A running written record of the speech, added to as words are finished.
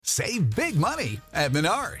Save big money at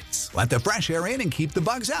Menards. Let the fresh air in and keep the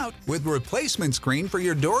bugs out with replacement screen for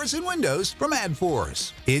your doors and windows from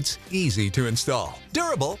AdForce. It's easy to install,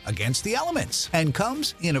 durable against the elements, and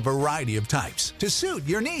comes in a variety of types to suit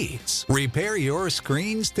your needs. Repair your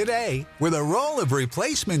screens today with a roll of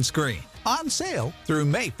replacement screen on sale through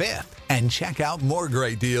May 5th. And check out more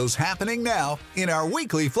great deals happening now in our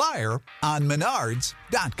weekly flyer on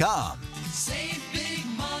Menards.com. Save big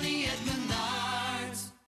money at Menards.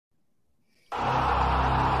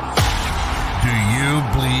 Do you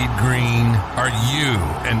bleed green? Are you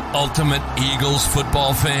an ultimate Eagles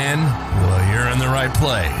football fan? Well, you're in the right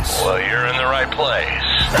place.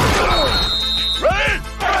 Ready?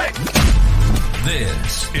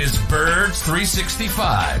 This is Birds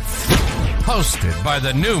 365, hosted by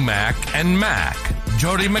the new Mac and Mac,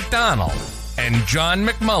 Jody McDonald and John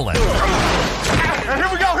McMullen. Here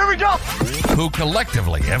we go. Who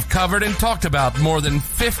collectively have covered and talked about more than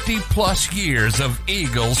 50 plus years of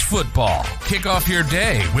Eagles football. Kick off your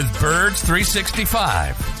day with Birds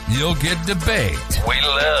 365. You'll get debate. We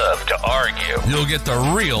love to argue. You'll get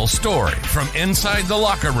the real story from inside the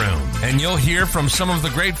locker room. And you'll hear from some of the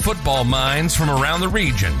great football minds from around the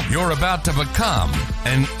region. You're about to become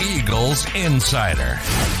an Eagles insider.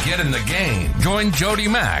 Get in the game. Join Jody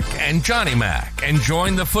Mack and Johnny Mack and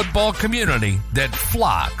join the football community that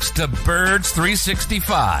flocks to Birds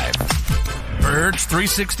 365. Birds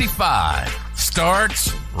 365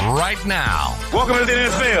 starts right now. Welcome to the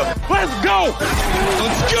NFL. Let's go.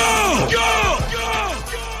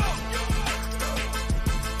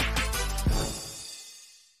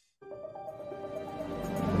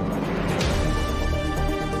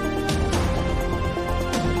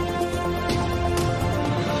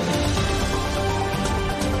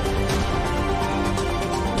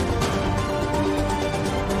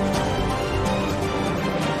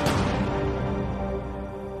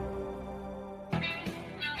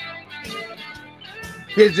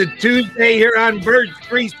 It's a Tuesday here on Birds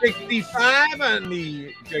 365 on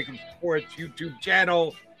the Jacob Sports YouTube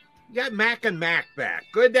channel. You got Mac and Mac back.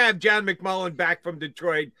 Good to have John McMullen back from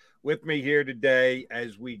Detroit with me here today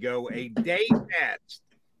as we go a day past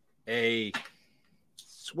a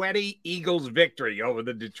sweaty Eagles victory over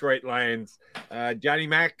the Detroit Lions. Johnny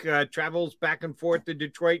Mac travels back and forth to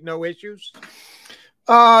Detroit, no issues?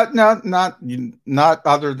 No, not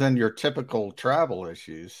other than your typical travel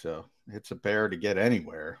issues. So it's a bear to get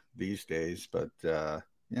anywhere these days, but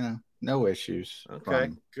no issues. Okay,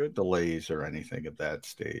 good. Delays or anything at that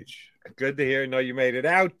stage. Good to hear. Know you made it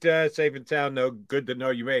out safe and sound. No, good to know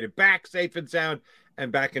you made it back safe and sound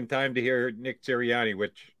and back in time to hear Nick Sirianni,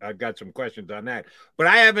 which I've got some questions on that. But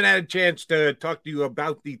I haven't had a chance to talk to you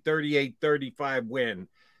about the 38-35 win.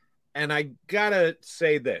 And I got to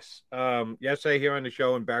say this. Yesterday here on the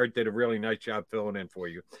show, and Barrett did a really nice job filling in for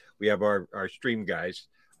you. We have our stream guys,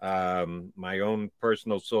 my own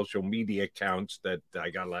personal social media accounts that I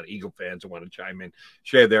got a lot of Eagle fans that want to chime in,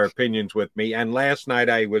 share their opinions with me. And last night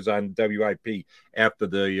I was on WIP after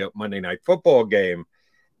the Monday Night Football game.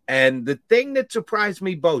 And the thing that surprised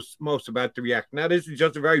me most about the reaction, now this is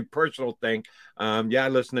just a very personal thing. I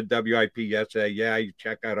listened to WIP yesterday. Yeah, you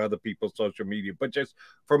check out other people's social media. But just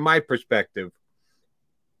from my perspective,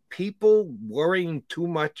 people worrying too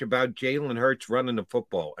much about Jalen Hurts running the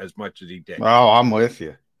football as much as he did. Oh, I'm with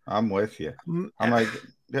you. I'm like,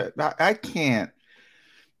 I can't.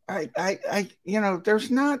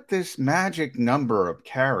 There's not this magic number of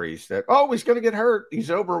carries that, he's going to get hurt.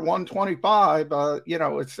 He's over 125.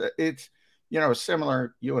 It's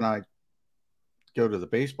similar. You and I go to the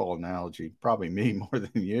baseball analogy, probably me more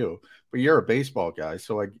than you, but you're a baseball guy.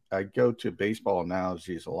 So I go to baseball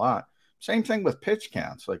analogies a lot. Same thing with pitch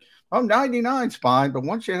counts. Like, 99's fine, but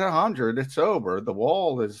once you hit 100, it's over. The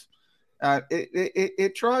wall is,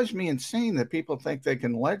 it drives me insane that people think they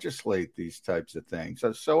can legislate these types of things.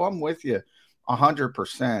 So I'm with you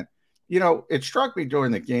 100%. It struck me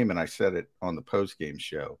during the game, and I said it on the post-game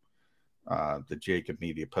show, the Jacob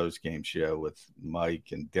Media post-game show with Mike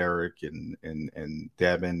and Derek and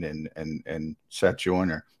Devin and Seth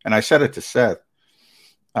Joyner. And I said it to Seth,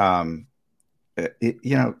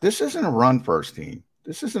 this isn't a run-first team.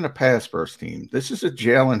 This isn't a pass-first team. This is a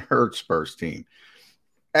Jalen Hurts first team.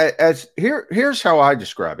 Here's how I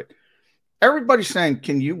describe it. Everybody's saying,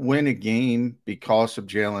 can you win a game because of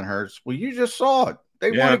Jalen Hurts? Well, you just saw it.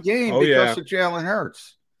 They won a game because of Jalen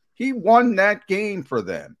Hurts. He won that game for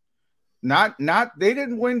them. Not they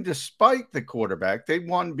didn't win despite the quarterback. They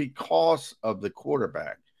won because of the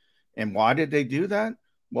quarterback. And why did they do that?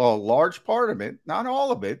 Well, a large part of it, not all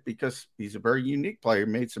of it, because he's a very unique player,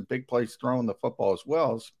 made some big plays throwing the football as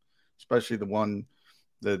well, especially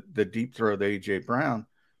the deep throw to A.J. Brown.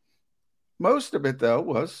 Most of it, though,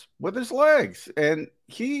 was with his legs. And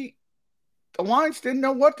the Lions didn't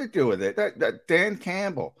know what to do with it. That Dan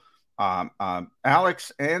Campbell,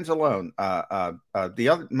 Alex Anzalone, the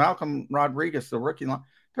other Malcolm Rodriguez, the rookie line,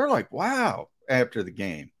 they're like, wow, after the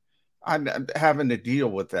game. I'm having to deal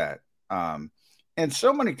with that. And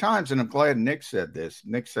so many times, and I'm glad Nick said this.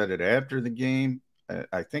 Nick said it after the game.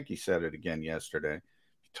 I think he said it again yesterday.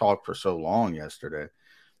 He talked for so long yesterday.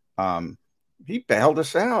 He bailed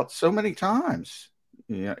us out so many times.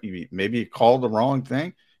 Maybe he called the wrong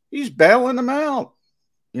thing. He's bailing them out.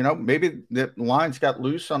 Maybe the Lions got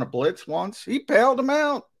loose on a blitz once. He bailed them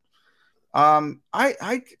out. I'm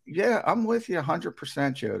with you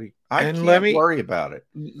 100%, Jody. I can't worry about it.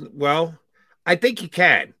 Well, I think you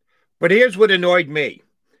can. But here's what annoyed me,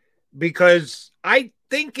 because I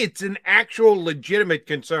think it's an actual legitimate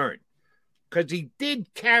concern. Because he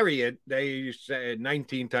did carry it, they said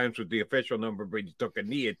 19 times with the official number, but he took a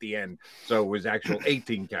knee at the end. So it was actual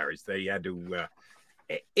 18 carries. They had to,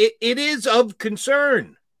 it is of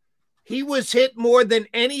concern. He was hit more than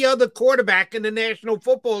any other quarterback in the National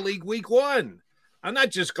Football League week 1. I'm not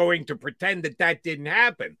just going to pretend that didn't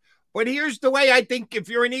happen. But here's the way I think if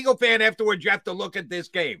you're an Eagle fan afterwards, you have to look at this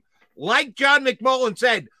game. Like John McMullen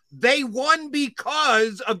said, they won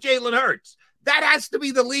because of Jalen Hurts. That has to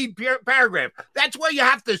be the lead paragraph. That's where you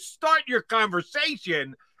have to start your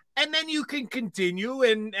conversation, and then you can continue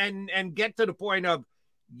and get to the point of,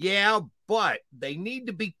 yeah, but they need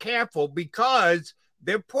to be careful because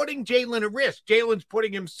they're putting Jalen at risk. Jalen's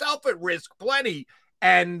putting himself at risk plenty.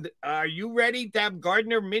 And are you ready to have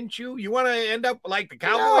Gardner Minshew? You want to end up like the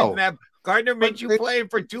Cowboys and have Gardner Minshew playing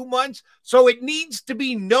for 2 months? So it needs to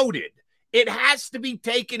be noted. It has to be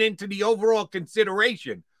taken into the overall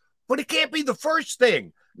consideration. But it can't be the first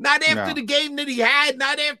thing. Not after the game that he had,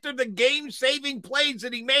 not after the game-saving plays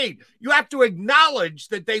that he made. You have to acknowledge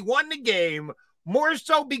that they won the game more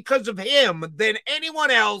so because of him than anyone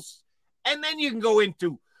else. And then you can go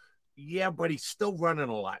into, yeah, but he's still running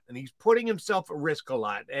a lot, and he's putting himself at risk a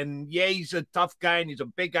lot. And, yeah, he's a tough guy, and he's a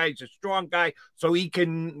big guy. He's a strong guy, so he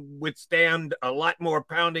can withstand a lot more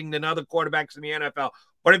pounding than other quarterbacks in the NFL.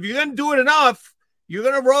 But if you're going to do it enough, you're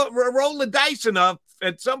going to roll the dice enough,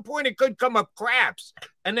 at some point it could come up craps.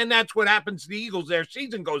 And then that's what happens to the Eagles. Their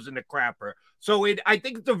season goes into crapper. So I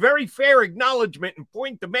think it's a very fair acknowledgement and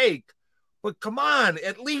point to make. But come on,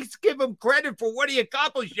 at least give him credit for what he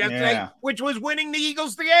accomplished yesterday, which was winning the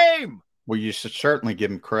Eagles the game. Well, you should certainly give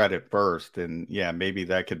him credit first. And, maybe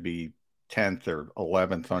that could be 10th or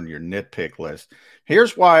 11th on your nitpick list.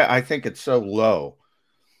 Here's why I think it's so low.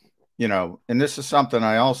 And this is something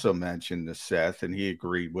I also mentioned to Seth, and he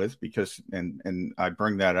agreed with because I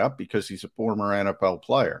bring that up because he's a former NFL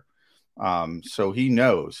player. So he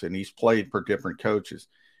knows, and he's played for different coaches.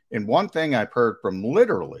 And one thing I've heard from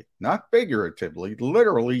literally, not figuratively,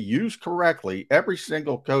 literally used correctly, every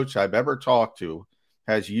single coach I've ever talked to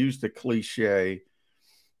has used the cliche,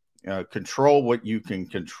 control what you can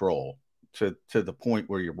control, to the point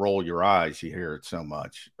where you roll your eyes. You hear it so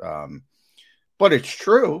much. But it's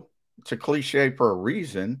true. It's a cliche for a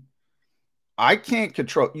reason. I can't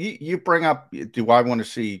control. You bring up, do I want to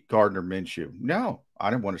see Gardner Minshew? No, I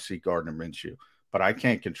don't want to see Gardner Minshew, but I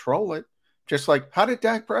can't control it. Just like, how did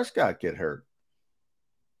Dak Prescott get hurt?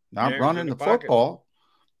 Not running the football.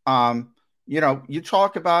 You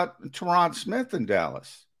talk about Tyron Smith in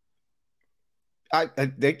Dallas.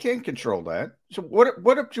 They can't control that. So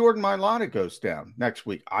what if Jordan Mailata goes down next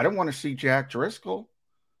week? I don't want to see Jack Driscoll.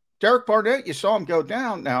 Derek Barnett, you saw him go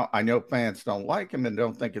down. Now, I know fans don't like him and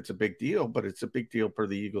don't think it's a big deal, but it's a big deal for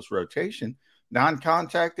the Eagles' rotation.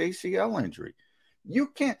 Non-contact ACL injury.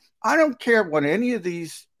 I don't care what any of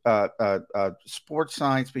these sports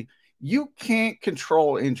science you can't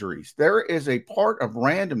control injuries. There is a part of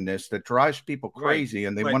randomness that drives people crazy,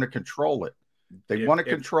 and they want to control it. They want to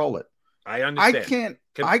control it. I understand.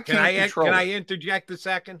 I can't control Can I it. interject a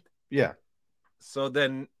second? Yeah. So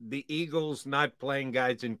then the Eagles not playing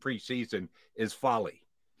guys in preseason is folly.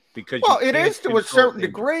 Because it is to a certain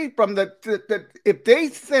degree from the if they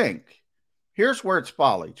think, here's where it's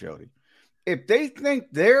folly, Jody. If they think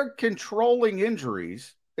they're controlling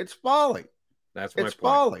injuries, it's folly. That's my point. It's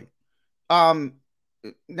folly.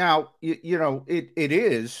 Now, it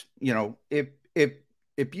is,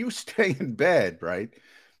 if you stay in bed, right,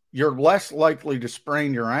 you're less likely to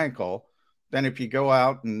sprain your ankle than if you go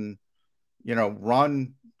out and,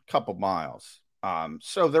 run a couple miles.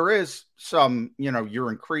 So there is some, you're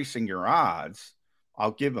increasing your odds. I'll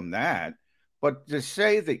give them that. But to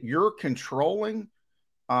say that you're controlling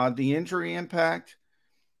the injury impact,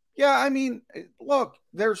 look,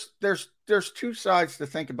 there's two sides to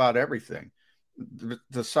think about everything.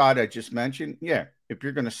 the side I just mentioned, yeah, if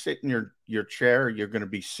you're going to sit in your chair, you're going to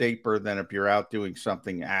be safer than if you're out doing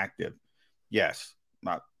something active. Yes,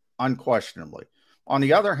 not unquestionably. On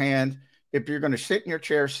the other hand, if you're going to sit in your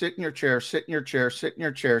chair, sit in your chair, sit in your chair, sit in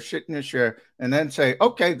your chair, sit in your chair, and then say,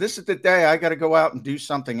 okay, this is the day I got to go out and do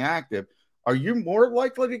something active, are you more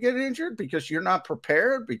likely to get injured because you're not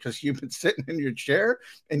prepared, because you've been sitting in your chair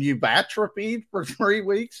and you've atrophied for 3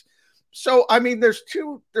 weeks? So, I mean, there's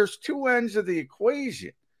two ends of the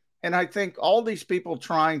equation. And I think all these people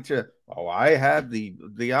trying to, I have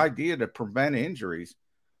the idea to prevent injuries.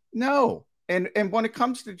 No. And when it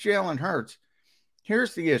comes to Jalen Hurts,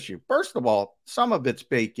 here's the issue. First of all, some of it's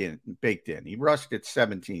baked in. He rushed it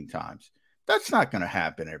 17 times. That's not going to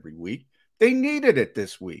happen every week. They needed it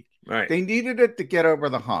this week. Right. They needed it to get over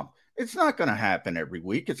the hump. It's not going to happen every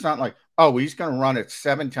week. It's not like, he's going to run it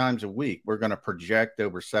 7 times a week. We're going to project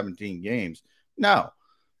over 17 games. No,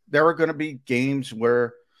 there are going to be games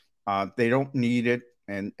where they don't need it.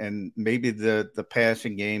 And maybe the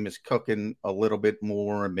passing game is cooking a little bit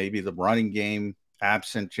more, and maybe the running game,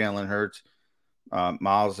 absent Jalen Hurts.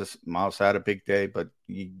 Miles had a big day, but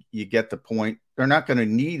you get the point. They're not going to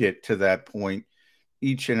need it to that point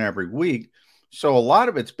each and every week. So a lot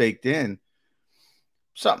of it's baked in.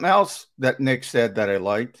 Something else that Nick said that I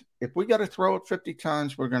liked, if we got to throw it 50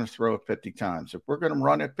 times, we're going to throw it 50 times. If we're going to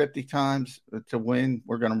run it 50 times to win,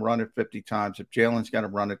 we're going to run it 50 times. If Jalen's going to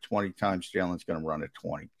run it 20 times, Jalen's going to run it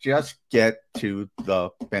 20. Just get to the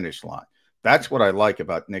finish line. That's what I like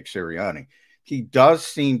about Nick Sirianni. He does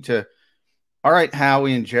seem to, all right,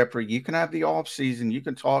 Howie and Jeffrey, you can have the off season. You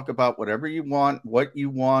can talk about whatever you want, what you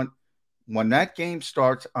want. When that game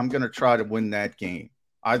starts, I'm going to try to win that game.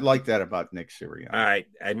 I like that about Nick Sirianni. All right,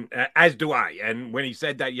 and as do I. And when he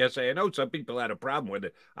said that yesterday, I know some people had a problem with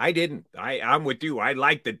it. I didn't. I'm with you. I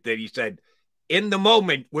liked it that he said, in the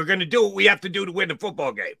moment, we're going to do what we have to do to win the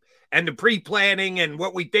football game. And the pre-planning and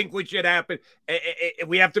what we think what should happen,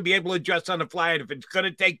 we have to be able to adjust on the fly. And if it's going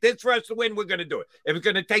to take this for us to win, we're going to do it. If it's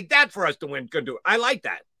going to take that for us to win, we're going to do it. I like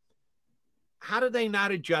that. How do they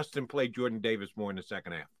not adjust and play Jordan Davis more in the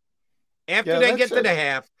second half? After they get to the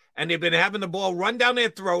half, and they've been having the ball run down their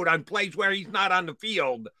throat on plays where he's not on the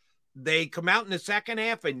field, they come out in the second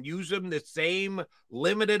half and use him the same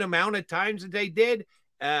limited amount of times that they did.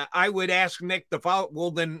 I would ask Nick the follow.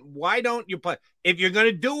 Well, then why don't you play? If you're going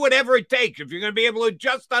to do whatever it takes, if you're going to be able to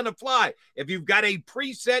adjust on the fly, if you've got a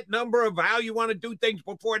preset number of how you want to do things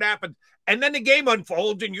before it happens, and then the game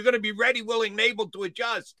unfolds and you're going to be ready, willing, and able to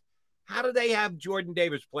adjust. How do they have Jordan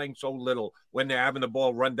Davis playing so little when they're having the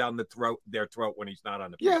ball run down their throat when he's not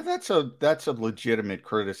on the field? Yeah, that's a legitimate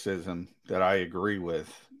criticism that I agree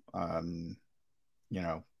with. When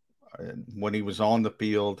he was on the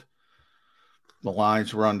field, the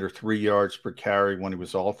lines were under 3 yards per carry. When he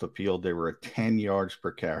was off the field, they were at 10 yards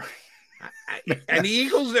per carry. And the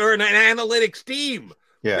Eagles are an analytics team.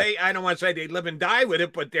 Yeah. I don't want to say they live and die with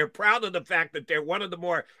it, but they're proud of the fact that they're one of the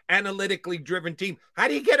more analytically driven teams. How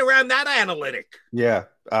do you get around that analytic? Yeah.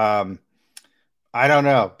 I don't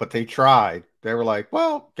know, but they tried. They were like,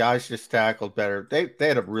 well, guys just tackled better. They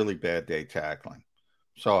had a really bad day tackling.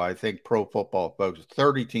 So I think Pro Football folks,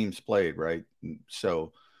 30 teams played, right?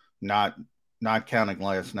 So not counting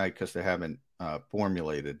last night because they haven't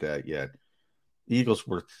formulated that yet. Eagles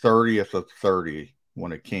were 30th of 30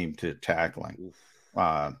 when it came to tackling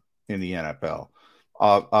in the NFL.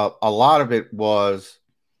 A lot of it was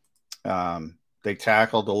they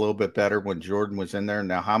tackled a little bit better when Jordan was in there.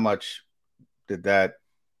 Now, how much did that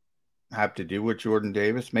have to do with Jordan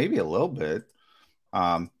Davis? Maybe a little bit.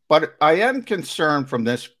 But I am concerned from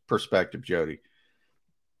this perspective, Jody.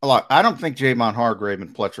 I don't think Javon Hargrave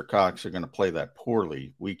and Fletcher Cox are going to play that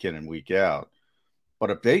poorly week in and week out. But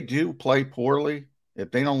if they do play poorly, if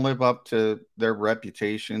they don't live up to their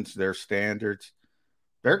reputations, their standards,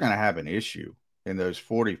 they're going to have an issue in those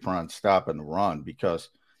 40 fronts stopping the run because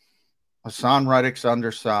Hassan Reddick's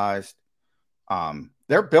undersized.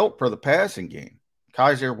 They're built for the passing game.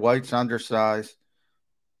 Kaiser White's undersized.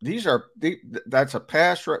 That's a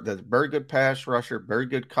pass. That's a very good pass rusher, very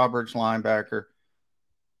good coverage linebacker.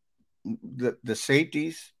 The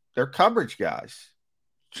safeties, they're coverage guys.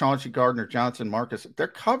 Chauncey Gardner-Johnson, Marcus, they're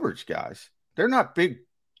coverage guys. They're not big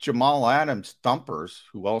Jamal Adams thumpers,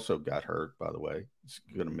 who also got hurt, by the way. He's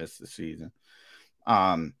going to miss the season.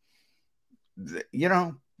 They're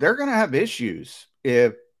going to have issues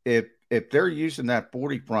if they're using that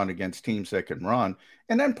 40 front against teams that can run.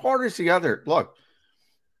 And then part is the other. Look,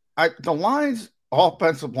 the Lions'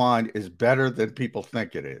 offensive line is better than people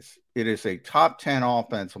think it is. It is a top 10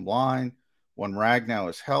 offensive line when Ragnow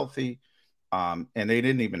is healthy. And they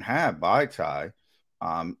didn't even have Vaitai.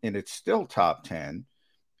 and it's still top 10,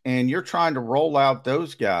 and you're trying to roll out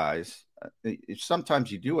those guys.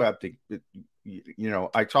 Sometimes you do have to,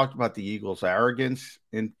 I talked about the Eagles' arrogance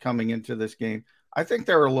in coming into this game. I think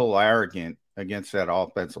they're a little arrogant against that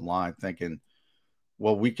offensive line, thinking,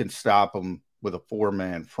 well, we can stop them with a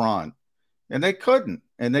 4-man front. And they couldn't,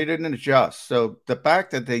 and they didn't adjust. So the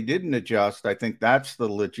fact that they didn't adjust, I think that's the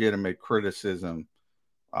legitimate criticism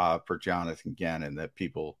for Jonathan Gannon that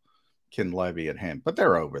people can levy at him. But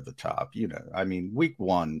they're over the top. I mean, week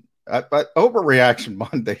one, but Overreaction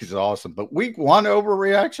Monday is awesome. But week one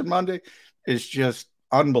Overreaction Monday is just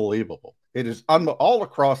unbelievable. It is all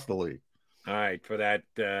across the league. All right, for that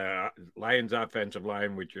Lions offensive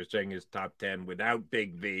line, which you're saying is top 10 without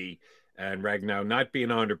Big V and Ragnow not being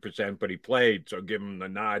 100%, but he played, so give him the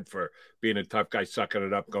nod for being a tough guy, sucking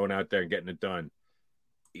it up, going out there and getting it done.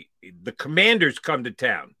 The Commanders come to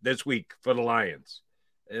town this week for the Lions.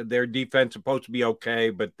 Their defense is supposed to be okay,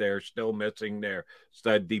 but they're still missing their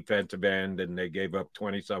stud defensive end, and they gave up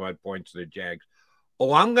 20-some-odd points to the Jags.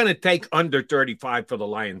 Oh, I'm going to take under 35 for the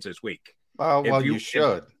Lions this week. Well, you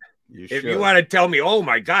should. If you want to tell me, oh,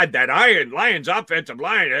 my God, that Lions offensive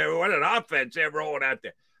line, what an offense they're rolling out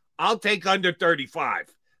there. I'll take under 35.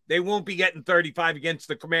 They won't be getting 35 against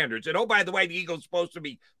the Commanders. And, oh, by the way, the Eagles supposed to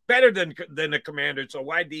be better than the Commanders, so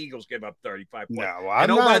why'd the Eagles give up 35 points?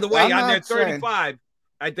 No, by the way, on their 35,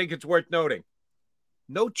 I think it's worth noting,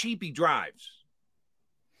 no cheapy drives.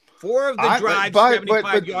 4 of the drives,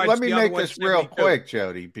 75 yards. Let me make this real quick,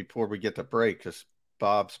 Jody, before we get to break, because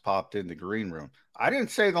Bob's popped in the green room. I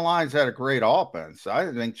didn't say the Lions had a great offense.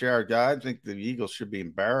 I think the Eagles should be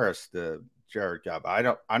embarrassed. Jared Goff. I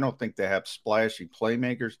don't think they have splashy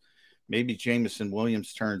playmakers. Maybe Jameson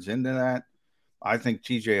Williams turns into that. I think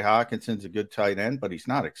T.J. Hawkinson's a good tight end, but he's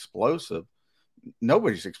not explosive.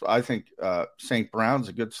 I think St. Brown's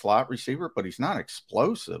a good slot receiver, but he's not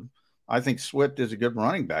explosive. I think Swift is a good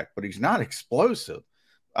running back, but he's not explosive.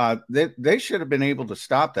 They should have been able to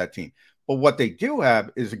stop that team. But what they do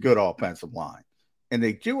have is a good offensive line. And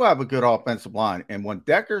they do have a good offensive line. And when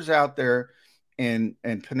Decker's out there and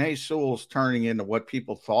Penei Sewell's turning into what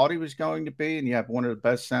people thought he was going to be, and you have one of the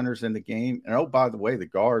best centers in the game. And, oh, by the way, the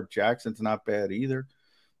guard, Jackson's not bad either.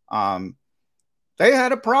 They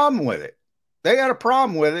had a problem with it.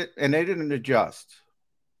 And they didn't adjust.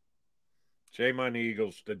 Shame on the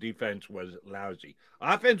Eagles. The defense was lousy.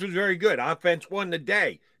 Offense was very good. Offense won the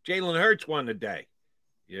day. Jalen Hurts won the day.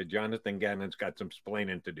 Yeah, Jonathan Gannon's got some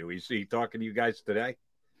splaining to do. Is he talking to you guys today?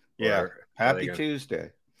 Yeah. Happy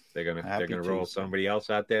Tuesday. They're gonna roll somebody else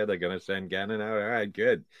out there. They're gonna send Gannon out. All right,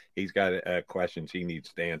 good. He's got questions he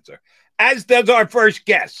needs to answer. As does our first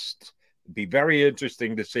guest. It'd be very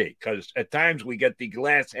interesting to see, because at times we get the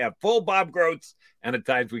glass half full, Bob Groats, and at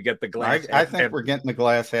times we get the glass. I think empty. We're getting the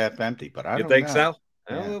glass half empty, but I don't think know. so.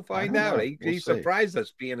 Yeah, we'll find out. He surprised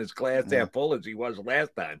us being as glass half full as he was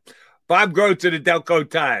last time. Bob Groats of the Delco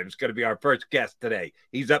Times going to be our first guest today.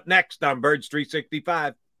 He's up next on Birds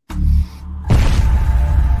 365.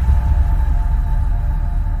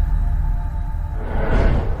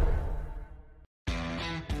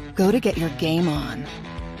 Go to get your game on.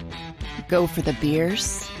 Go for the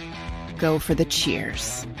beers. Go for the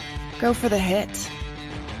cheers. Go for the hit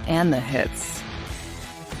and the hits.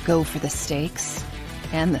 Go for the stakes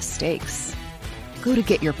and the stakes. Go to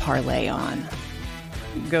get your parlay on.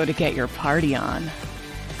 Go to get your party on.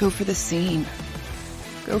 Go for the scene.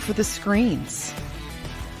 Go for the screens.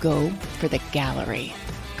 Go for the gallery.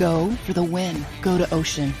 Go for the win. Go to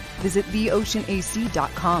Ocean. Visit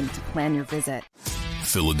theoceanac.com to plan your visit.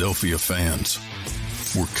 Philadelphia fans,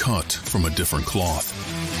 we're cut from a different cloth.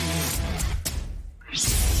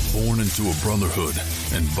 Born into a brotherhood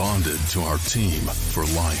and bonded to our team for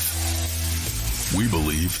life. We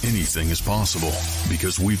believe anything is possible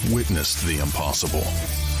because we've witnessed the impossible.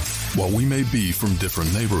 While we may be from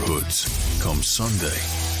different neighborhoods, come Sunday,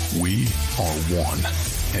 we are one,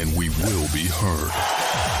 and we will be heard.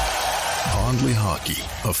 Bondley Hockey,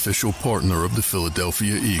 official partner of the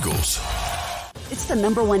Philadelphia Eagles. It's the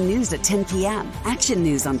 #1 news at 10 p.m. Action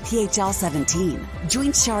News on PHL 17.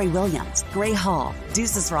 Join Shari Williams, Gray Hall,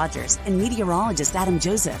 Deuces Rogers, and meteorologist Adam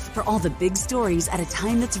Joseph for all the big stories at a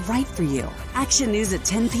time that's right for you. Action News at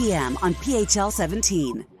 10 p.m. on PHL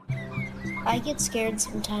 17. I get scared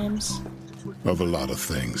sometimes. Of a lot of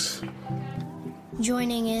things.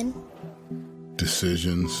 Joining in.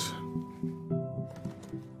 Decisions.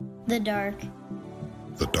 The dark.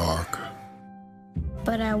 The dark.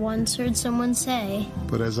 But I once heard someone say,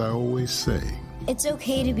 but as I always say, it's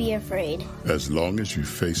okay to be afraid. As long as you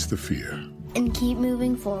face the fear. And keep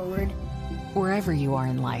moving forward. Wherever you are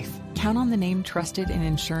in life, Count on the name trusted in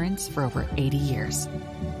insurance for over 80 years.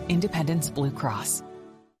 Independence Blue Cross.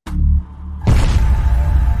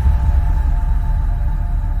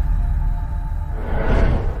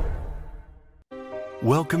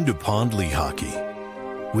 Welcome to Pond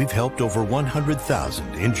Lehocky. We've helped over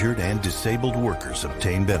 100,000 injured and disabled workers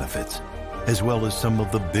obtain benefits, as well as some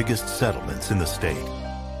of the biggest settlements in the state.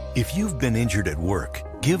 If you've been injured at work,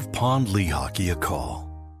 give Pond Lehocky a call.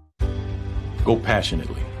 Go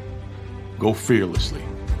passionately. Go fearlessly.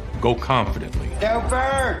 Go confidently. Go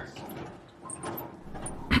Birds!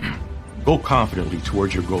 Go confidently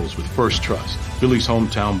towards your goals with First Trust, Philly's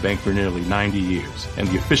hometown bank for nearly 90 years, and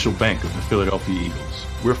the official bank of the Philadelphia Eagles.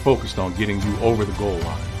 We're focused on getting you over the goal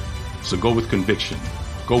line. So go with conviction,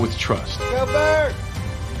 go with trust, Go Birds!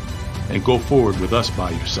 and go forward with us by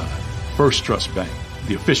your side. First Trust Bank,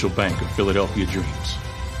 the official bank of Philadelphia Dreams.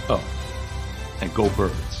 Oh, and go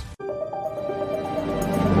Birds.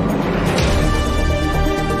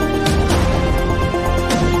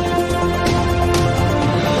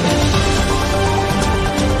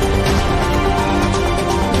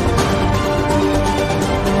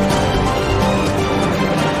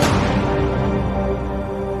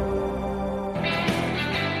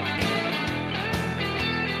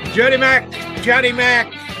 Johnny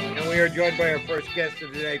Mac, and we are joined by our first guest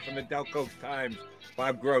of the day from the Delco Times,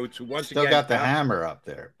 Bob Groats, who once Still again got the hammer up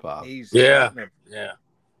there, Bob. He's yeah,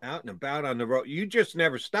 out and about on the road. You just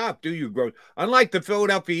never stop, do you, Groats? Unlike the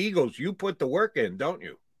Philadelphia Eagles, you put the work in, don't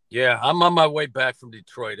you? Yeah, I'm on my way back from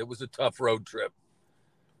Detroit. It was a tough road trip.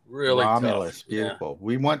 Really Romulus, tough. beautiful. Yeah.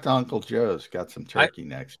 We went to Uncle Joe's, got some turkey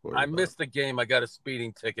next for you. I missed the game. I got a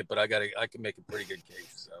speeding ticket, but I can make a pretty good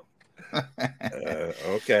case. So.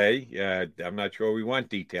 Okay. Yeah, I'm not sure we want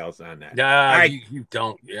details on that. Nah, you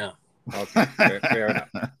don't. Yeah. Okay. Fair enough.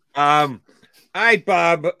 All right,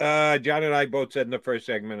 Bob. John and I both said in the first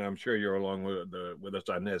segment, I'm sure you're along with us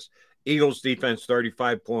on this. Eagles defense,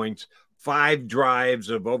 35 points, 5 drives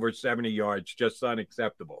of over 70 yards, just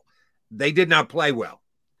unacceptable. They did not play well.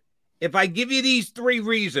 If I give you these 3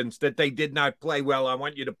 reasons that they did not play well, I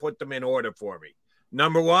want you to put them in order for me.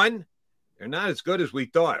 Number 1, they're not as good as we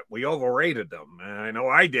thought. We overrated them. I know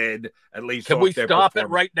I did, at least. Can we stop it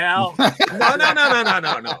right now? No.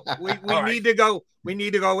 We need to go. We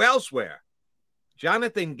need to go elsewhere.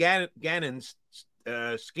 Jonathan Gannon's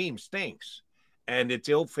scheme stinks, and it's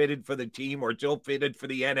ill-fitted for the team, or it's ill-fitted for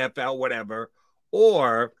the NFL, whatever.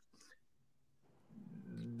 Or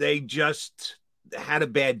they just had a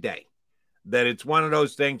bad day. That it's one of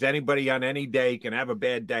those things, anybody on any day can have a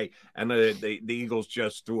bad day, and the Eagles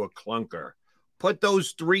just threw a clunker. Put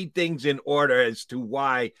those 3 things in order as to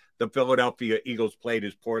why the Philadelphia Eagles played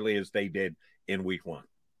as poorly as they did in week 1.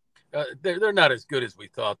 They're not as good as we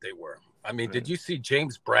thought they were. I mean, did you see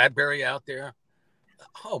James Bradbury out there?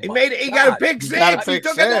 Oh, he got a pick 6. He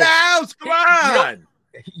took it to the house. Come on.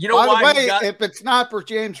 You know By why? the way, if it's not for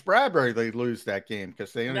James Bradbury, they lose that game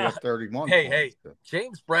because they only have 31 points. Hey,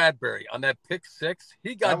 James Bradbury on that pick 6,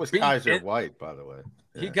 he got that was beat Kaiser White, by the way.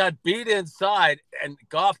 Yeah. He got beat inside, and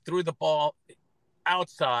Goff threw the ball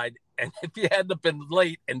outside, and if he hadn't been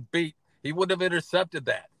late and beat, he would have intercepted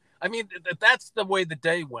that. I mean, that's the way the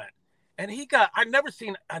day went. And I've never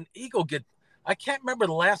seen an Eagle I can't remember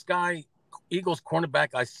the last Eagles cornerback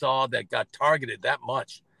I saw that got targeted that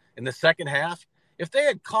much in the second half. If they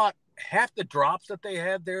had caught half the drops that they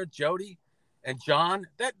had there, Jody and John,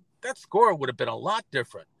 that score would have been a lot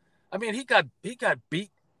different. I mean, he got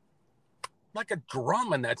beat like a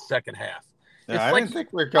drum in that second half. Yeah, I didn't think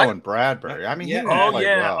we were going Bradbury. I mean, he didn't play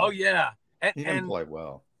well. Oh, yeah. He didn't play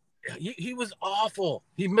well. He was awful.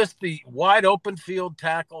 He missed the wide open field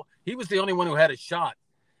tackle. He was the only one who had a shot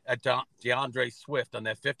at DeAndre Swift on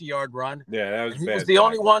that 50-yard run. Yeah, that was he bad. Was the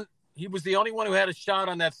only one. He was the only one who had a shot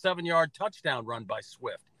on that 7-yard touchdown run by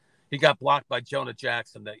Swift. He got blocked by Jonah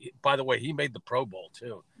Jackson. By the way, he made the Pro Bowl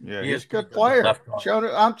too. Yeah, he's a good player.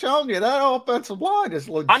 I'm telling you, that offensive line is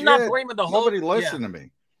legit. I'm not blaming the whole. Nobody listen to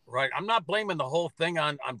me. Right, I'm not blaming the whole thing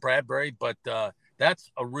on Bradbury, but that's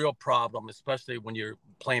a real problem, especially when you're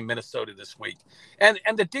playing Minnesota this week. And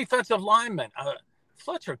the defensive lineman,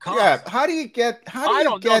 Fletcher Cox. Yeah, how do you get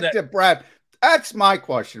to Brad? That's my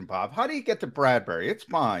question, Bob. How do you get to Bradbury? It's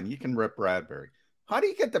fine. You can rip Bradbury. How do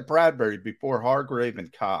you get to Bradbury before Hargrave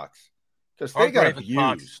and Cox? Because they got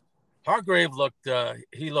abused. Hargrave looked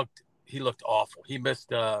he looked awful. He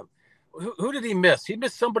missed who did he miss? He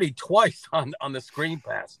missed somebody twice on the screen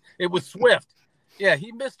pass. It was Swift. Yeah,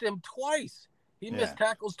 he missed him twice. He missed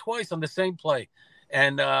tackles twice on the same play.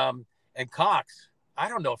 And Cox, I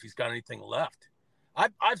don't know if he's got anything left.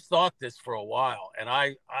 I've thought this for a while, and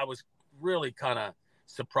I was really kind of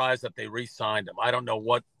surprised that they re-signed him. I don't know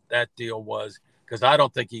what that deal was, because I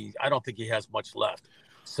don't think he has much left.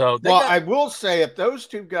 So I will say, if those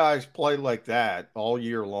two guys play like that all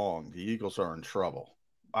year long, the Eagles are in trouble.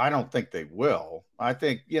 I don't think they will. I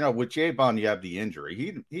think, with Javon, you have the injury.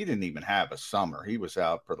 He didn't even have a summer. He was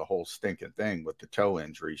out for the whole stinking thing with the toe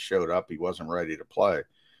injury. Showed up. He wasn't ready to play.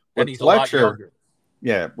 And he's Fletcher, a lot younger.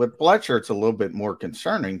 Yeah, with Fletcher, it's a little bit more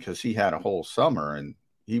concerning because he had a whole summer and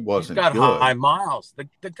he wasn't good. He's got high miles.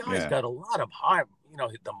 The guy's got a lot of high,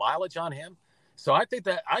 the mileage on him. So I think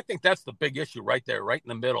that's the big issue right there, right in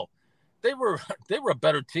the middle. They were a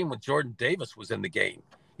better team when Jordan Davis was in the game.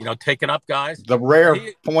 Taking up guys. The rare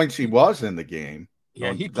points he was in the game.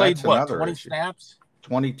 Yeah, he played 20 snaps?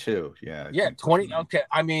 22, yeah. Yeah, 20. Okay,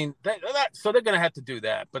 I mean, so they're going to have to do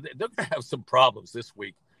that. But they're going to have some problems this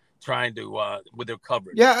week trying to with their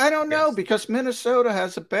coverage. Yeah, I don't know, because Minnesota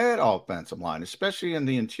has a bad offensive line, especially in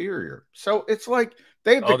the interior. So it's like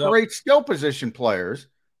they have the great skill position players,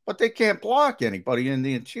 but they can't block anybody in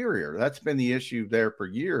the interior. That's been the issue there for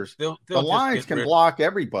years. The Lions can block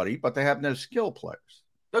everybody, but they have no skill players.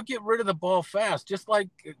 They'll get rid of the ball fast, just like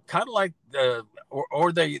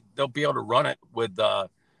or they'll be able to run it with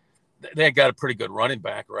they got a pretty good running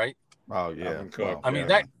back, right? Oh yeah.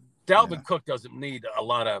 That Dalvin Cook doesn't need a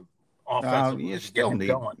lot of offensive. You still need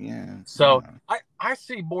going. Yeah. So I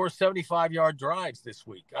see more 75-yard drives this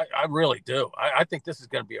week. I really do. I think this is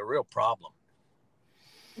going to be a real problem.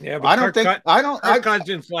 Yeah, but Kirk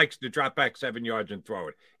Cousins likes to drop back 7 yards and throw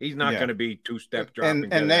it. He's not going to be two-step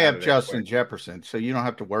dropping. And they have Justin Jefferson, so you don't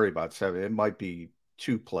have to worry about 7. It might be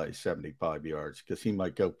 2 plays, 75 yards, because he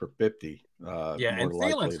might go for 50. And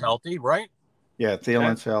Thielen's healthy, right? Yeah,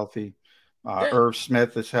 Thielen's healthy. Irv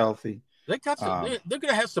Smith is healthy. They got some. They're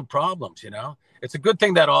going to have some problems. It's a good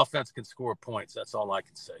thing that offense can score points. That's all I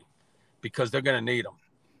can say, because they're going to need them.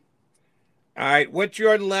 All right, what's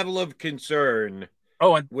your level of concern?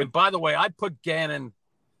 Oh, and by the way, I'd put Gannon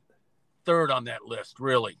third on that list,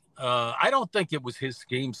 really. I don't think it was his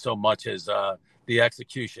scheme so much as the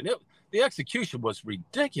execution. The execution was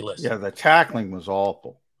ridiculous. Yeah, the tackling was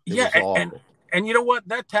awful. It was awful. And you know what?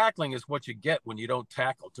 That tackling is what you get when you don't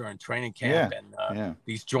tackle during training camp and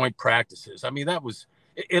these joint practices. I mean,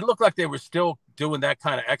 it looked like they were still doing that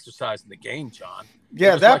kind of exercise in the game, John.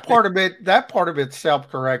 Yeah, that part of it's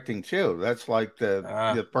self-correcting too. That's like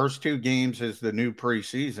the first 2 games is the new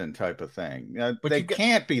preseason type of thing. But they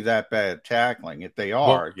can't be that bad tackling. If they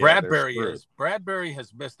are, Bradbury is. Bradbury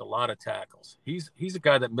has missed a lot of tackles. He's a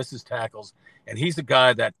guy that misses tackles, and he's a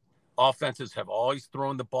guy that offenses have always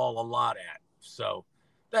thrown the ball a lot at. So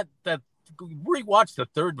that rewatch the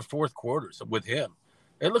third and fourth quarters with him.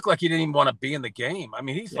 It looked like he didn't even want to be in the game. I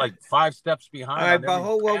mean, he's like 5 steps behind. All right, but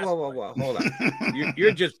whoa. Hold on.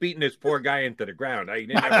 You're just beating this poor guy into the ground. He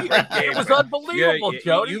didn't have a great game. It was unbelievable,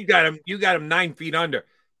 Jody. You got him 9 feet under.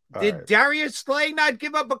 Did Darius Slay not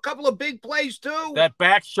give up a couple of big plays too? That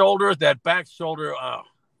back shoulder.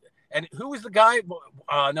 And who was the guy?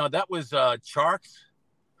 No, that was Charks.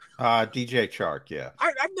 DJ Chark, yeah.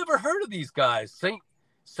 I've never heard of these guys.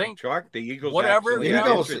 Saint Chark, the Eagles, whatever. The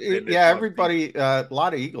Eagles, everybody, a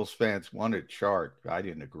lot of Eagles fans wanted Chark. I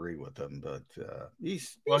didn't agree with him, but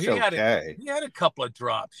he's okay. He had a couple of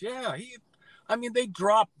drops. Yeah, they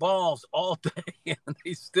dropped balls all day, and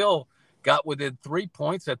they still got within 3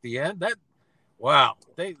 points at the end. The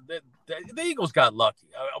Eagles got lucky.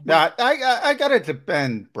 I got to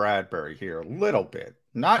defend Bradbury here a little bit,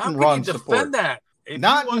 not in run support. Defend that?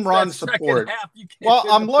 Not in run support. Well,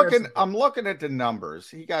 I'm looking at the numbers.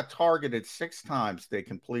 He got targeted 6 times. They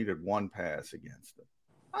completed 1 pass against him.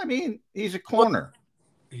 I mean, he's a corner.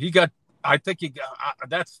 That's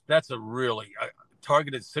a really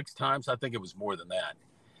targeted 6 times. I think it was more than that.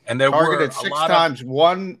 And there targeted were 6 times,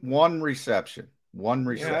 one reception. One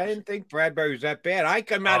reception. Yeah, I didn't think Bradbury was that bad. I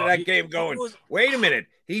come out of that game going, wait a minute.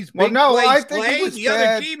 He's big plays. I think he was the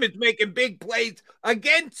other team is making big plays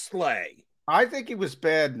against Slay. I think he was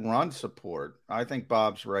bad in run support. I think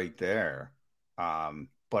Bob's right there.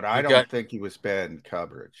 But I don't think he was bad in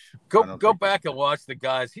coverage. Go back and watch the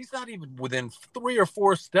guys. He's not even within 3 or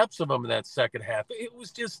 4 steps of him in that second half. It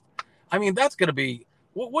was just, that's going to be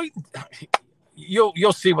wait.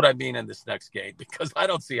 You'll see what I mean in this next game, because I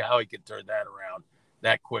don't see how he can turn that around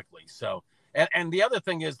that quickly. So, and the other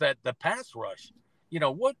thing is that the pass rush,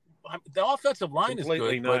 the offensive line is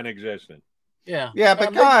completely good, non-existent. Yeah,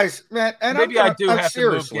 but guys, man, and maybe I do have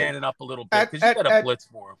to move Gannon up a little bit, because you got to blitz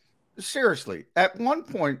for him. Seriously, at one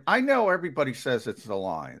point, I know everybody says it's the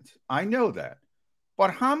Lions. I know that,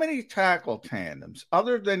 but how many tackle tandems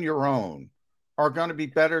other than your own are going to be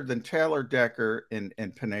better than Taylor Decker and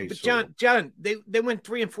Penei Sewell? But John, they went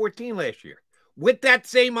 3-14 last year. with that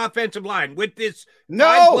same offensive line, with this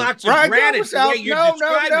No, blocks of Ragnar granite, was the out. way you're No,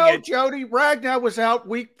 describing it. Jody. Ragnar was out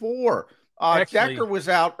week 4. Actually- Decker was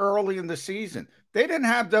out early in the season. They didn't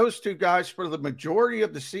have those two guys for the majority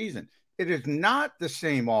of the season. It is not the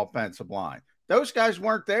same offensive line. Those guys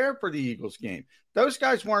weren't there for the Eagles game. Those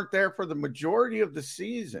guys weren't there for the majority of the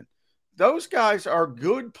season. Those guys are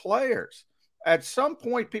good players. At some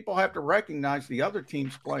point, people have to recognize the other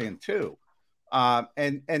team's playing too.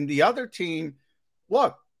 And the other team,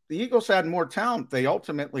 look, the Eagles had more talent. They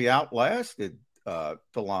ultimately outlasted the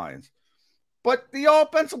Lions. But the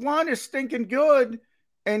offensive line is stinking good,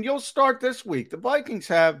 and you'll start this week. The Vikings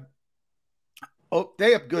have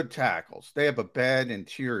good tackles. They have a bad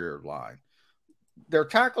interior line. Their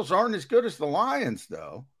tackles aren't as good as the Lions,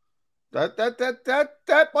 though.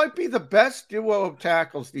 That might be the best duo of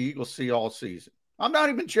tackles the Eagles see all season. I'm not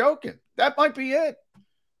even joking. That might be it.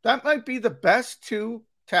 That might be the best 2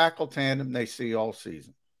 tackle tandem they see all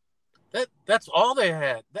season. That's all they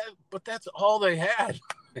had. But that's all they had.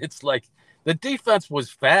 It's like the defense was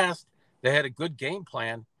fast. They had a good game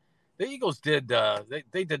plan. The Eagles did.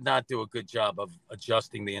 They did not do a good job of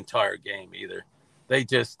adjusting the entire game either. They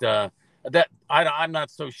just I'm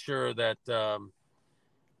not so sure that.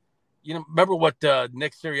 Remember what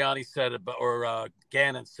Nick Sirianni said about, or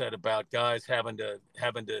Gannon said about guys having to,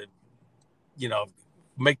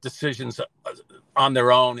 make decisions on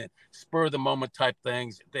their own and spur the moment type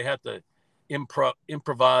things. They have to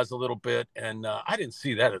improvise a little bit, and I didn't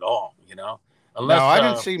see that at all. Unless, no, I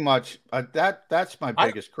didn't see much. That's my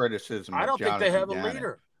biggest criticism. I don't think they have a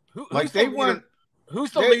leader. Who's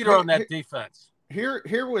the leader on that defense?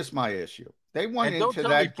 Here was my issue. They went and into don't that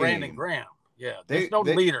tell me Brandon game. Graham. Yeah, there's no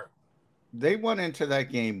leader. They went into that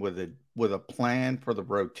game with a plan for the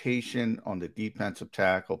rotation on the defensive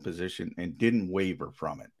tackle position and didn't waver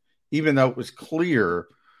from it, even though it was clear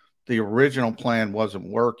the original plan wasn't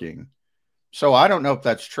working. So I don't know if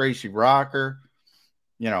that's Tracy Rocker.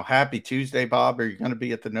 Happy Tuesday, Bob. Are you going to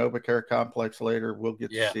be at the NovaCare complex later? We'll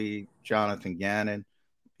get to see Jonathan Gannon.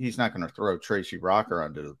 He's not going to throw Tracy Rocker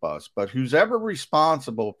under the bus, but who's ever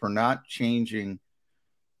responsible for not changing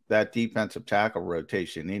that defensive tackle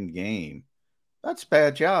rotation in game, that's a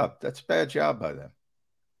bad job. That's a bad job by them.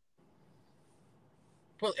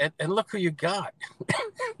 Well, and look who you got.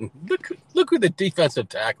 look who the defensive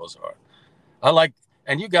tackles are.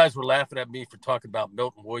 And you guys were laughing at me for talking about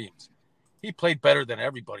Milton Williams. He played better than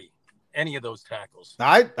everybody, any of those tackles.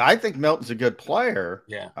 I think Milton's a good player.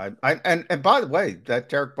 Yeah. And by the way, that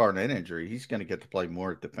Derek Barnett injury, he's going to get to play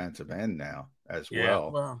more at defensive end now as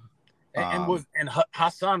well. And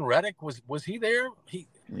Hassan Reddick, was he there?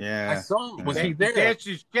 I saw him. Was he there? That's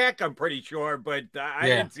his check, I'm pretty sure, but I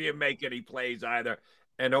didn't see him make any plays either.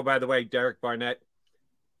 And by the way, Derek Barnett,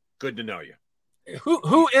 good to know you.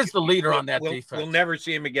 Who is the leader on that defense? We'll never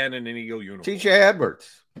see him again in an Eagle uniform. TJ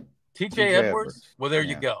Edwards. TJ Edwards? Well, there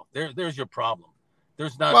you go. There's your problem.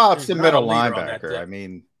 There's not. Well, it's the middle linebacker. I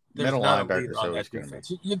mean, middle linebacker is always going to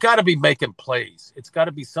be. You got to be making plays. It's got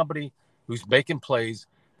to be somebody who's making plays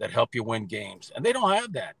that help you win games, and they don't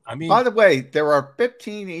have that. I mean, by the way, there are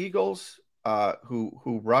 15 Eagles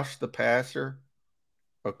who rush the passer,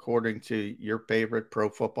 according to your favorite Pro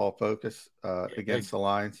Football Focus against the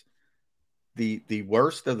Lions. The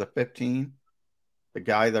worst of the 15, the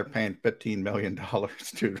guy they're paying $15 million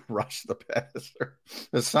to rush the passer,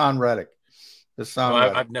 Hassan Reddick.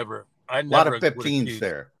 Reddick. I've never a lot of 15s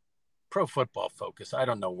there. Pro Football Focus. I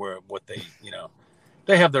don't know what they,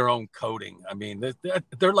 they have their own coding. I mean,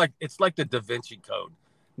 they're like, it's like the Da Vinci Code.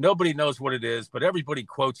 Nobody knows what it is, but everybody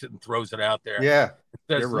quotes it and throws it out there. Yeah,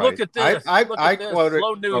 says, you're right. Look at this. I this. quote it.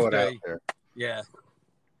 Slow news day. Out there. Yeah.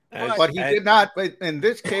 But he did not. But in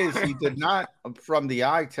this case, he did not. From the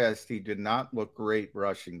eye test, he did not look great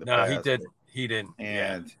rushing the passer. No, he didn't. He didn't.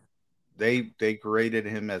 And they graded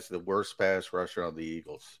him as the worst pass rusher on the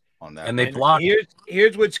Eagles on that. And they blocked.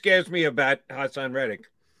 Here's what scares me about Hassan Reddick.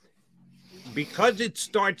 Because it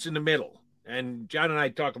starts in the middle, and John and I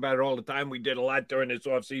talk about it all the time. We did a lot during this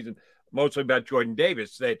offseason, mostly about Jordan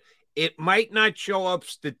Davis, that it might not show up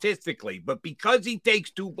statistically, but because he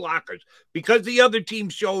takes 2 blockers, because the other team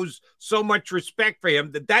shows so much respect for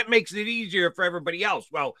him, that makes it easier for everybody else.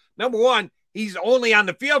 Well, number one, he's only on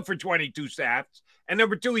the field for 22 snaps, and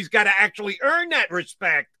number 2, he's got to actually earn that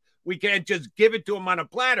respect. We can't just give it to him on a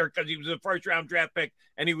platter because he was a first-round draft pick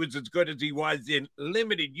and he was as good as he was in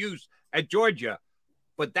limited use at Georgia.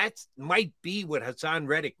 But that might be what Hassan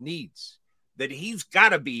Reddick needs, that he's got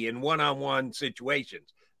to be in one-on-one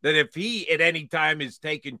situations, that if he at any time is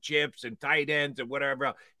taking chips and tight ends and whatever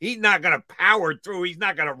else, he's not going to power through. He's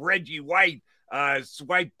not going to Reggie White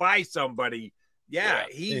swipe by somebody. Yeah,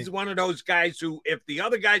 he's one of those guys who, if the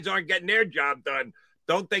other guys aren't getting their job done,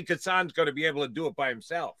 don't think Hassan's going to be able to do it by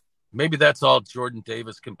himself. Maybe that's all Jordan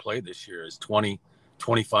Davis can play this year is 20,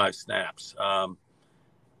 25 snaps.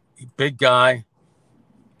 Big guy,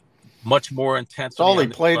 much more intensity. It's all he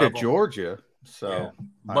played at Georgia. So,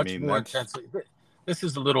 much more intensity. This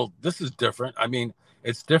is different. I mean,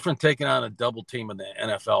 it's different taking on a double team in the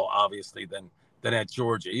NFL, obviously, than at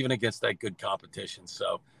Georgia, even against that good competition.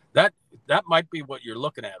 So that might be what you're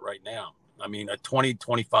looking at right now. I mean, a 20,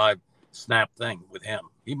 25 snap thing with him.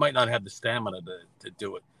 He might not have the stamina to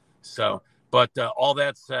do it. So, but all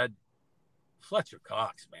that said, Fletcher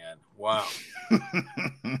Cox, man, wow.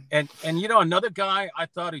 and another guy I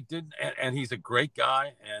thought he did, and he's a great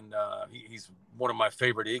guy, and he's one of my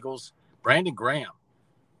favorite Eagles, Brandon Graham.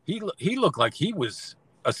 He looked like he was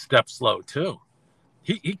a step slow too.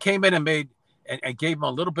 He came in and made and gave him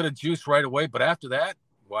a little bit of juice right away, but after that,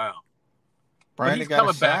 wow. Brandon got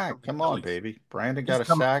a sack. Come on, baby. Brandon got a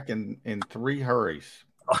sack in 3 hurries.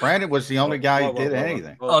 Brandon was the only guy who did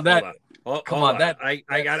anything. Come on.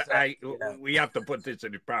 We have to put this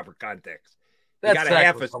in the proper context. He got a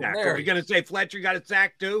half a sack. Are we going to say Fletcher got a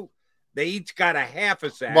sack too? They each got a half a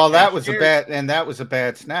sack. Well, that was a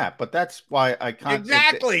bad snap, but that's why I can't.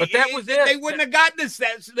 Exactly. But that was it. They wouldn't have gotten the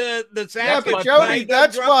sack. Yeah, but Jody,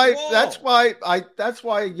 that's why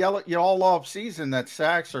I yell at you all off season that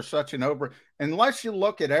sacks are such an unless you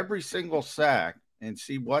look at every single sack and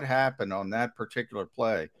see what happened on that particular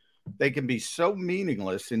play, they can be so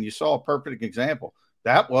meaningless. And you saw a perfect example.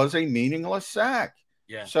 That was a meaningless sack.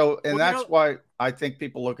 Yeah. So, and that's why I think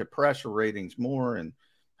people look at pressure ratings more and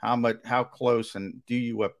how close and do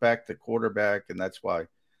you affect the quarterback, and that's why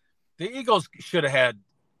the Eagles should have had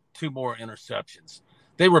 2 more interceptions.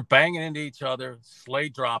 They were banging into each other. Slay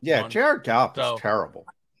dropped. Yeah, one. Jared Goff is terrible.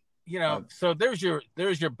 So there's your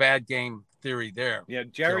bad game theory there. Yeah,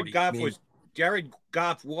 Jared Goff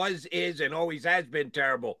is, and always has been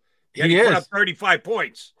terrible. He put up 35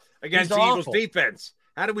 points against the Eagles defense.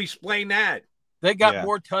 How do we explain that? They got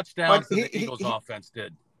more touchdowns than the Eagles offense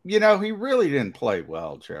did. He really didn't play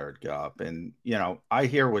well, Jared Goff. And, I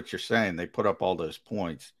hear what you're saying. They put up all those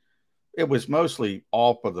points. It was mostly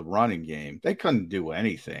off of the running game. They couldn't do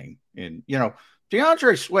anything. And,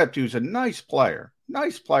 DeAndre Swift, who's a nice player,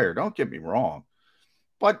 don't get me wrong.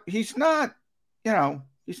 But he's not,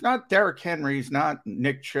 he's not Derrick Henry. He's not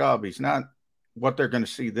Nick Chubb. He's not what they're going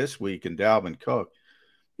to see this week in Dalvin Cook.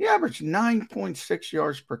 He averaged 9.6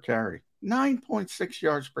 yards per carry. 9.6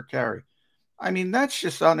 yards per carry. I mean, that's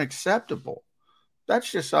just unacceptable.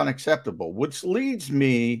 Which leads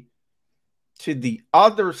me to the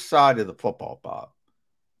other side of the football, Bob.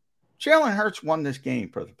 Jalen Hurts won this game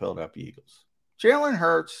for the Philadelphia Eagles. Jalen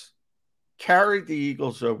Hurts carried the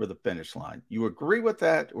Eagles over the finish line. You agree with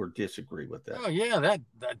that or disagree with that? Oh yeah,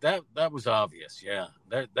 that was obvious. Yeah,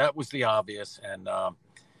 that was the obvious, and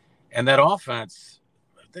that offense.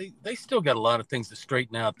 They still got a lot of things to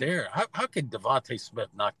straighten out there. How could Devontae Smith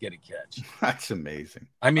not get a catch? That's amazing.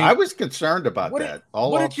 I mean, I was concerned about that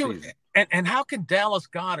all season. And how could Dallas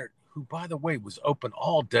Goedert, who by the way was open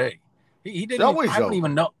all day, he didn't. I don't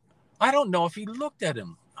even know. I don't know if he looked at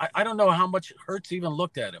him. I don't know how much Hurts even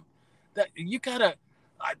looked at him. That you gotta.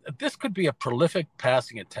 This could be a prolific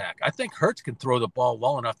passing attack. I think Hurts can throw the ball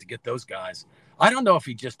well enough to get those guys. I don't know if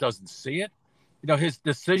he just doesn't see it. His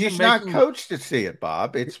decision. He's not coached to see it,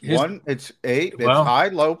 Bob. It's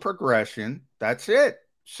high-low progression. That's it.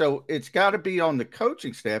 So it's got to be on the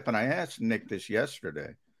coaching staff. And I asked Nick this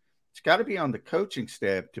yesterday. It's got to be on the coaching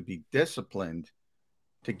staff to be disciplined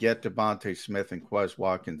to get Devontae Smith and Quez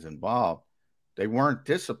Watkins involved. They weren't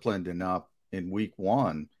disciplined enough in week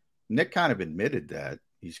 1. Nick kind of admitted that.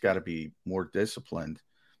 He's got to be more disciplined.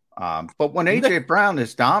 But when A.J. Brown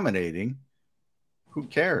is dominating, who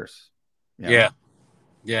cares? Yeah.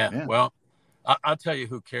 Well, I'll tell you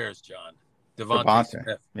who cares, John. Devontae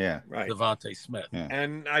Smith. Yeah. Right. Devontae Smith. Yeah.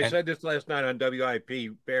 And I said this last night on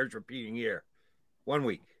WIP, Bears repeating here. 1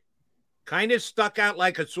 week. Kind of stuck out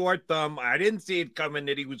like a sore thumb. I didn't see it coming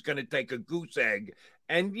that he was going to take a goose egg.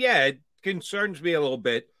 And, it concerns me a little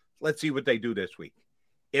bit. Let's see what they do this week.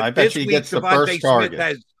 If I bet he gets the first target. Smith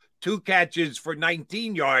has 2 catches for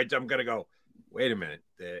 19 yards, I'm going to go, wait a minute.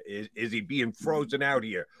 Is he being frozen out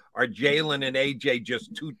here? Are Jalen and AJ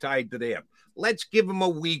just too tied to the hip? Let's give him a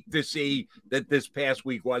week to see that this past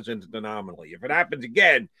week wasn't an anomaly. If it happens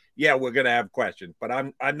again, we're going to have questions. But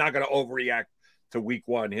I'm not going to overreact to week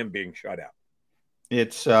 1, him being shut out.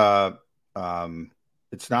 It's not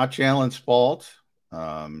Jalen's fault.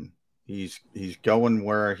 He's going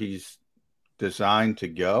where he's designed to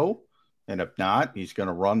go, and if not, he's going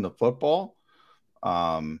to run the football.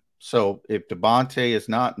 So if Devontae is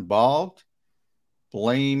not involved,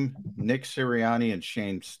 blame Nick Sirianni and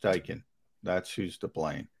Shane Steichen. That's who's to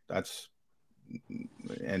blame.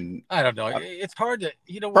 And I don't know. It's hard to,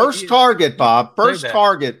 first target, Bob. First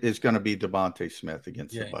target is going to be Devontae Smith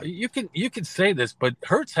against the Vikings. You can say this, but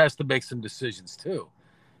Hurts has to make some decisions too.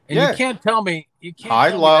 And you can't tell me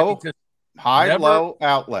high low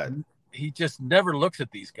outlet. He just never looks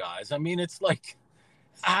at these guys. I mean, it's like,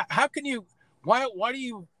 how can you? Why do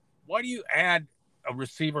you add a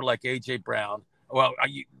receiver like AJ Brown? Well,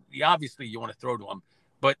 obviously you want to throw to him,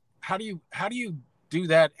 but how do you do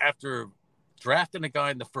that after drafting a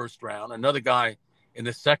guy in the first round, another guy in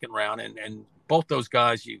the second round, and both those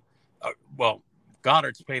guys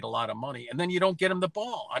Goddard's paid a lot of money, and then you don't get him the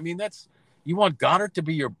ball. I mean, you want Goddard to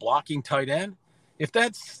be your blocking tight end. If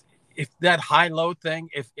that high-low thing,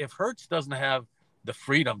 if Hurts doesn't have the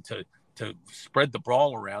freedom to spread the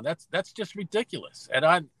ball around, that's just ridiculous. And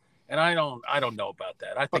I don't know about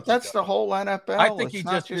that. I think but that's the whole NFL. I think it's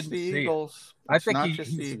not just the Eagles. I think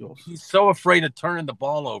he's so afraid of turning the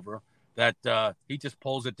ball over that he just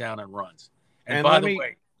pulls it down and runs. And by the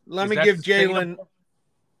way, let me give Jalen.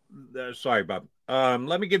 Sorry, Bob.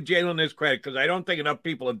 Let me give Jalen his credit because I don't think enough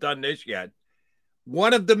people have done this yet.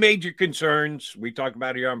 One of the major concerns we talk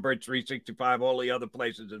about here on Bird 365, all the other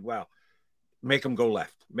places as well. Make him go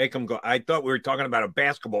left. Make him go. I thought we were talking about a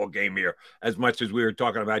basketball game here as much as we were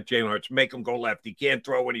talking about Jalen Hurts. Make him go left. He can't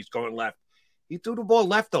throw when he's going left. He threw the ball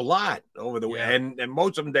left a lot over the way, and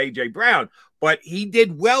most of them to A.J. Brown. But he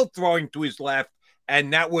did well throwing to his left,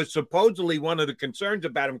 and that was supposedly one of the concerns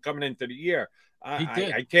about him coming into the year.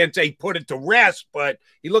 I can't say he put it to rest, but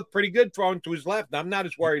he looked pretty good throwing to his left. I'm not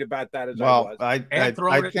as worried about that as I was. And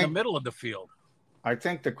throwing it in the middle of the field. I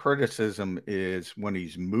think the criticism is when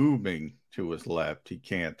he's moving to his left, he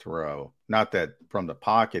can't throw. Not that from the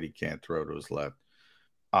pocket he can't throw to his left.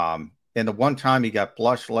 And the one time he got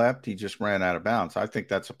flush left, he just ran out of bounds. I think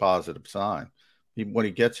that's a positive sign. When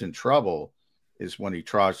he gets in trouble is when he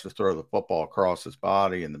tries to throw the football across his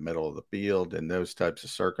body in the middle of the field in those types of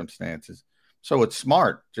circumstances. So it's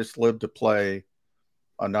smart. Just live to play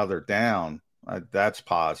another down. That's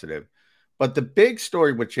positive. But the big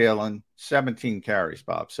story with Jalen, 17 carries,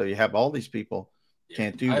 Bob. So you have all these people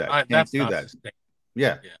can't do that. Can't do that.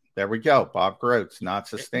 Yeah, there we go. Bob Groats, not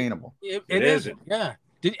sustainable. It isn't. Yeah.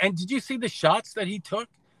 Did you see the shots that he took?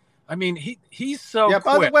 I mean, he's so quick.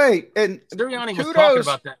 By the way, and Sirianni was talking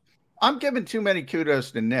about that. I'm giving too many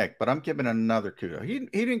kudos to Nick, but I'm giving another kudos. He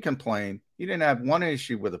didn't complain. He didn't have one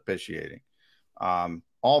issue with officiating.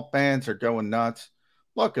 All fans are going nuts.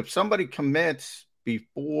 Look, if somebody commits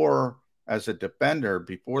as a defender,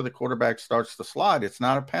 before the quarterback starts to slide, it's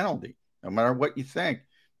not a penalty, no matter what you think.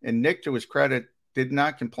 And Nick, to his credit, did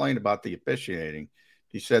not complain about the officiating.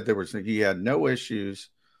 He said he had no issues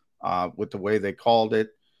with the way they called it.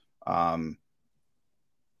 But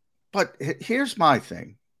here's my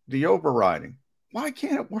thing, the overriding. Why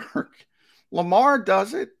can't it work? Lamar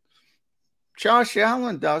does it. Josh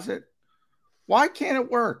Allen does it. Why can't it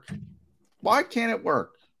work? Why can't it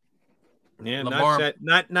work? Yeah,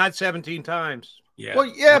 not 17 times. Yeah. Well,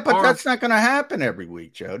 yeah, but that's not going to happen every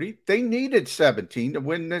week, Jody. They needed 17 to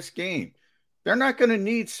win this game. They're not going to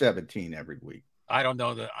need 17 every week. I don't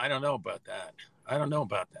know about that.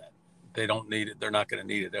 They don't need it. They're not going to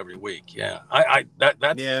need it every week. Yeah.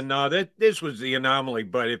 This was the anomaly.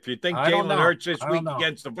 But if you think Jalen Hurts this week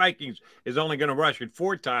against the Vikings is only going to rush it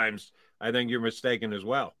 4 times, I think you're mistaken as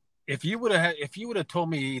well. If you would have told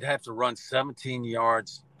me he'd have to run 17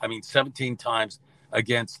 times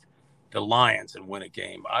against the Lions and win a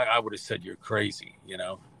game, I would have said you're crazy,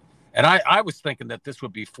 And I was thinking that this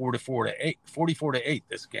would be 44-8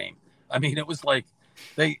 this game. I mean, it was like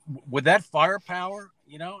with that firepower,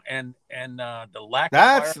 and the lack of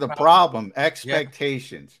firepower. That's the problem.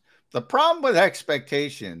 Expectations. Yeah. The problem with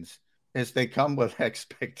expectations is they come with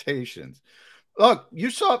expectations. Look, you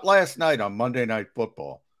saw it last night on Monday Night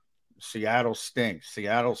Football. Seattle stinks.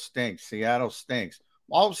 Seattle stinks. Seattle stinks.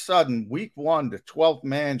 All of a sudden, week 1, the 12th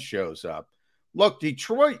man shows up. Look,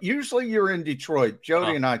 Detroit, usually you're in Detroit.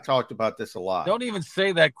 Jody and I talked about this a lot. Don't even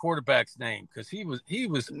say that quarterback's name because he was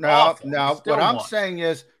awful. No, what I'm saying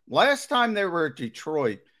is last time they were at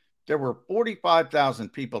Detroit, there were 45,000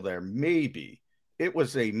 people there, maybe. It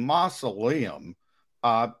was a mausoleum.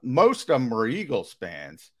 Most of them were Eagles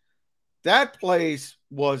fans. That place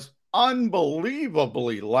was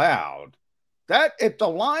unbelievably loud. That if the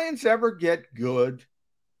Lions ever get good,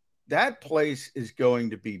 that place is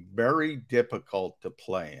going to be very difficult to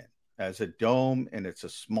play in as a dome, and it's a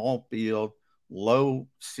small field, low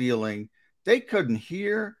ceiling. They couldn't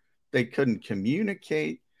hear. They couldn't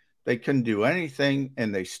communicate. They couldn't do anything,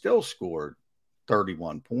 and they still scored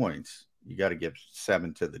 31 points. You got to give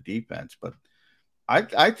 7 to the defense, but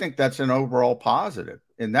I think that's an overall positive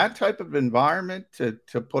in that type of environment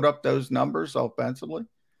to put up those numbers offensively.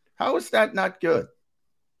 How is that not good?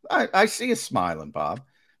 I see you smiling, Bob.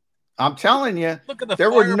 I'm telling you,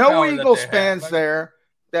 there were no Eagles fans there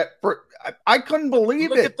I couldn't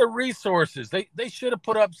believe it. Look at the resources. They should have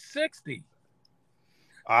put up 60.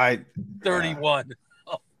 31.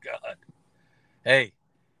 Oh God. Hey,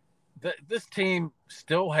 this team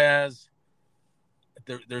still has.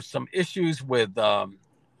 There's some issues with,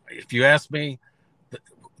 if you ask me,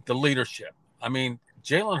 the leadership. I mean,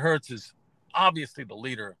 Jalen Hurts is obviously the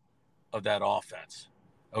leader of that offense.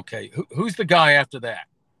 Okay, who's the guy after that?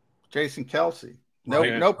 Jason Kelce.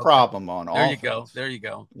 No problem on offense. There you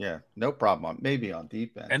go. Yeah, no problem maybe on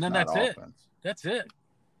defense. And then that's offense. That's it.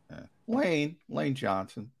 Yeah. Lane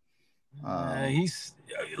Johnson.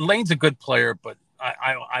 Lane's a good player, but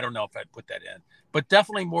I don't know if I'd put that in. But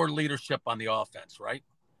definitely more leadership on the offense, right?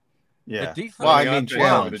 Yeah. The defense,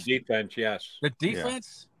 the defense, yes. The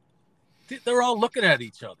defense, they're all looking at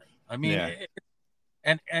each other. I mean,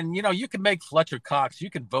 and you can make Fletcher Cox, you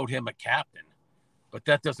can vote him a captain, but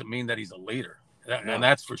that doesn't mean that he's a leader. And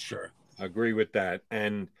that's for sure. I agree with that.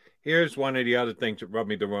 And here's one of the other things that rubbed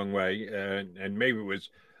me the wrong way, and maybe it was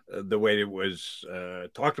the way it was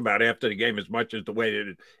talked about after the game as much as the way that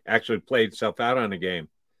it actually played itself out on the game.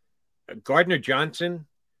 Gardner Johnson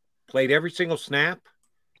played every single snap.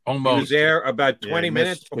 Almost. He was there about 20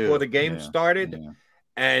 minutes before the game started. Yeah.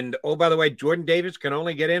 And, oh, by the way, Jordan Davis can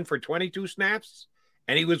only get in for 22 snaps,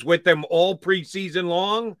 and he was with them all preseason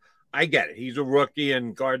long. I get it. He's a rookie,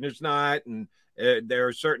 and Gardner's not, and there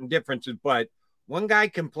are certain differences. But one guy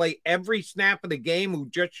can play every snap of the game who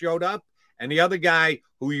just showed up, and the other guy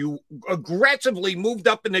who you aggressively moved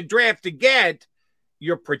up in the draft to get,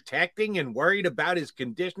 you're protecting and worried about his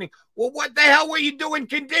conditioning. Well, what the hell were you doing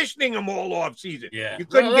conditioning him all offseason? Yeah. You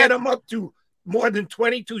couldn't get him up to more than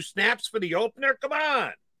 22 snaps for the opener? Come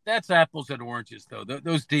on. That's apples and oranges, though.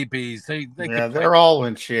 Those DBs, they're all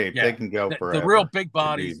in shape. Yeah. They can go forever. The real big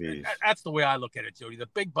bodies, that's the way I look at it, Jody. The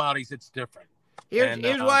big bodies, it's different.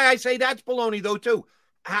 Here's why I say that's baloney, though, too.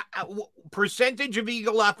 Percentage of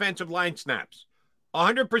Eagle offensive line snaps.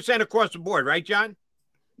 100% across the board, right, John?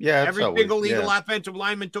 Yeah, every single Eagle offensive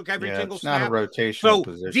lineman took every single snap. Not a rotational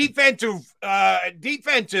position. So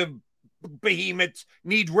defensive behemoths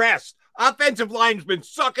need rest. Offensive linesmen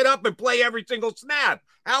suck it up and play every single snap.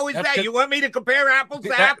 How is that? You want me to compare apples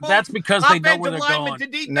to apples? That's because they know where they're going. To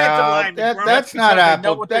defensive linemen, that's not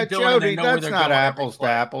apples. Jody, that's not apples to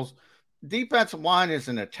apples. Defensive line is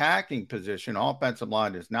an attacking position. Offensive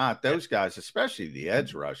line is not. Those guys, especially the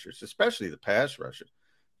edge rushers, especially the pass rushers.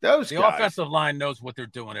 The offensive line knows what they're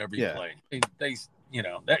doing every play. They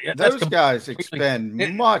those guys expend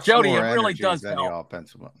much Jody, more it really energy does than help. the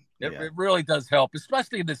offensive line. It really does help,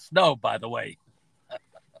 especially in the snow, by the way.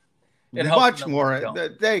 Much more.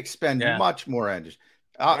 They expend much more energy.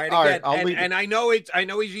 All right, and I know he's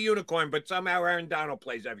a unicorn, but somehow Aaron Donald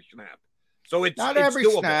plays every snap. So it's not every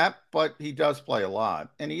snap, but he does play a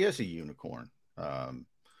lot, and he is a unicorn.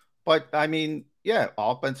 But I mean,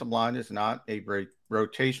 offensive line is not a very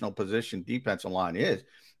rotational position. Defensive line is.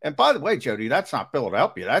 And by the way, Jody, that's not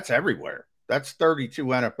Philadelphia. That's everywhere. That's 32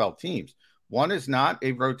 NFL teams. One is not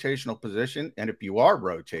a rotational position. And if you are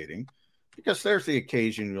rotating, because there's the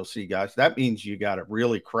occasion you'll see guys, that means you got a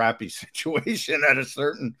really crappy situation at a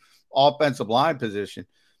certain offensive line position.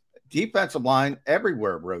 Defensive line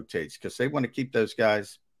everywhere rotates because they want to keep those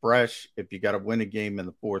guys fresh if you got to win a game in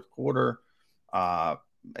the fourth quarter.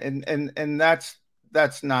 And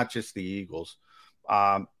that's not just the Eagles.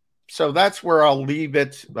 So that's where I'll leave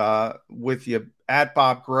it with you at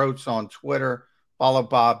Bob Groats on Twitter. Follow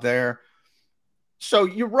Bob there. So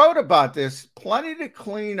you wrote about this, plenty to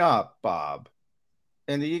clean up, Bob,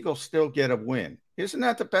 and the Eagles still get a win. Isn't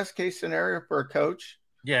that the best case scenario for a coach?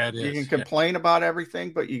 Yeah, it is. You can complain about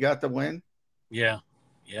everything, but you got the win. Yeah.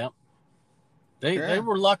 They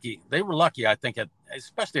were lucky. They were lucky, I think,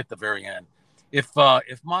 especially at the very end. If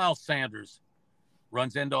Miles Sanders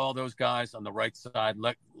runs into all those guys on the right side,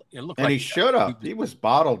 it looked like he should have. He was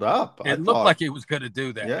bottled up. It looked like he was going to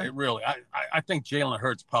do that. Yeah. It really. I think Jalen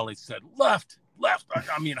Hurts probably said left.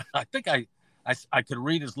 I mean, I think I could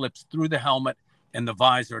read his lips through the helmet and the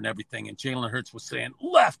visor and everything. And Jalen Hurts was saying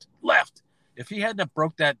left. If he hadn't have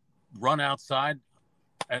broke that run outside,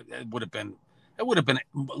 it would have been a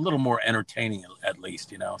little more entertaining at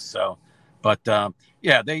least, So, but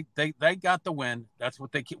they got the win. That's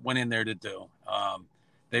what they went in there to do.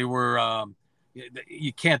 They were.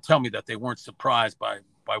 You can't tell me that they weren't surprised by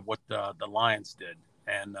what the Lions did.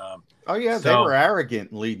 And they were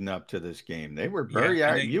arrogant leading up to this game. They were very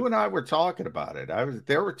arrogant. You and I were talking about it.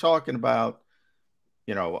 They were talking about,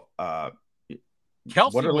 what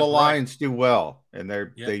do the Lions do well? And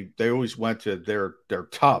they always went to they're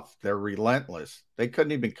tough, they're relentless. They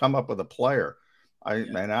couldn't even come up with a player.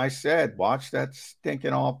 And I said, watch that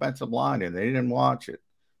stinking offensive line, and they didn't watch it.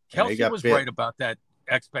 Kelsey was right about that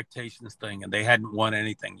expectations thing, and they hadn't won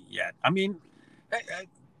anything yet. I mean,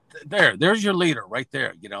 there's your leader right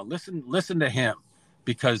there. Listen to him,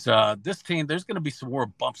 because this team, there's going to be some more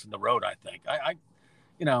bumps in the road. I think.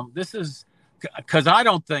 This is because I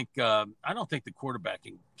don't think the quarterback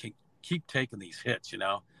can keep taking these hits.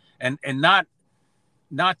 And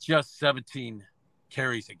not just 17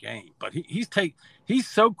 carries a game, but he's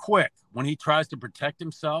so quick when he tries to protect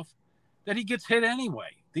himself that he gets hit anyway.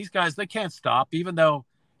 These guys, they can't stop, even though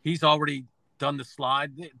he's already done the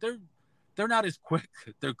slide. They're not as quick.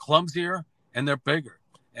 They're clumsier and they're bigger.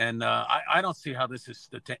 And I don't see how this is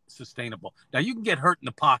sustainable. Now, you can get hurt in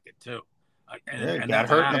the pocket too. And got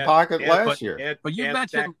hurt in the pocket last year. But you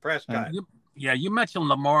mentioned Prescott. You mentioned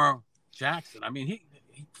Lamar Jackson. I mean,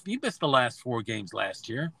 he missed the last 4 games last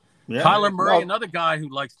year. Yeah. Kyler Murray, another guy who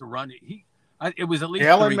likes to run. It was at least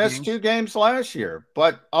Allen missed 2 games last year,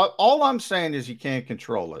 but all I'm saying is you can't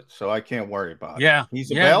control it, so I can't worry about it. Yeah,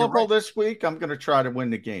 he's available this week. I'm going to try to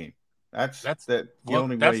win the game. That's the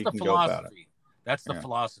only way you can go about it. That's the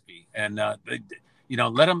philosophy, and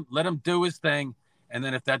let him do his thing, and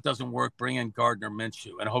then if that doesn't work, bring in Gardner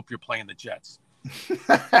Minshew, and I hope you're playing the Jets.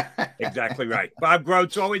 Exactly right. Bob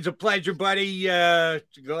Groats, always a pleasure, buddy.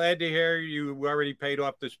 Glad to hear you already paid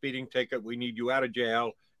off the speeding ticket. We need you out of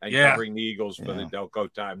jail and covering the Eagles for the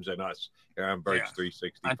Delco Times and us here on Birds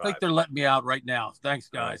 365. I think they're letting me out right now. Thanks,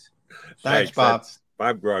 guys. Thanks, Bob.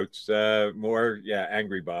 Bob Groats. More,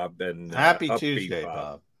 angry Bob than Happy Tuesday,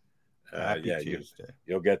 Bob. Happy Tuesday.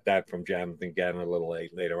 You'll get that from Jonathan Gannon a little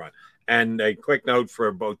later on. And a quick note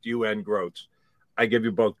for both you and Groats. I give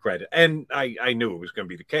you both credit. And I knew it was going to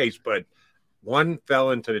be the case, but one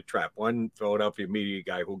fell into the trap. One Philadelphia media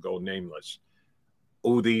guy who'll go nameless.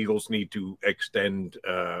 The Eagles need to extend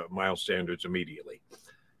Miles Sanders immediately.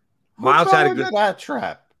 Miles had a good that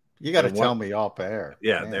trap. You got to tell me off air.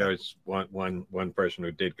 Yeah, there's one person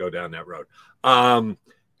who did go down that road.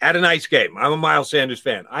 Had a nice game. I'm a Miles Sanders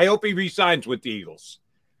fan. I hope he resigns with the Eagles.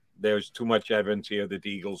 There's too much evidence here that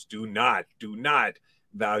the Eagles do not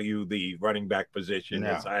value the running back position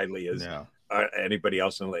as highly as anybody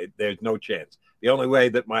else in the league. There's no chance. The only way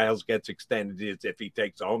that Miles gets extended is if he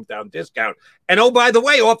takes a hometown discount. And by the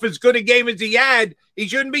way, off as good a game as he had, he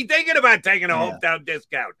shouldn't be thinking about taking a hometown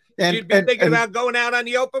discount. He should be thinking about going out on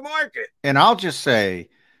the open market. And I'll just say,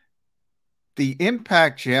 the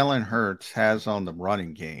impact Jalen Hurts has on the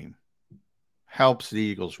running game helps the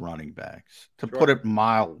Eagles running backs. To put it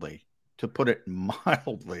mildly,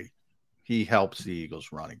 he helps the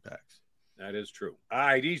Eagles running backs. That is true. All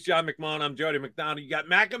right, he's John McMahon. I'm Jody McDonald. You got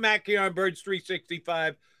Mac and Mac here on Birds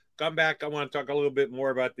 365. Come back. I want to talk a little bit more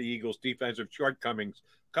about the Eagles' defensive shortcomings.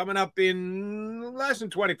 Coming up in less than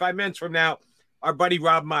 25 minutes from now, our buddy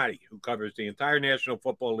Rob Maaddi, who covers the entire National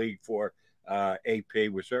Football League for AP.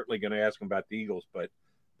 We're certainly going to ask him about the Eagles, but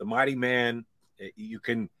the Maaddi man, you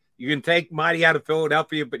can take Maaddi out of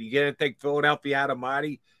Philadelphia, but you can't take Philadelphia out of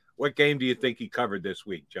Maaddi. What game do you think he covered this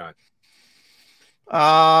week, John?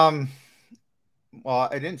 Well,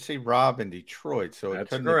 I didn't see Rob in Detroit, so that's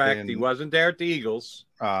correct. He wasn't there at the Eagles.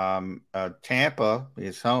 Tampa,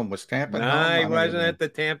 his home was Tampa. No, he wasn't at the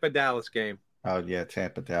Tampa-Dallas game. Oh yeah,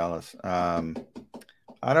 Tampa-Dallas. I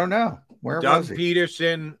don't know. Where Doug was he?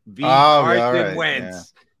 Peterson v. Carson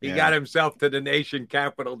Wentz. Yeah. He got himself to the nation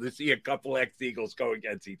capital to see a couple ex-Eagles go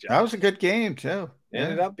against each other. That was a good game, too.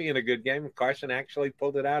 Ended up being a good game. Carson actually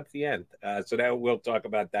pulled it out at the end. So we'll talk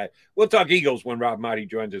about that. We'll talk Eagles when Rob Maaddi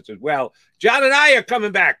joins us as well. John and I are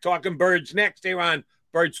coming back, talking Birds next here on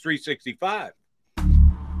Birds 365.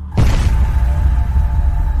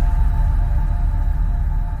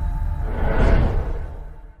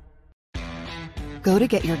 Go to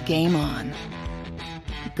get your game on.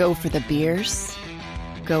 Go for the beers.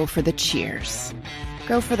 Go for the cheers.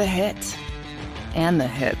 Go for the hit and the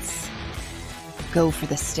hits. Go for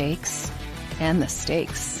the stakes and the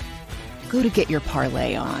stakes. Go to get your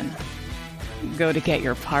parlay on. Go to get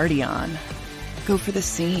your party on. Go for the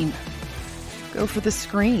scene. Go for the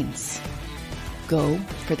screens. Go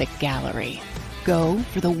for the gallery. Go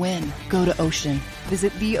for the win. Go to Ocean.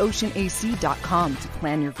 Visit theoceanac.com to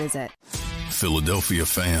plan your visit. Philadelphia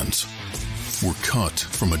fans, we're cut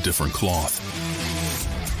from a different cloth.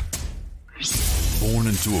 Born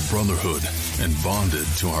into a brotherhood and bonded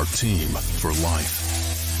to our team for life.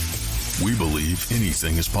 We believe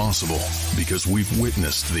anything is possible because we've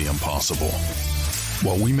witnessed the impossible.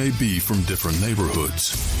 While we may be from different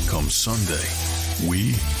neighborhoods, come Sunday,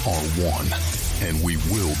 we are one, and we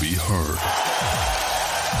will be heard.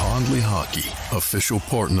 Pondley Hockey, official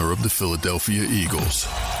partner of the Philadelphia Eagles.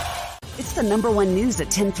 It's the #1 news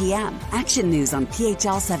at 10 p.m. Action News on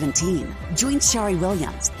PHL 17. Join Shari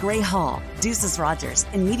Williams, Gray Hall, Deuces Rogers,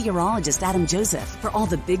 and meteorologist Adam Joseph for all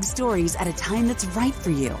the big stories at a time that's right for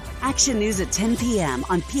you. Action News at 10 p.m.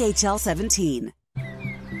 on PHL 17.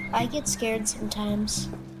 I get scared sometimes.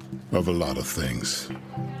 Of a lot of things.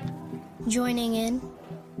 Joining in.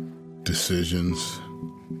 Decisions.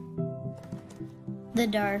 The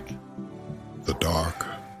dark. The dark.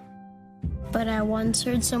 But I once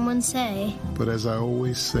heard someone say, But as I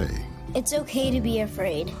always say, it's okay to be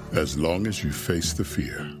afraid. As long as you face the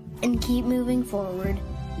fear. And keep moving forward.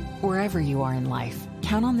 Wherever you are in life,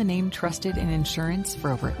 count on the name trusted in insurance for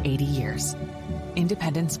over 80 years.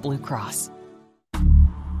 Independence Blue Cross.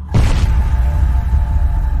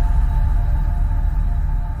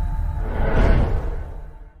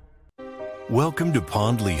 Welcome to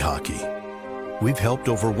Pondley Hockey. We've helped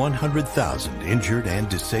over 100,000 injured and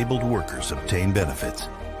disabled workers obtain benefits,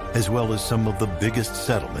 as well as some of the biggest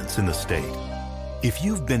settlements in the state. If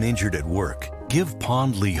you've been injured at work, give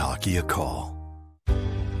Pondley Hockey a call.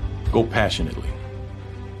 Go passionately.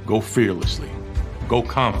 Go fearlessly. Go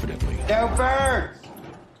confidently. Go Birds!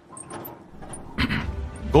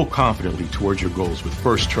 Go confidently towards your goals with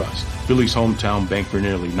First Trust, Philly's hometown bank for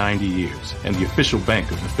nearly 90 years, and the official bank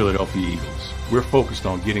of the Philadelphia Eagles. We're focused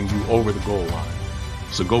on getting you over the goal line.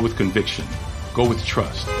 So go with conviction, go with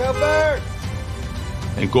trust, Go Birds!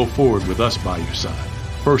 and go forward with us by your side.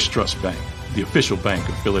 First Trust Bank, the official bank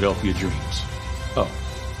of Philadelphia Dreams. Oh,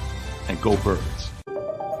 and go Birds.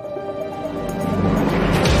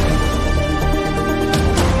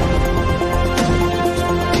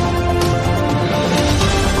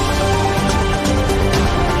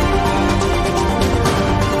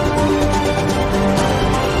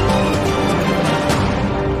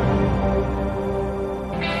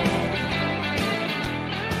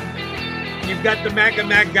 Got the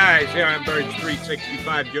Mac guys here on Birds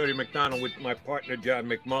 365. Jody McDonald with my partner John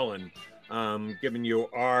McMullen, giving you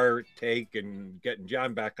our take, and getting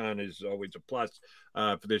John back on is always a plus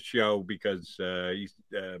for this show because he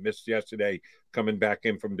missed yesterday coming back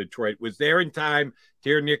in from Detroit. Was there in time to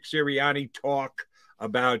hear Nick Sirianni talk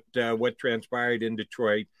about what transpired in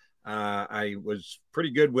Detroit. I was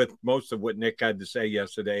pretty good with most of what Nick had to say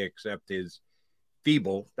yesterday, except his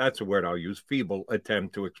feeble, that's a word I'll use, feeble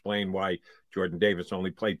attempt to explain why Jordan Davis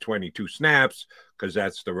only played 22 snaps, because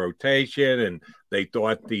that's the rotation. And they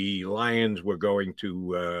thought the Lions were going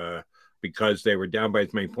to, because they were down by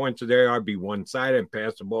as many points as they are, be one-sided and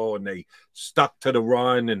pass the ball, and they stuck to the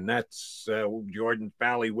run, and that's Jordan's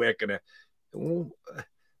ballywick. And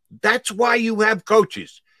that's why you have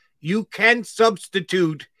coaches. You can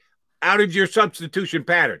substitute out of your substitution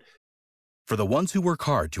pattern. For the ones who work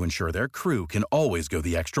hard to ensure their crew can always go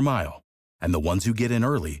the extra mile, and the ones who get in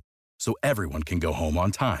early so everyone can go home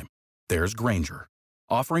on time, there's Grainger,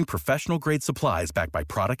 offering professional-grade supplies backed by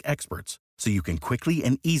product experts so you can quickly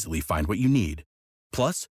and easily find what you need.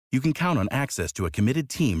 Plus, you can count on access to a committed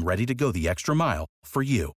team ready to go the extra mile for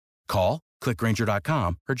you. Call, click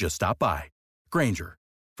Grainger.com, or just stop by. Grainger,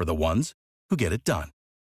 for the ones who get it done.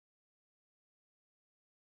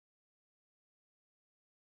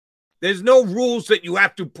 There's no rules that you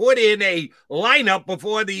have to put in a lineup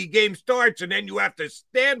before the game starts and then you have to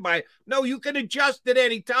stand by. No, you can adjust at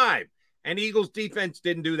any time. And Eagles defense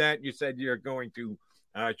didn't do that. You said you're going to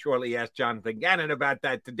shortly ask Jonathan Gannon about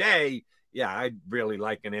that today. Yeah, I'd really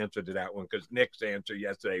like an answer to that one because Nick's answer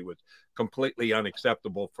yesterday was completely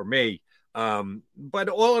unacceptable for me. But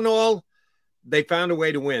all in all, they found a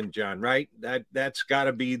way to win, John, right? That's got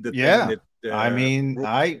to be the thing that I mean,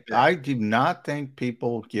 I do not think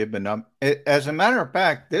people giving up. As a matter of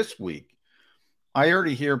fact, this week, I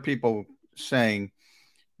already hear people saying,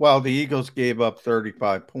 well, the Eagles gave up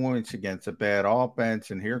 35 points against a bad offense,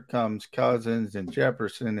 and here comes Cousins and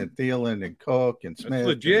Jefferson and Thielen and Cook and Smith,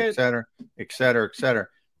 and et cetera, et cetera, et cetera.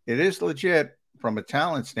 It is legit from a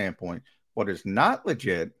talent standpoint. What is not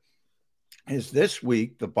legit is this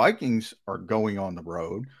week the Vikings are going on the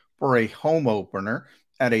road for a home opener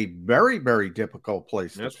at a very, very difficult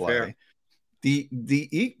place to play. Fair.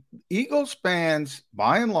 The Eagles fans,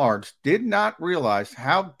 by and large, did not realize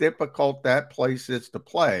how difficult that place is to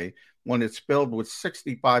play when it's filled with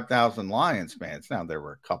 65,000 Lions fans. Now, there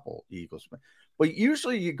were a couple Eagles fans, but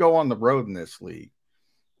usually you go on the road in this league,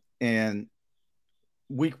 and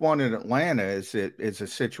week one in Atlanta is a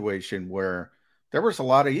situation where there was a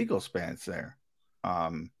lot of Eagles fans there.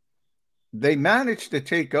 They managed to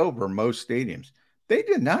take over most stadiums. They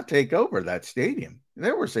did not take over that stadium.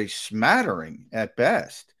 There was a smattering at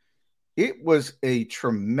best. It was a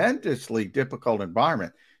tremendously difficult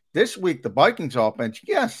environment. This week, the Vikings offense,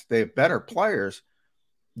 yes, they have better players.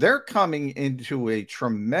 They're coming into a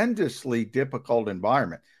tremendously difficult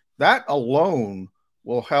environment. That alone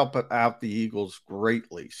will help out the Eagles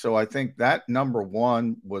greatly. So I think that number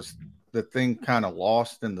one was the thing kind of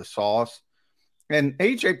lost in the sauce. And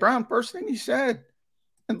A.J. Brown, first thing he said,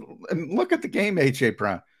 and look at the game, A.J.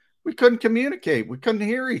 Brown. We couldn't communicate. We couldn't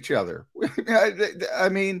hear each other. I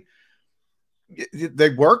mean, they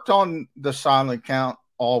worked on the silent count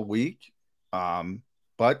all week,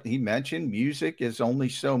 but he mentioned music is only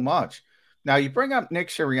so much. Now, you bring up Nick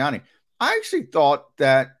Sirianni. I actually thought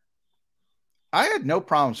that I had no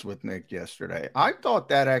problems with Nick yesterday. I thought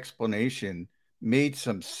that explanation made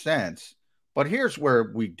some sense, but here's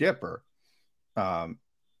where we differ.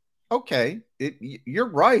 Okay, you're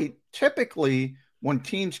right. Typically, when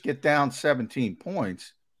teams get down 17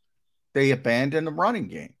 points, they abandon the running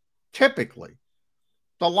game. Typically.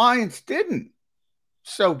 The Lions didn't.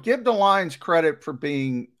 So give the Lions credit for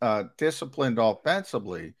being disciplined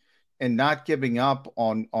offensively and not giving up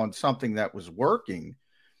on something that was working.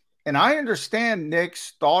 And I understand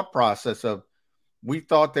Nick's thought process of we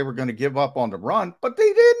thought they were going to give up on the run, but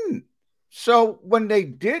they didn't. So when they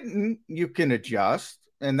didn't, you can adjust.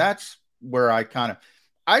 And that's where I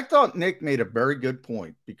thought Nick made a very good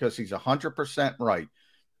point because he's 100% right.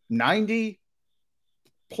 90+%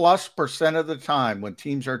 of the time when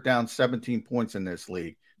teams are down 17 points in this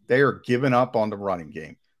league, they are giving up on the running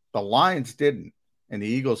game. The Lions didn't, and the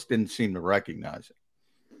Eagles didn't seem to recognize it.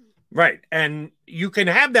 Right. And you can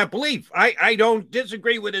have that belief. I don't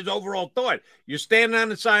disagree with his overall thought. You're standing on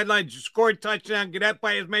the sidelines, you score a touchdown, get up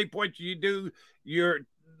by as many points as you do, your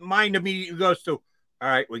mind immediately goes to, all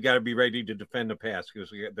right, we got to be ready to defend the pass because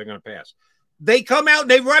they're going to pass. They come out and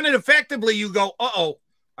they run it effectively. You go, all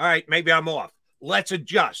right, maybe I'm off. Let's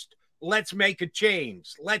adjust. Let's make a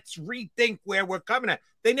change. Let's rethink where we're coming at.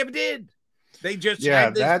 They never did. They just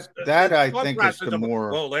had this, that I think is the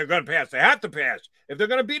more. Well, they're going to pass. They have to pass. If they're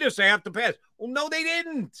going to beat us, they have to pass. Well, no, they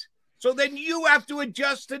didn't. So then you have to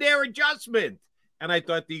adjust to their adjustment. And I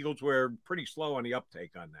thought the Eagles were pretty slow on the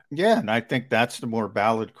uptake on that. Yeah, and I think that's the more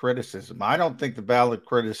valid criticism. I don't think the valid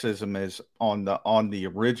criticism is on the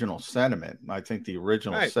original sentiment. I think the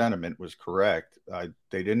original sentiment was correct.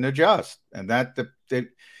 They didn't adjust, and I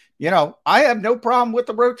have no problem with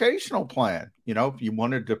the rotational plan. If you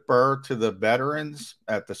want to defer to the veterans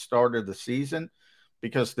at the start of the season,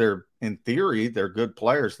 because in theory, they're good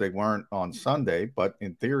players. They weren't on Sunday, but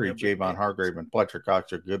in theory, Javon Hargrave and Fletcher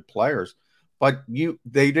Cox are good players. But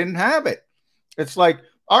they didn't have it. It's like,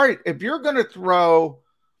 all right, if you're going to throw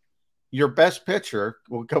your best pitcher,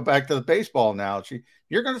 we'll go back to the baseball analogy.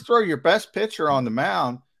 You're going to throw your best pitcher on the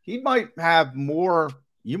mound. He might have more.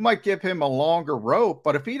 You might give him a longer rope,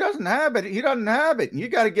 but if he doesn't have it, he doesn't have it. And you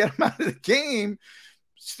got to get him out of the game.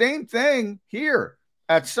 Same thing here.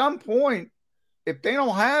 At some point, if they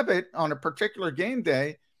don't have it on a particular game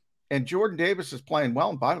day, and Jordan Davis is playing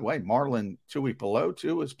well, and by the way, Marlon Tuipulotu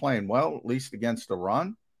too is playing well, at least against the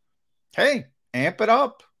run. Hey, amp it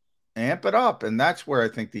up. And that's where I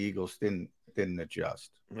think the Eagles didn't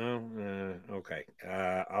adjust. Well, okay.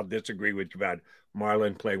 I'll disagree with you about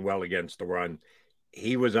Marlon playing well against the run.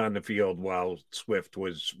 He was on the field while Swift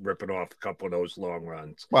was ripping off a couple of those long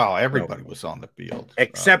runs. Well, everybody was on the field.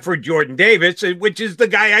 Except for Jordan Davis, which is the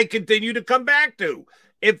guy I continue to come back to.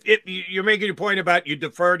 If you're making a point about you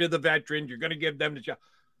defer to the veterans, you're going to give them the job.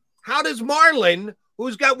 How does Marlon,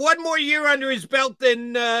 who's got one more year under his belt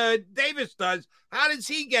than Davis does, how does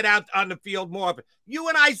he get out on the field more often? You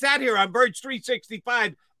and I sat here on Birds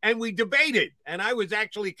 365 and we debated. And I was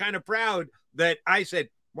actually kind of proud that I said,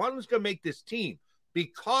 Marlon's going to make this team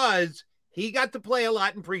because he got to play a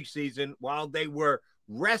lot in preseason while they were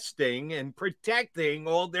resting and protecting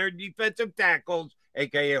all their defensive tackles,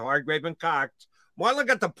 a.k.a. Hargrave and Cox. Marlon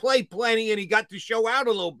got to play plenty, and he got to show out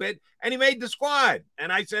a little bit, and he made the squad.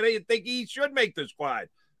 And I said, I think he should make the squad.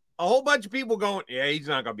 A whole bunch of people going, yeah, he's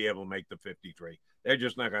not going to be able to make the 53. They're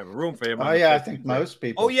just not going to have room for him. Oh, yeah, I think most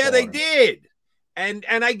people. Oh, yeah, they did. And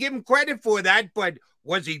I give him credit for that, but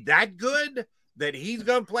was he that good that he's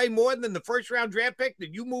going to play more than the first-round draft pick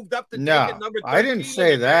that you moved up to take at number 13? I didn't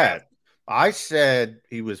say that. I said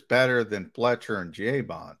he was better than Fletcher and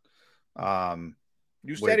Javon.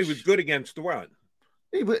 You said he was good against the run.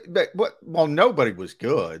 Well, nobody was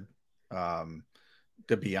good,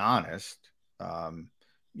 to be honest.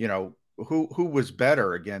 Who was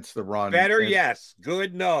better against the run? Better, yes.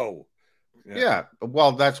 Good, no. Yeah.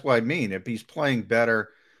 Well, that's what I mean. If he's playing better,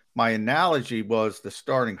 my analogy was the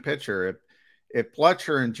starting pitcher. If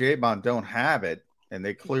Fletcher and Javon don't have it, and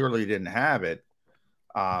they clearly didn't have it,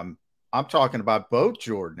 I'm talking about both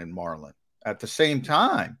Jordan and Marlon at the same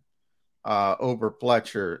time over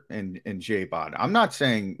Fletcher and Javon. I'm not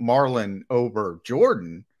saying Marlon over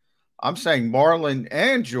Jordan. I'm saying Marlon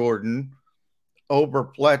and Jordan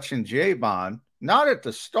over Fletch and Javon, not at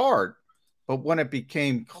the start, but when it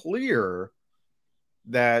became clear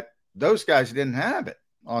that those guys didn't have it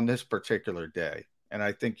on this particular day. And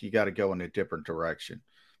I think you got to go in a different direction.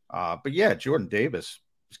 But yeah, Jordan Davis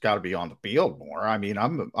has got to be on the field more. I mean,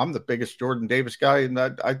 I'm the biggest Jordan Davis guy, and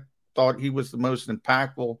I thought he was the most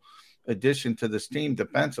impactful addition to this team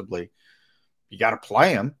defensively. You got to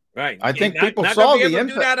play him. Right. I think people not saw be the able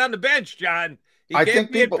to do that on the bench, John. He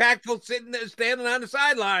can't be impactful sitting there, standing on the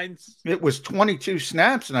sidelines. It was 22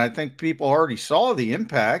 snaps, and I think people already saw the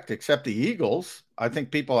impact, except the Eagles. I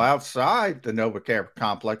think people outside the NovaCare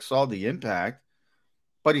complex saw the impact,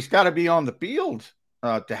 but he's got to be on the field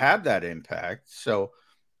to have that impact. So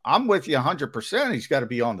I'm with you 100%. He's got to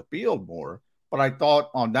be on the field more. But I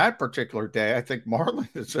thought on that particular day, I think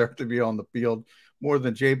Marlon deserved to be on the field more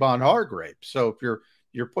than Javon Hargrave. So if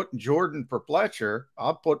you're putting Jordan for Fletcher,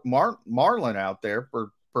 I'll put Marlon out there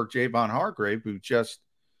for Javon Hargrave, who just,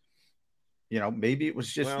 maybe it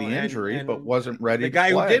was just the injury, but wasn't ready to play.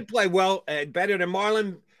 The guy who did play well and better than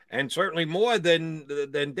Marlon, and certainly more than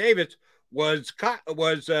Davis, was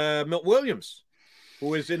Milt Williams, who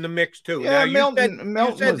was in the mix too. Yeah, now, Milton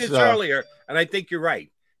you said this was, earlier, and I think you're right.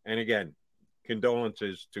 And again,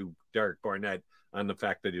 condolences to Derek Barnett on the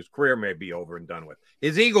fact that his career may be over and done with.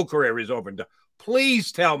 His Eagle career is over and done.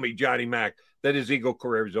 Please tell me, Johnny Mac, that his Eagle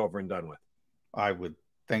career is over and done with. I would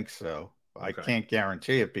think so. Okay. I can't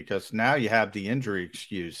guarantee it because now you have the injury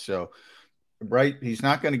excuse. So, right, he's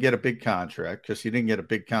not going to get a big contract because he didn't get a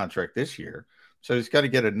big contract this year. So he's got to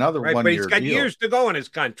get another 1 year But he's got deal. years to go on his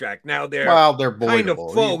contract. Now they're kind of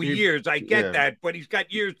voidable. full years. I get that, but he's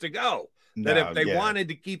got years to go. That if they wanted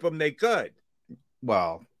to keep him, they could.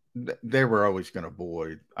 Well, they were always going to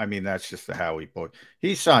void. I mean, that's just how he void.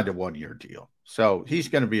 He signed a 1 year deal. So he's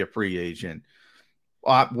going to be a free agent.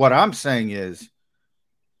 What I'm saying is,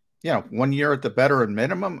 1 year at the veteran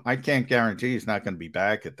minimum, I can't guarantee he's not going to be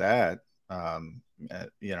back at that. And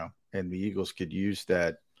the Eagles could use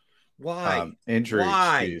that injury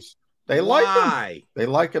excuse. They like him. They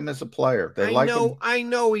like him as a player. I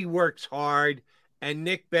know he works hard, and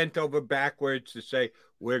Nick bent over backwards to say,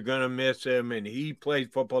 we're going to miss him, and he plays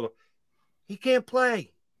football. He can't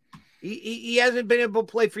play. He hasn't been able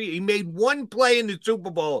to play for you. He made one play in the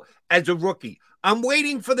Super Bowl as a rookie. I'm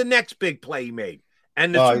waiting for the next big play he made.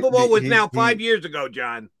 And the Super Bowl was now 5 years ago,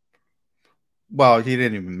 John. Well, he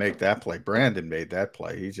didn't even make that play. Brandon made that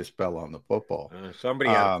play. He just fell on the football. Somebody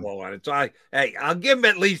had to fall on it. So I'll give him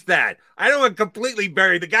at least that. I don't want to completely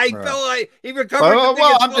bury the guy. He recovered.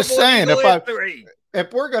 Well, I'm just saying,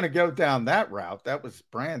 if we're going to go down that route, that was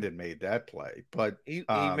Brandon made that play. But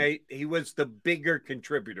he was the bigger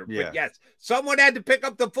contributor. Yeah. But yes, someone had to pick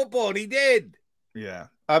up the football, and he did. Yeah.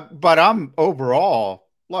 But I'm overall,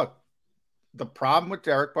 look, the problem with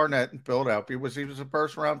Derek Barnett in Philadelphia was he was a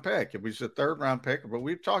first-round pick. It was a third-round pick, but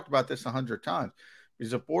we've talked about this 100 times.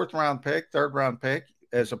 He's a fourth-round pick, third-round pick.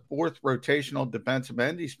 As a fourth rotational defensive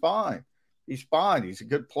end, he's fine. He's fine. He's a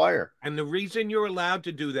good player. And the reason you're allowed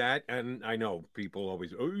to do that, and I know people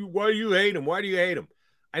always, why do you hate him? Why do you hate him?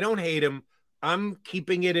 I don't hate him. I'm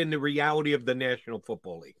keeping it in the reality of the National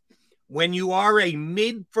Football League. When you are a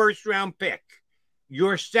mid-first-round pick,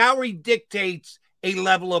 your salary dictates a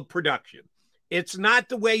level of production. It's not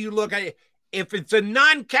the way you look at it. If it's a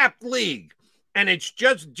non-capped league and it's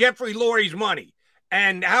just Jeffrey Lurie's money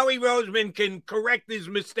and Howie Roseman can correct his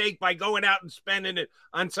mistake by going out and spending it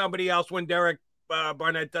on somebody else when Derek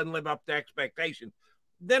Barnett doesn't live up to expectations,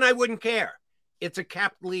 then I wouldn't care. It's a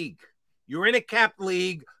capped league. You're in a capped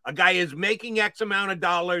league. A guy is making X amount of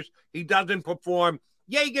dollars. He doesn't perform.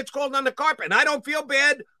 Yeah, he gets called on the carpet. And I don't feel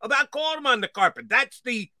bad about calling him on the carpet. That's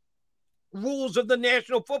the rules of the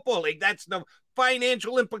National Football League. That's the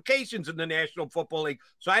financial implications in the National Football League.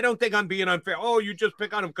 So I don't think I'm being unfair. Oh, you just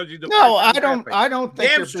pick on him because he's a no. I don't think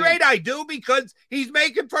damn straight I do, because he's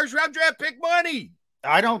making first round draft pick money.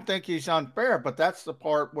 I don't think he's unfair, but that's the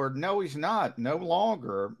part where no, he's not. No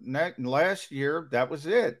longer. Last year, that was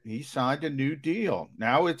it. He signed a new deal.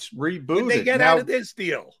 Now it's rebooted. What did they get out of this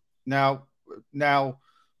deal? Now,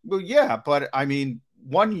 well, yeah, but I mean,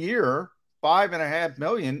 1 year. $5.5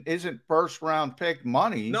 million isn't first round pick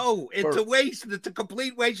money. No, it's a waste. It's a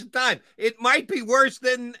complete waste of time. It might be worse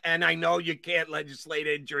than, and I know you can't legislate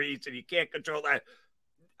injuries and you can't control that.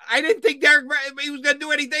 I didn't think Derek he was going to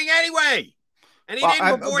do anything anyway. And he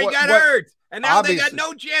didn't before he got hurt. And now they got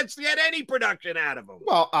no chance to get any production out of him.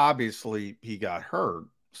 Well, obviously he got hurt.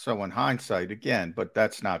 So in hindsight, again, but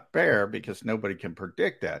that's not fair because nobody can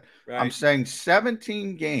predict that. Right. I'm saying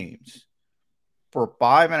 17 games for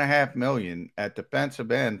 $5.5 million at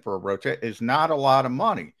defensive end for a rotation is not a lot of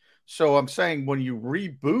money. So I'm saying when you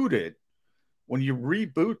reboot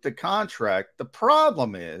the contract, the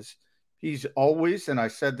problem is he's always, and I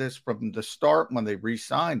said this from the start when they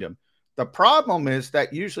re-signed him, the problem is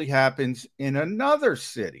that usually happens in another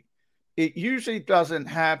city. It usually doesn't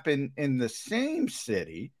happen in the same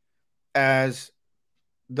city as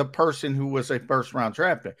the person who was a first-round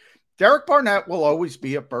draft pick. Derek Barnett will always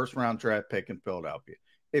be a first-round draft pick in Philadelphia.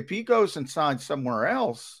 If he goes and signs somewhere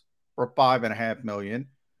else for $5.5 million,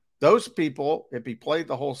 those people, if he played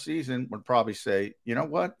the whole season, would probably say, you know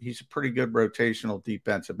what, he's a pretty good rotational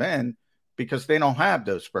defensive end because they don't have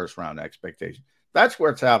those first-round expectations. That's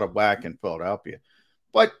where it's out of whack in Philadelphia.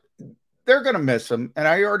 But they're going to miss him. And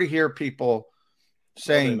I already hear people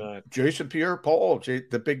saying Jason Pierre-Paul,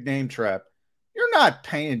 the big name trap. You're not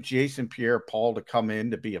paying Jason Pierre-Paul to come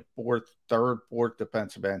in to be a third, fourth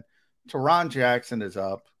defensive end. Teron Jackson is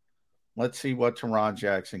up. Let's see what Teron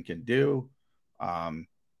Jackson can do.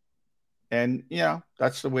 And, you know,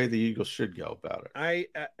 that's the way the Eagles should go about it. I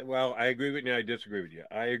agree with you. I disagree with you.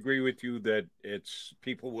 I agree with you that it's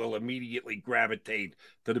people will immediately gravitate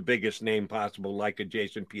to the biggest name possible, like a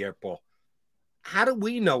Jason Pierre-Paul. How do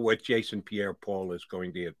we know what Jason Pierre-Paul is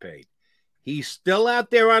going to get paid? He's still out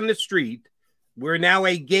there on the street. We're now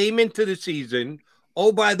a game into the season.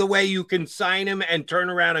 Oh, by the way, you can sign him and turn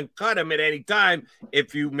around and cut him at any time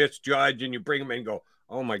if you misjudge and you bring him in and go,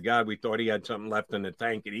 oh, my God, we thought he had something left in the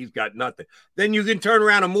tank and he's got nothing. Then you can turn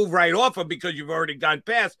around and move right off him because you've already gone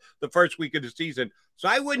past the first week of the season. So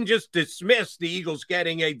I wouldn't just dismiss the Eagles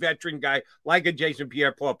getting a veteran guy like a Jason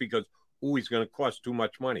Pierre-Paul because, he's going to cost too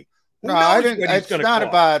much money. No, I didn't. It's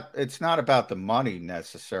not about the money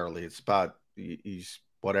necessarily. It's about he's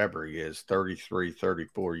whatever he is, 33,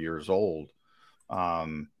 34 years old.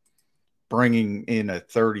 Bringing in a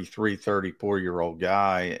 33, 34-year-old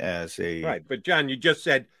guy as a... Right, but John, you just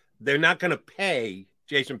said they're not going to pay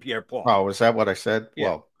Jason Pierre-Paul. Oh, is that what I said?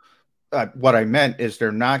 Yeah. Well, what I meant is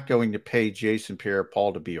they're not going to pay Jason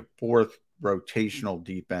Pierre-Paul to be a fourth rotational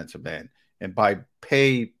defensive end. And by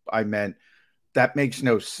pay, I meant that makes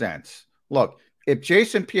no sense. Look, if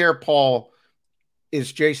Jason Pierre-Paul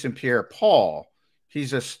is Jason Pierre-Paul,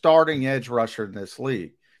 he's a starting edge rusher in this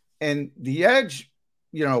league. And the edge...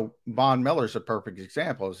 You know, Von Miller's a perfect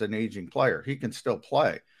example as an aging player. He can still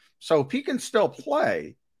play. So if he can still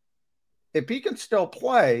play,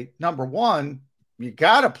 number one, you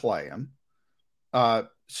got to play him.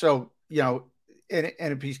 So, you know, and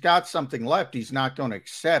if he's got something left, he's not going to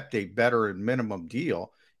accept a veteran minimum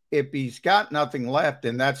deal. If he's got nothing left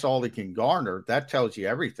and that's all he can garner, that tells you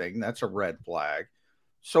everything. That's a red flag.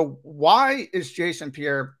 So why is Jason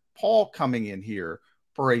Pierre-Paul coming in here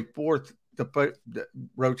for a fourth the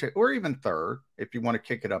rotate or even third, if you want to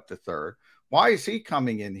kick it up to third? Why is he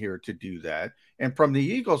coming in here to do that? And from the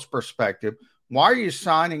Eagles' perspective, why are you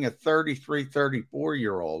signing a 33,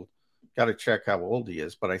 34-year-old? Got to check how old he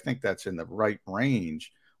is, but I think that's in the right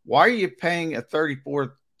range. Why are you paying a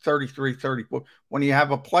 34, 33, 34 when you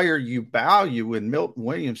have a player you value in Milton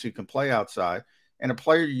Williams who can play outside and a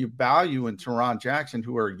player you value in Teron Jackson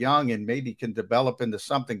who are young and maybe can develop into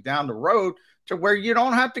something down the road to where you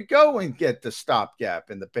don't have to go and get the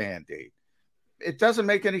stopgap and the Band-Aid? It doesn't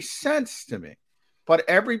make any sense to me, but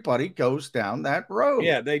everybody goes down that road.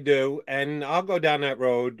 Yeah, they do. And I'll go down that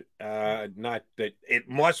road. Not that it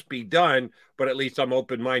must be done, but at least I'm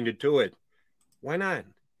open-minded to it. Why not?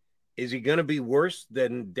 Is he going to be worse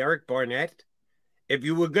than Derek Barnett? If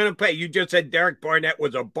you were going to pay, you just said Derek Barnett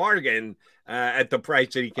was a bargain at the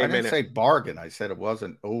price that he came in. I didn't say bargain. I said it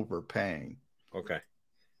wasn't overpaying. Okay.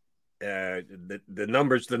 The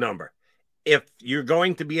number's the number. If you're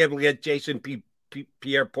going to be able to get Jason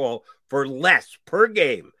Pierre-Paul for less per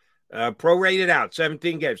game, prorated out,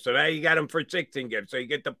 17 games. So now you got him for 16 games. So you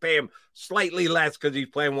get to pay him slightly less because he's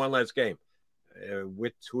playing one less game. Who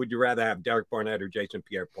would you rather have, Derek Barnett or Jason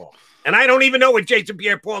Pierre-Paul? And I don't even know what Jason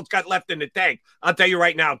Pierre-Paul's got left in the tank. I'll tell you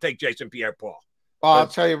right now, I'll take Jason Pierre-Paul. Well, I'll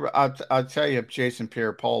tell you, if Jason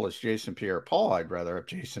Pierre-Paul is Jason Pierre-Paul, I'd rather have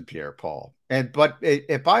Jason Pierre-Paul. But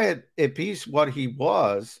if he's what he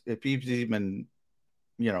was, if he's even,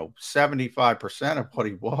 75% of what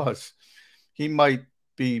he was, he might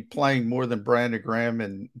be playing more than Brandon Graham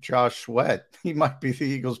and Josh Sweat. He might be the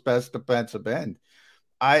Eagles' best defensive end.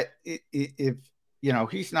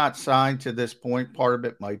 If he's not signed to this point, part of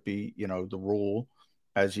it might be, the rule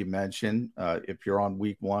as you mentioned. If you're on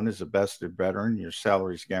week one as a vested veteran, your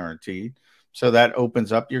salary's guaranteed. So that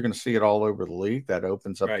opens up. You're going to see it all over the league. That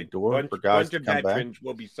opens up the door for guys to come back. Veterans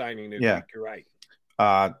will be signing this week. You're right.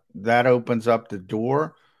 That opens up the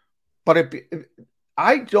door. But if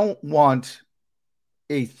I don't want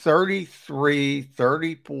a 33,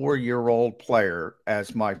 34-year-old player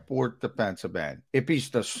as my fourth defensive end. If he's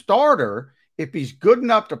the starter, if he's good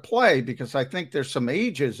enough to play, because I think there's some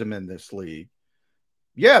ageism in this league,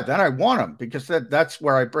 yeah, then I want him, because that's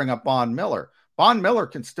where I bring up Von Miller. Von Miller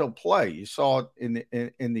can still play. You saw it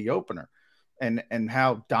in the opener and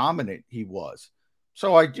how dominant he was.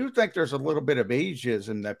 So I do think there's a little bit of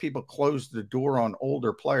ageism that people close the door on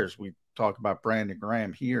older players. We talk about Brandon